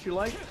it if you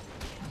like.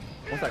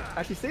 One sec.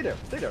 Actually, stay there.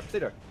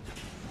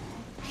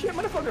 Shit,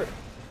 motherfucker!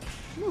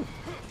 Move.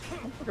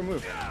 Motherfucker,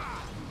 move.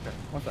 Okay,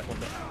 one sec.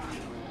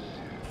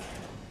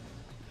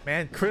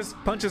 Man, Chris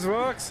punches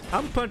rocks.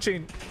 I'm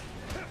punching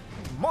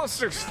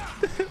monsters.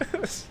 Okay.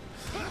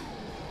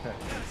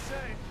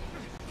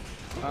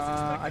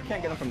 I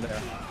can't get him from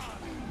there.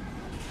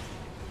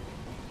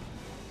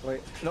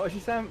 Wait, no, if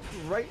you stand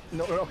right,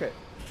 no, okay.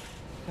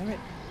 Damn it.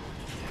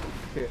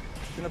 Okay,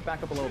 I'm gonna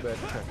back up a little bit.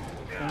 Okay,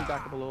 let me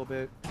back up a little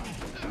bit.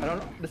 I don't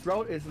know, this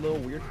route is a little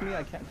weird to me,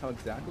 I can't tell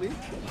exactly.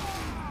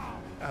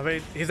 I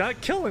mean, he's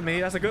not killing me,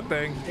 that's a good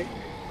thing.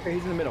 Okay,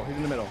 he's in the middle,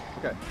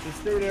 Okay,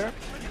 just stay there.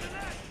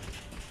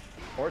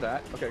 Or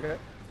that, okay.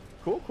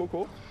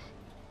 Cool.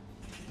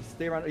 Just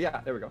stay around,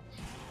 yeah, there we go.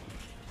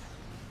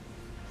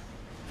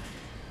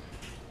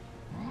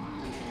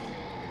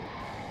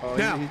 Oh,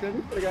 now. He's gonna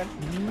do it again.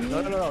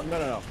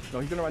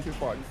 No, he's gonna run too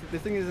far.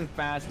 This thing isn't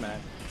fast, man.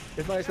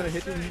 It's not gonna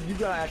hit you. You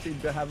gotta actually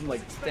have him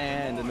like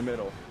stand in the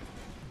middle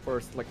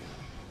for like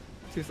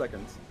 2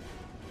 seconds.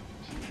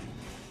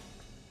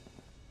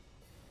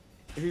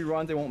 If he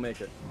runs, they won't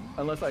make it.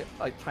 Unless I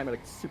time it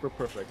like super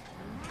perfect.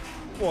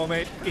 Well,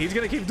 mate, he's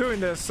gonna keep doing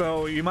this,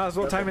 so you might as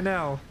well time it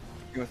now.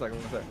 Give me one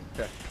second.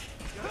 Okay.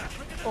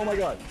 Oh my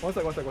god. One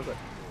sec. I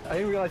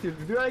didn't realize you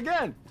could do that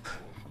again.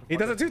 He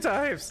does it 2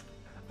 times.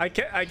 I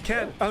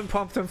can't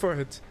unprompt him for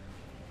it.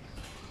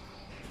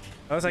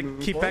 I was like,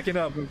 keep backing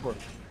up.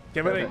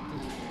 Get ready. Okay.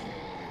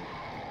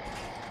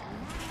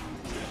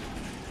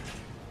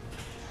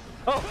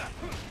 Oh!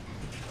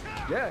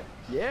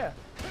 Yeah.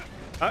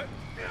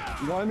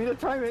 You wanted me to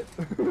time it.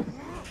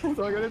 That's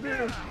all I gotta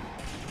do.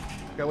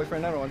 Gotta wait for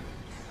another one.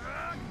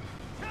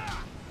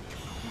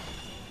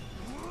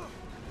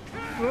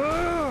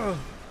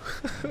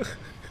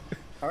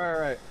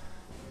 Alright.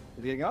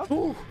 Is he getting up?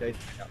 Ooh. Yeah, he's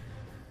getting up.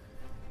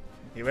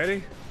 You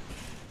ready?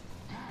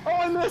 Oh,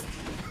 I missed!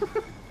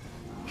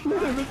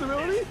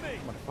 Invincibility?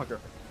 Motherfucker.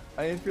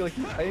 I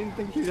didn't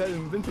think he had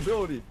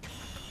invincibility.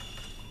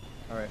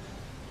 Alright.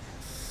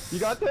 You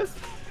got this?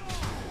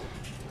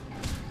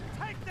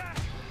 Take that!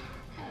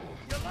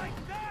 You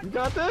like that? You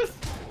got this?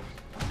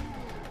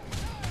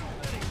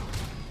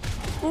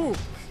 Ooh!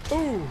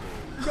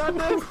 You got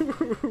this?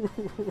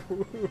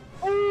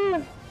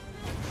 Ooh!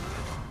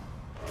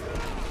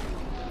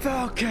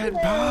 Falcon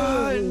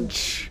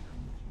punch!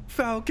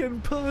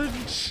 Falcon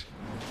punch!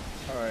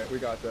 Alright, we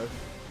got this.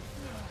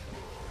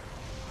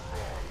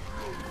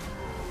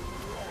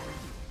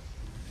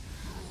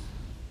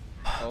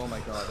 Oh my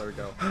god, there we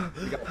go.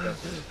 We got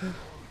this.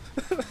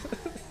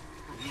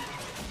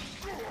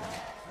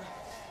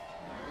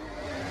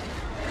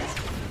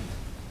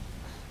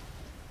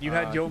 You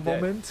had your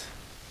moment.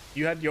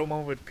 You had your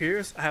moment with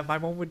Pierce. I have my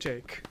moment with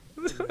Jake.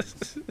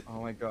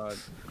 Oh my god.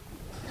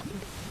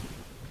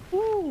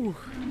 Woo!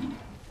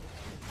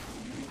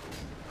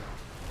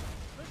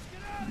 Let's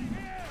get out of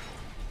here!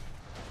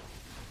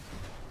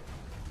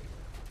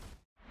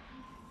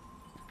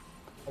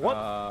 What?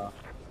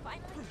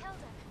 Finally killed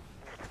him.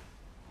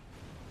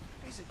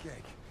 Piece of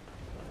cake.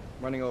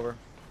 Running over.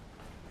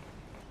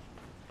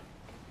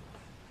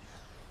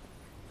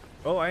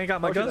 Oh, I ain't got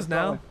my Oh, shit, guns that's the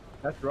wrong now. way.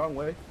 That's the wrong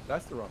way.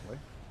 That's the wrong way.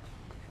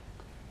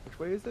 Which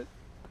way is it?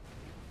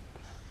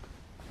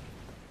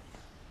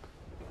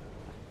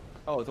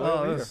 Oh, it's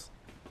over here.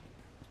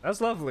 That's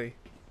lovely.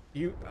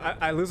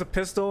 I lose a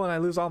pistol and I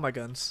lose all my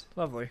guns.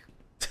 Lovely.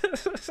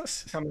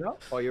 Coming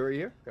up? Oh, you're right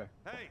here? Okay.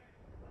 Hey!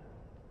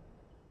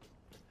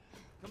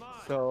 Come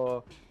on!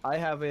 So, I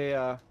have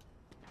a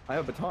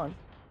baton.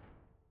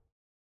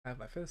 I have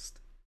my fist.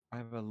 I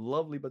have a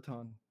lovely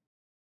baton.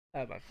 I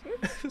have my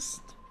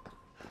fist.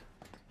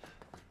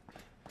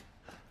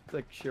 It's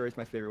like Sherry's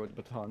my favorite with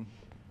the baton.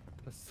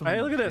 That's so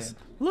Hey, look much at this. hand.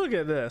 Look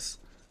at this.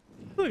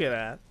 Look at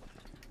that.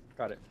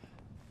 Got it.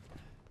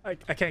 I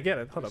can't get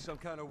it. Hold up. Some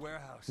kind of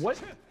warehouse. What?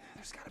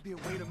 There's gotta be a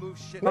way to move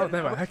shit. Oh,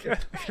 never mind.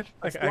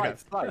 I got it.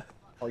 Slide.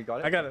 Oh, you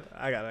got it? I got it.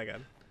 I got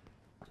it.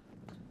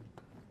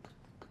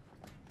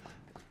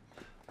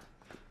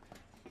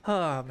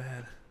 Oh,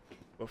 man.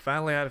 We're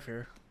finally out of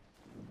here.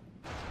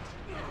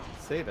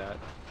 Say that.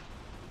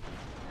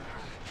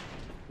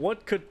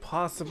 What could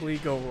possibly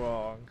go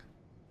wrong?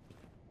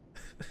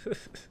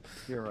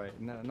 You're right.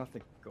 No,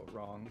 nothing could go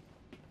wrong.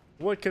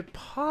 What could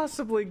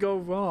possibly go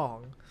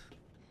wrong?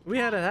 We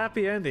had a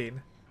happy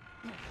ending.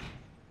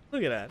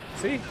 Look at that.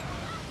 See?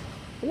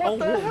 What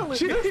the hell is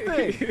this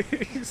thing?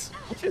 jeez.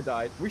 We should have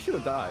died. We should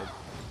have died.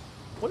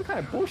 What kind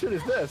of bullshit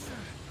is this?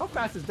 How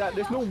fast is that?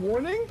 There's no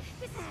warning?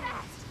 This is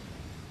fast.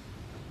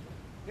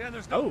 Yeah,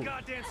 there's no Oh.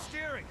 goddamn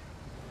steering.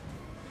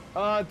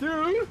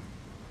 Dude!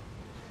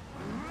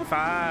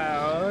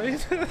 Fine.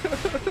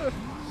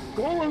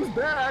 Golem's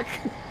back!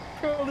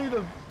 Apparently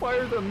the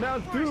fires of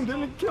Mount Doom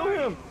didn't kill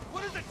him!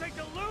 What does it take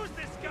to lose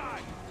this guy?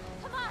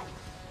 Come on.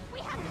 We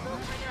have to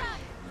move further up.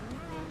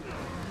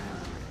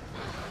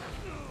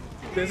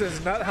 This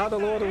is not how the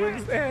Lord of the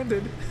Rings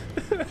ended.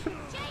 Jake,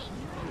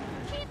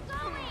 keep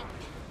going.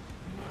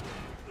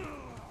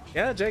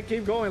 Yeah, Jake,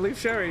 keep going. Leave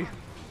Sherry.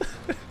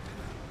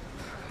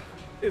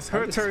 It's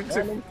her turn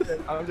to.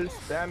 I'm just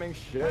spamming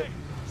shit. Hey,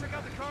 check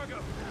out the cargo.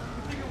 You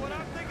thinking what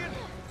I'm thinking?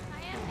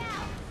 I am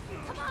now.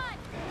 Come on.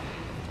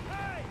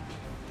 Hey,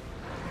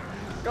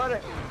 Got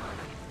it!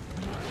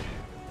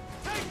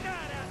 take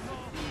that, asshole.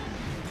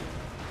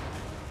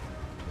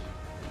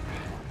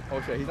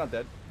 Oh shit, he's not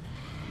dead.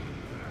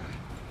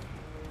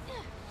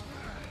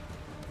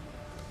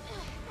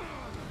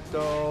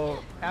 So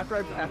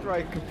after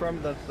I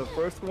confirm the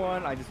first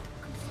one, I just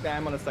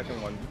spam on the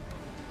second one.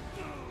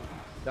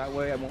 That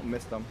way I won't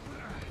miss them.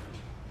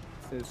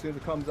 So as soon as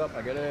it comes up,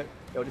 I get it.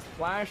 It'll just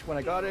flash when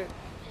I got it.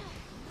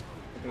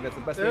 I think that's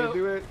the best way to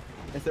do it.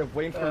 Instead of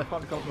waiting for the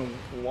prompt to come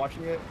from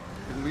watching it.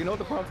 Because we know what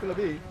the prompt's gonna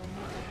be.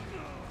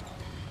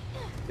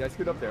 Yeah, I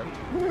screwed up there.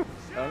 I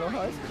don't know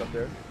how I screwed up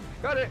there.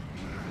 Got it!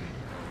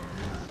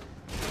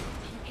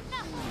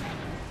 Enough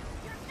already.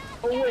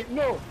 You're not Oh wait,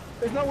 no!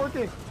 It's not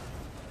working!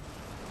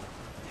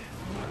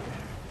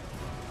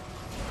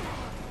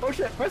 Oh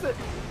shit, press it!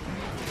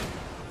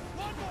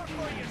 One more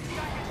for you,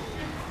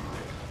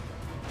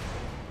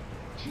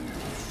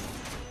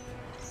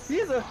 psychic. He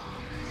is a...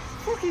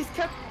 Fuck, he's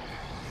Captain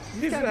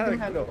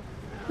Commando.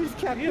 He's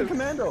Captain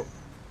Commando.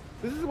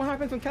 This is what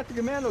happens when Captain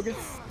Commando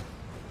gets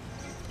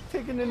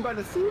taken in by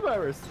the sea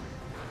virus.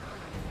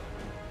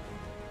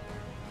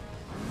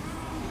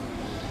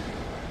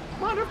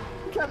 Mother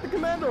Captain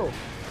Commando.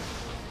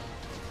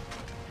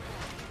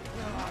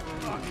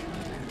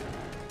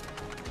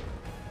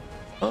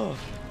 Oh.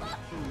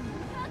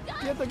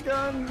 Get the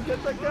gun,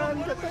 get the gun,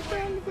 get the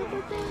gun, get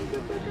the gun,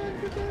 get the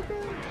gun, get the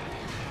gun.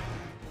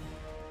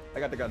 I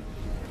got the gun.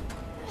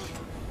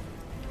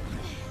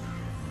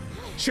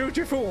 Shoot,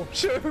 you fool!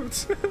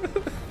 Shoot!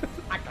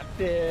 I got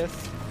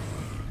this.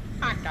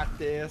 I got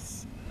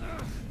this.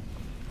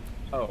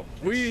 Oh.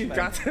 We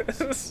got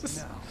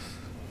this.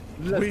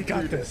 We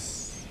got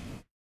this.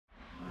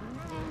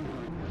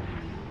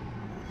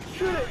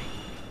 Shoot it.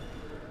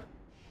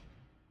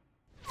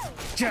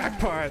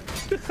 Jackpot!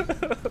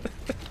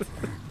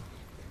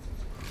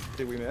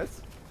 Did we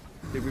miss?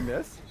 Did we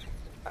miss?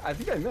 I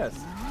think I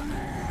missed.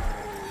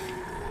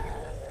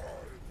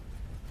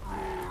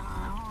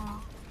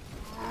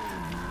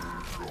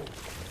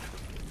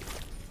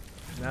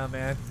 Nah,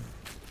 man.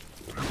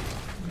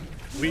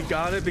 We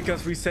got it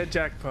because we said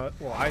jackpot.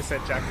 Well, I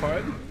said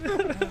jackpot.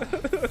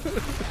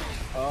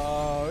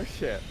 Oh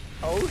shit.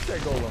 Oh shit,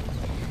 Golem.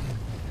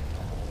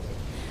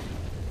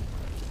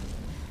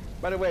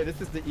 By the way, this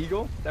is the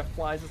eagle that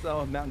flies us out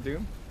of Mount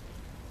Doom.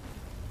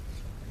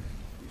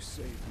 You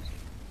saved me.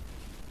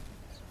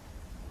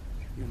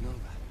 You know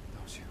that,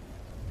 don't you?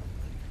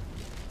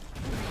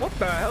 What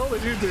the hell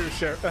did you do,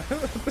 Sheriff?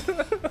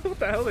 What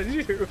the hell did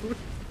you do?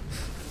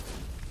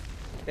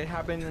 It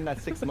happened in that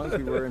 6 months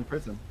we were in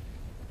prison.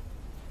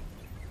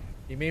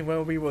 You mean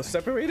when we were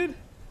separated?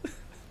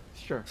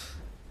 Sure.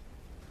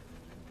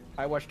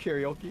 I watched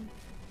karaoke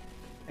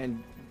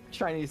and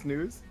Chinese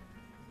news.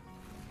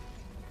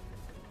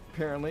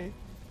 Apparently,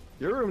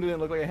 your room didn't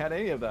look like it had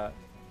any of that.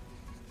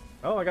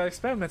 Oh, I got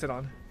experimented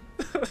on.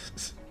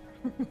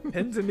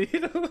 Pins and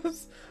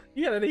needles?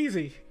 You had it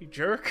easy, you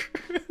jerk.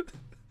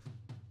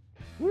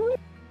 Woo!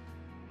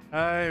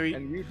 we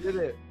And we did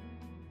it.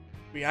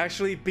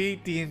 actually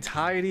beat the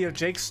entirety of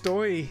Jake's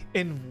story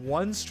in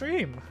one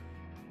stream.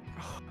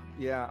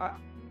 Yeah,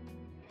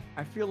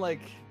 I feel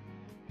like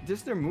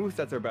just their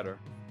movesets are better.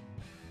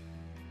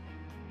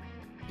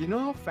 Do you know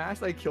how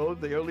fast I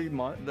killed the early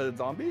the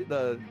zombie?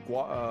 The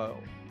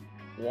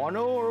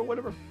Guano or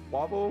whatever?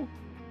 Guavo?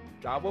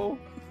 Javo?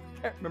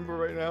 Can't remember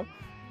right now.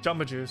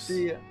 Jumbo Juice.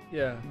 The,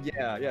 Yeah.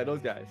 yeah, those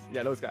guys.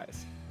 Yeah, those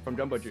guys. From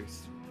Jumbo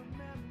Juice.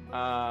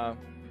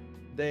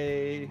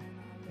 They...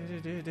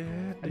 And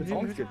the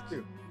song's good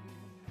too.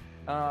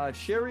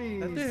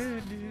 Sherry's...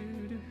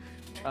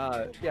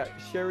 yeah,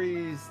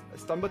 Sherry's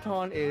stun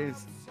baton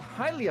is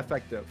highly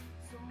effective.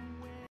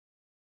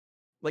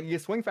 Like, you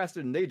swing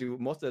faster than they do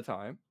most of the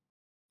time.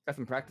 Got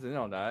some practice in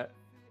on that.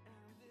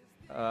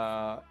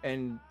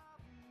 And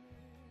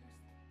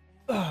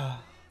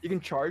you can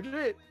charge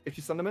it if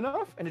you stun them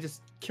enough, and it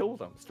just kills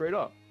them straight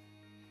up.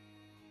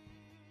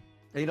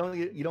 And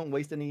you don't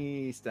waste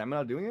any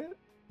stamina doing it.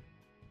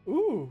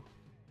 Ooh.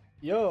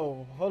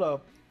 Yo, hold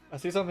up. I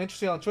see something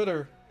interesting on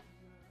Twitter.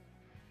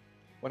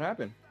 What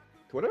happened?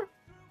 Twitter?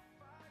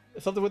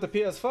 Something with the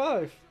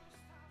PS5.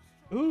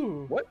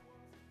 Ooh. What?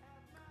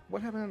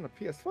 What happened on the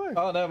PS5?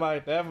 Oh, never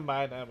mind. Never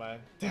mind. Never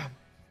mind. Damn.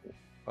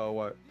 Oh,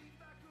 what?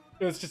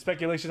 It was just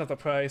speculation of the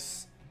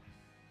price.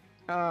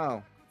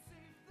 Oh.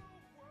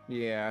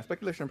 Yeah,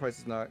 speculation price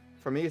is not,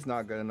 for me, it's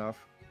not good enough.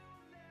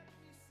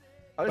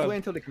 I'll just wait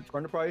until they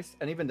confirm the price,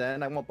 and even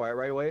then, I won't buy it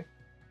right away.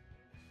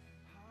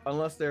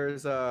 Unless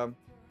there's a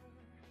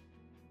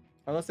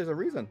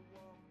reason.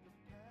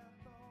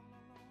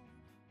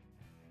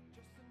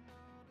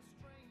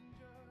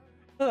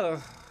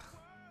 Ugh.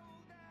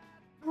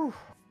 Whew.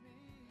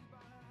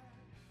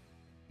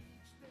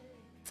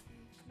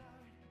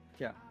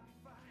 Yeah.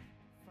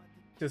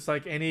 Just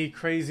like any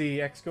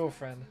crazy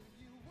ex-girlfriend.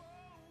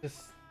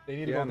 Just they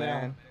need to go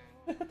down.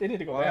 They need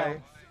to go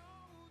down.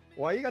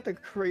 Why you got the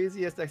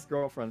craziest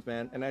ex-girlfriends,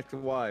 man, and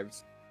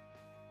ex-wives?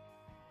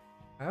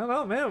 I don't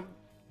know, man.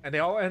 And they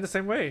all end the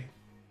same way.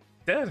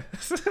 Dead.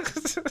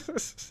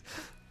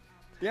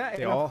 Yeah,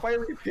 they in all a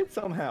fiery pit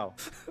somehow.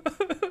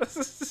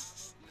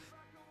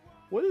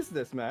 What is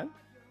this, man?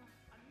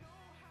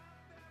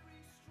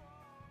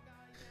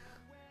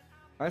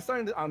 I'm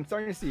starting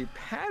to see a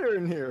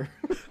pattern here.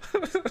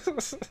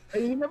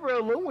 And you're never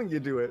alone when you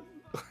do it.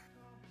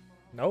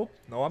 Nope.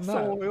 No, I'm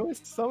not. So it was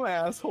some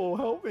asshole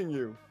helping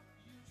you.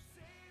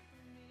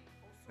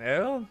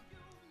 Yeah.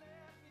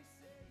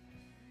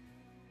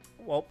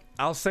 Well,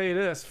 I'll say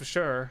this for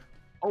sure.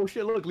 Oh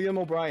shit, look, Liam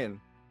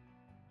O'Brien.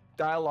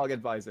 Dialogue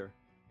advisor.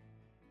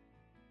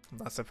 I'm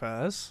not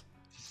surprised.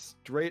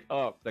 Straight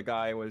up, the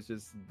guy was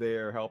just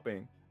there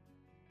helping.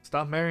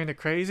 Stop marrying the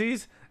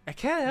crazies? I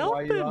can't help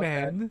Why you it, on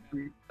man.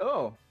 that?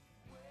 Oh.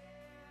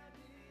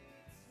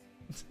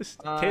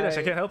 K-Dash,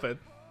 I can't help it.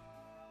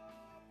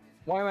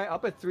 Why am I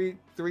up at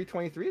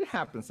 3:23? It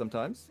happens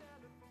sometimes.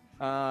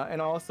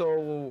 And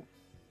also,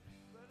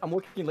 I'm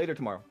working later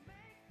tomorrow.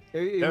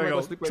 There we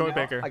go, Troy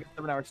Baker. I get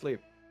 7 hours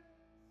sleep.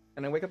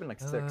 And I wake up in like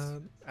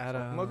 6.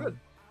 Adam. I'm all good.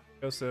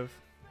 Joseph.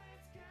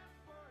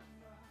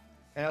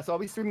 And so I'll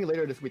be streaming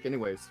later this week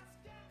anyways.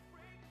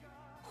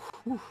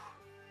 Whew.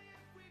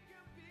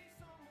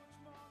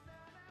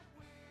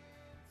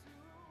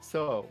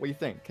 So, what do you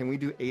think? Can we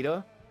do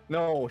Ada?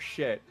 No,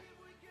 shit.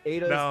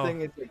 Ada's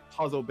thing is like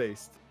puzzle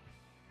based.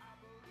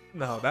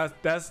 No,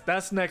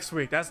 that's next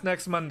week. That's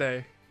next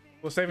Monday.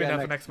 We'll save it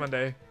for next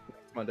Monday.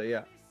 Next Monday,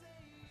 yeah.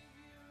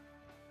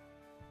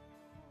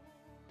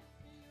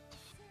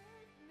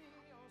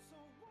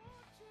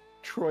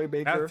 Troy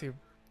Baker.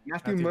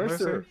 Matthew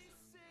Mercer.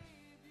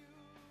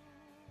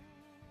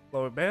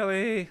 Lower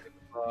Bailey.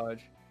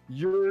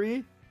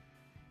 Yuri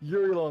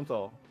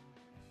Lowenthal.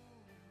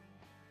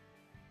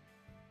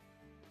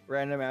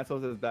 Random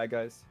assholes as bad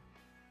guys.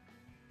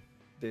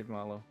 Dave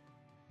Malo.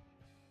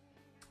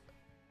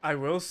 I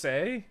will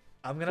say,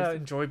 I'm gonna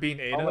enjoy being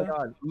Ada. Oh my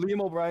god,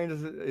 Liam O'Brien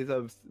is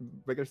a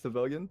regular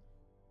civilian.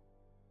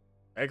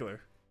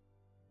 Regular.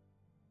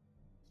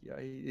 Yeah,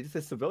 he's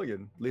a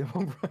civilian. Liam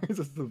O'Brien is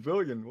a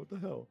civilian. What the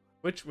hell?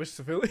 Which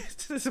civilian?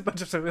 There's a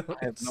bunch of civilians.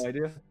 I have no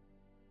idea.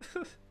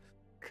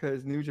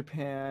 Because New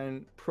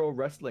Japan Pro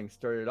Wrestling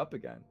started up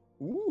again.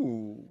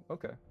 Ooh,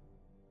 okay.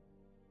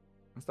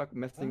 I'm stuck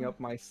messing up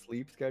my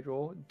sleep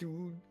schedule.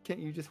 Dude, can't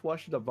you just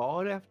watch the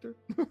VOD after?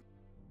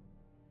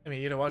 I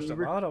mean, you don't watch the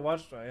VOD or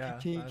watch the, yeah.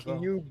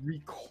 Can you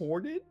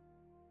record it?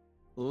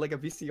 Like a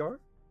VCR?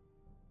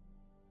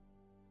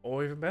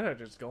 Or even better,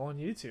 just go on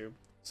YouTube.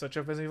 Search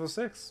up Resident Evil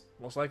 6.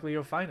 Most likely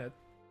you'll find it.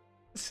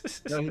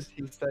 No,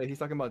 he's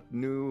talking about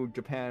New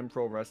Japan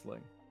Pro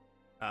Wrestling.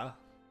 Ah.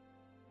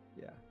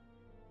 Yeah.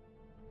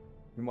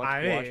 You must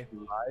watch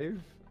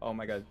live? Oh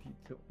my god,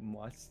 you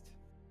must.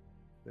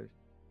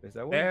 Is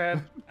that what?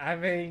 Man, I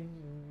mean...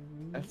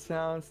 That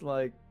sounds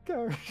like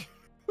garbage.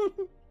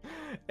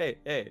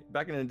 Hey,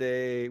 back in the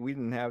day, we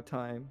didn't have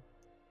time.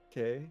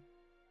 Okay?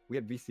 We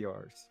had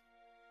VCRs.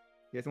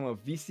 You guys know what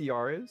a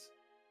VCR is?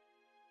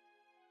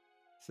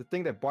 It's the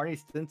thing that Barney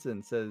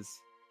Stinson says,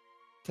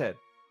 Ted.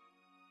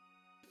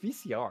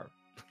 VCR.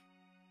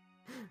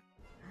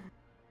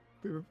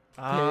 The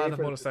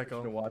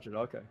motorcycle. To watch it,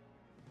 okay.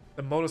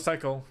 The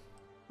motorcycle.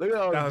 Look at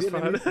all those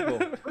Vietnamese people.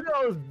 Look at all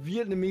those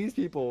Vietnamese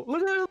people.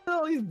 Look at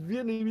all these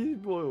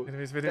Vietnamese people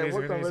that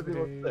worked on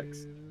Resident Evil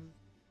 6.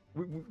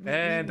 We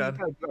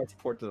gotta give our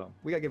support to them.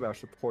 We gotta give our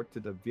support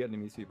to the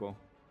Vietnamese people.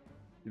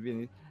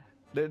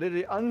 They're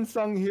the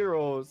unsung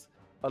heroes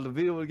of the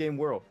video game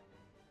world.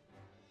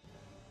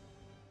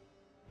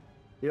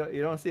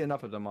 You don't see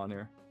enough of them on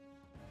here.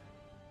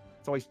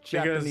 It's always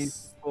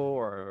Japanese people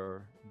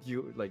or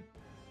like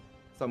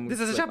some. This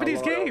is a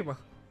Japanese game.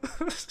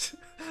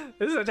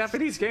 This is a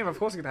Japanese game. Of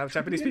course, you can have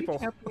Japanese people.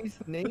 Japanese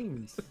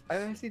names. I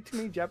don't see too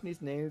many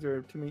Japanese names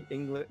or too many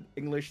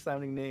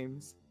English-sounding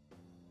names.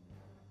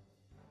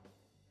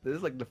 This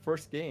is like the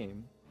first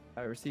game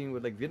I've ever seen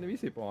with like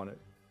Vietnamese people on it.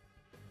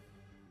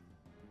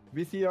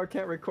 VCR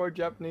can't record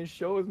Japanese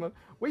shows, man.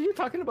 What are you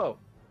talking about?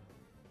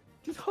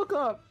 Just hook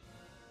up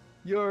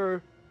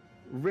your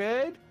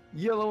red,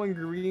 yellow, and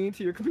green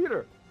to your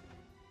computer.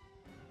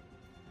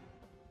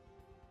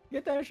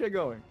 Get that shit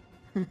going.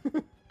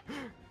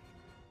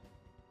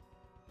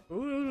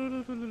 Hook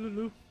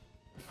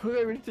up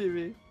your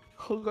TV.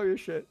 Hook up your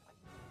shit.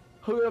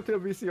 Hook it up to a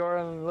VCR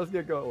and let's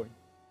get going.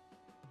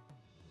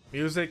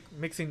 Music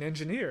mixing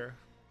engineer.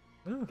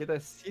 Ooh. Get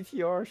that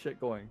CTR shit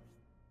going.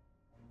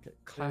 Okay,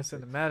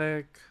 classic.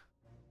 Cinematic.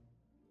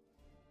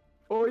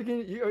 Or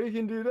you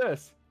can do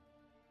this.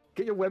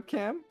 Get your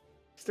webcam,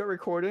 start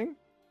recording,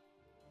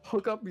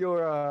 hook up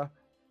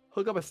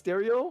a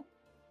stereo,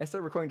 and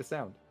start recording the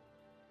sound,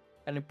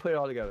 and then put it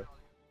all together.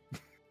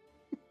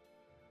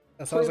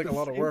 That sounds like a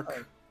lot of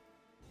work.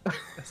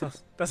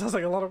 That sounds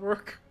like a lot of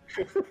work.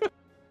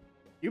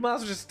 You might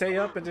as well just stay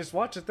up and just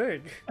watch a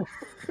thing.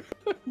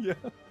 Yeah.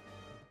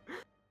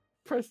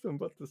 Press them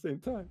both at the same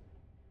time.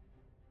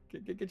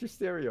 Get your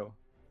stereo.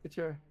 Get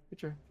your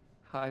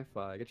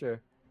hi-fi. Get your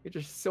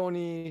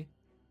Sony,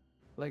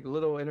 like,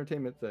 little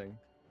entertainment thing.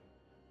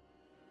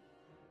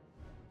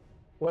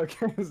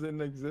 Webcams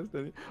didn't exist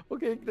any.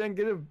 Okay, then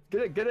get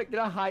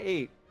a high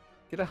 8.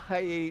 Get a high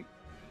 8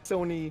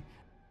 Sony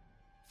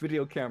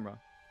video camera.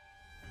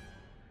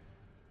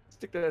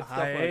 Stick that stuff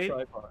on a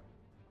tripod.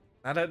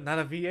 Not a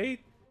V8.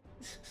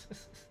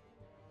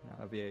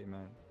 Not a V8,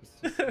 man.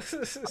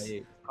 Just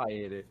high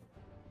 8 it.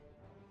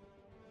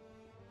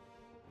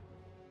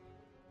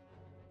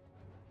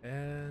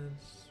 And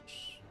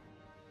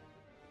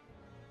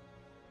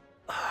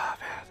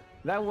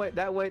man.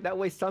 That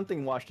way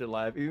something watched it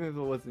live, even if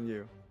it wasn't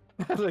you.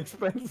 That's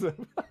expensive.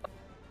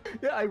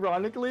 Yeah,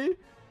 ironically,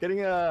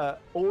 getting a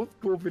old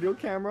school video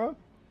camera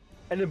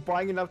and then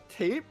buying enough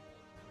tape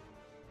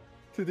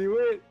to do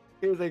it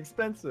is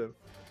expensive.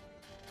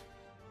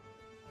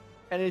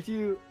 And if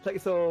you like,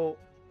 so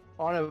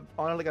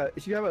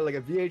if you have a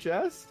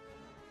VHS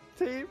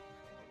tape,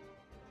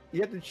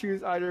 you have to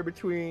choose either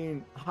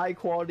between high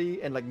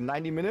quality and like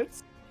 90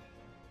 minutes,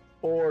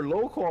 or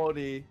low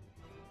quality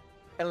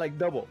and like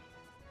double.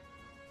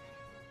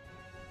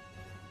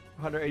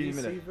 180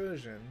 minutes.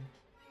 Version.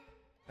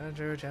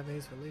 Under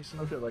Japanese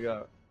relations. Okay, like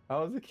I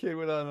was a kid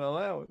without an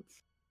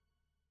allowance.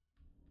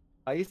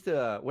 I used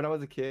to, when I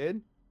was a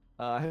kid,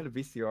 I had a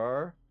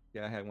VCR.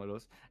 Yeah, I had one of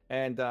those,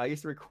 and I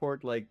used to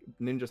record like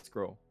Ninja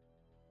Scroll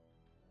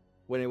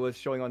when it was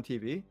showing on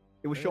TV.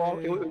 It was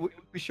showing. It would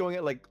be showing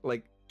at like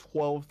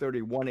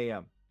 12:30, 1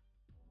 a.m.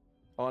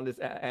 on this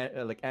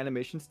like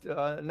animation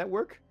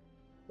network,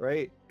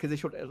 right? Because they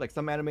showed like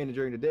some anime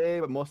during the day,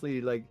 but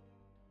mostly like,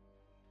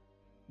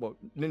 well,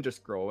 Ninja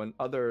Scroll and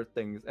other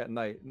things at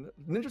night.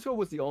 Ninja Scroll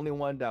was the only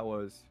one that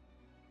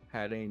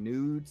had any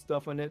nude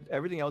stuff on it.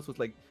 Everything else was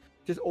like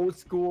just old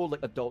school,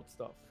 like adult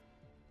stuff,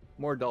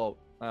 more adult.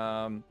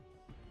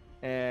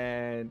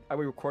 And I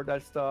would record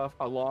that stuff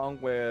along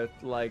with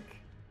like,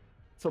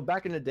 so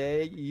back in the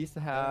day, you used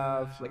to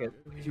have like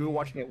if you were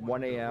watching at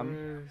 1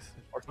 a.m.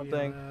 or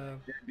something,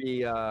 it'd be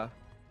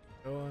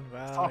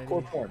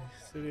softcore porn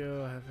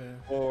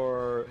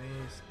or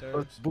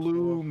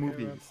blue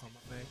movies,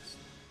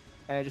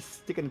 and just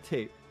stick in the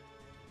tape.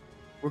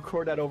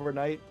 Record that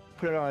overnight,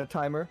 put it on a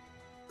timer,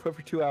 put it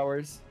for 2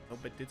 hours. No,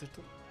 but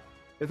digital.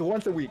 It's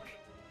once a week.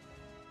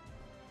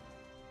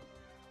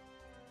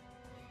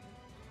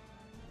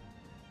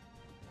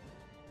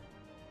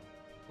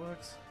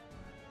 Works.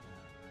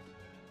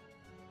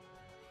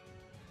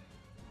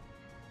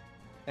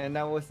 And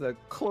that was the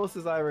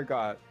closest I ever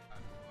got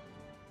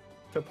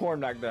to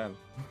porn back then.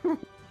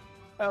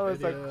 That was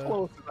the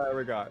closest I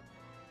ever got.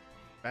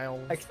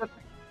 Except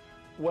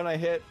when I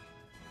hit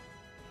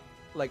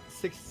like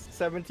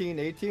 17,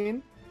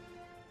 18,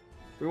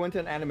 we went to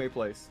an anime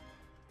place.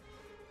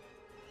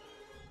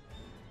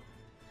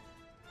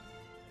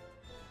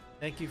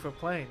 Thank you for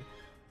playing.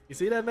 You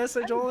see that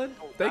message, Olin?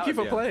 Thank you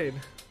for playing.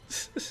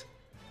 It's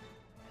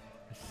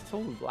so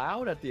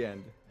loud at the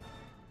end.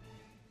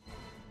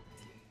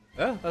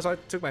 Yeah, that's why I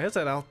took my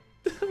headset out.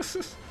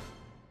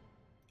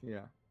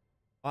 Yeah.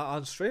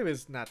 On stream,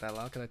 it's not that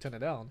loud. Can I turn it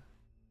down?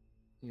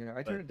 Yeah,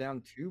 I turned it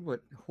down too,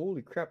 but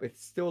holy crap,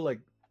 it's still like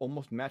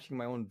almost matching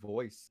my own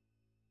voice.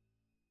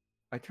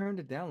 I turned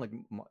it down like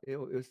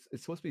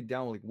it's supposed to be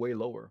down like way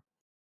lower.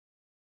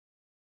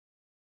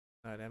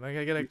 Alright, am I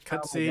gonna get a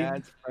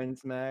cutscene?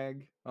 Friends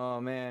mag.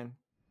 Oh man.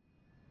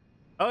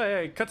 Oh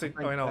yeah, cutscene.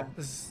 Oh, I know.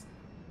 This is...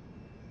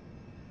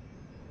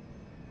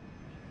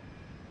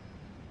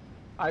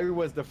 I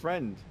was the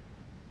friend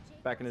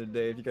back in the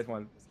day. If you guys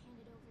want. Was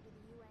handed over to the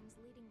UN's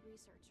leading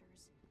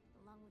researchers,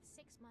 along with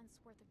 6 months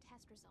worth of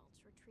test results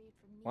retrieved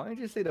from. Why don't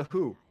you say the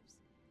WHO?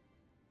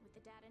 With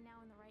the data now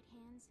in the right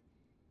hands,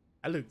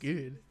 I look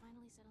good.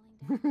 finally settling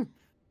down.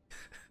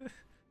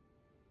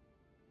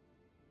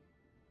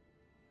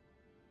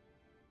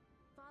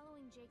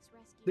 Following Jake's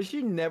rescue, Did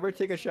she never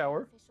take a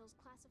shower? officials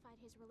classified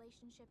his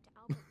relationship to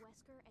Albert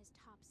Wesker as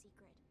top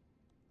secret,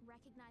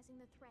 recognizing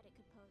the threat it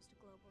could pose to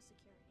global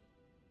security.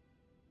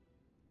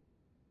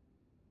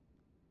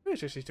 Pretty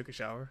sure she took a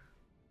shower.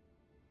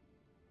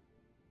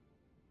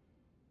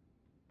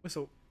 Wait,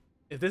 so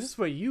if this is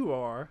where you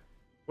are,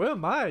 where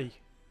am I?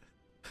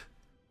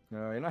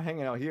 No, you're not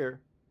hanging out here.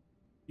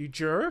 You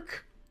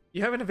jerk!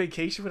 You having a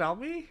vacation without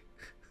me?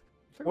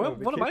 What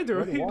am I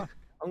doing?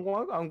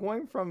 I'm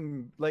going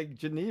from like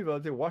Geneva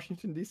to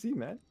Washington DC,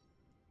 man.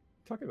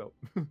 What are you talking about?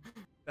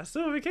 That's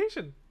still a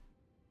vacation.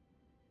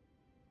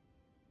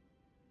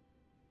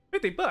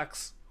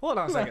 $50. Hold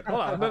on a second.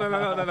 Hold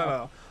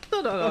on.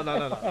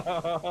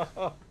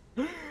 No.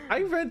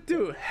 I went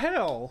through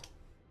hell.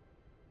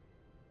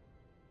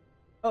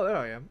 Oh, there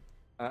I am.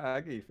 I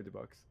give you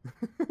 $50.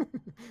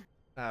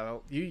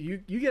 Well, you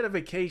get a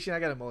vacation. I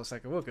got a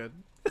motorcycle. We're good.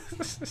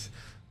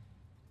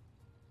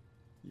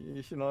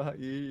 You should know how,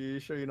 you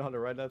sure you know how to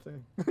ride that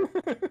thing?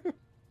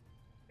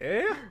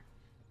 Yeah.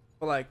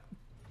 For like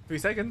 3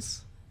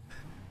 seconds.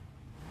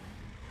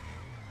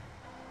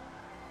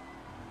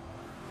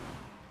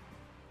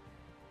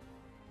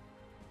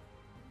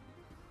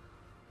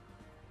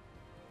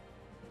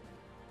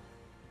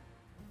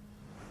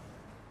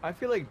 I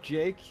feel like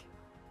Jake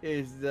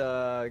is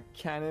the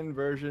canon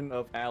version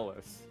of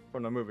Alice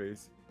from the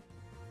movies.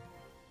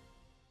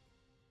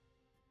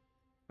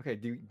 Okay,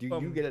 do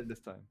you get it this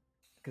time?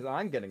 Because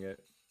I'm getting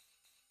it.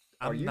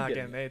 Are I'm you not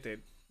getting getting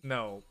anything.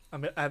 No,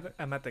 I'm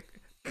at the.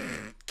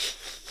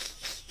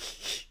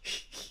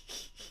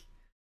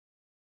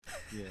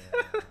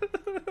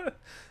 Yeah.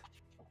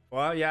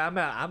 Well, yeah,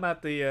 I'm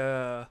at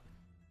the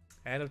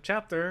end of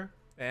chapter,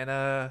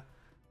 and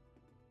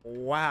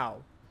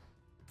wow,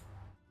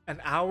 an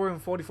hour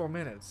and 44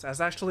 minutes. That's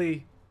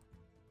actually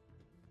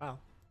wow.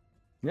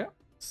 Yeah.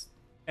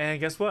 And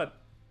guess what?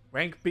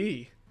 Rank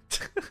B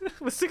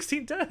with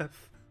 16 deaths.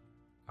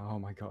 Oh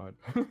my god.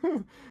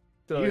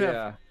 So You have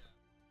yeah.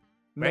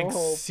 Rank No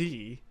hope.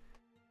 C.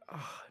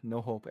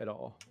 No hope at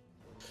all.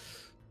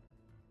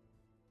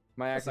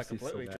 My That's not accuracy is so completely bad.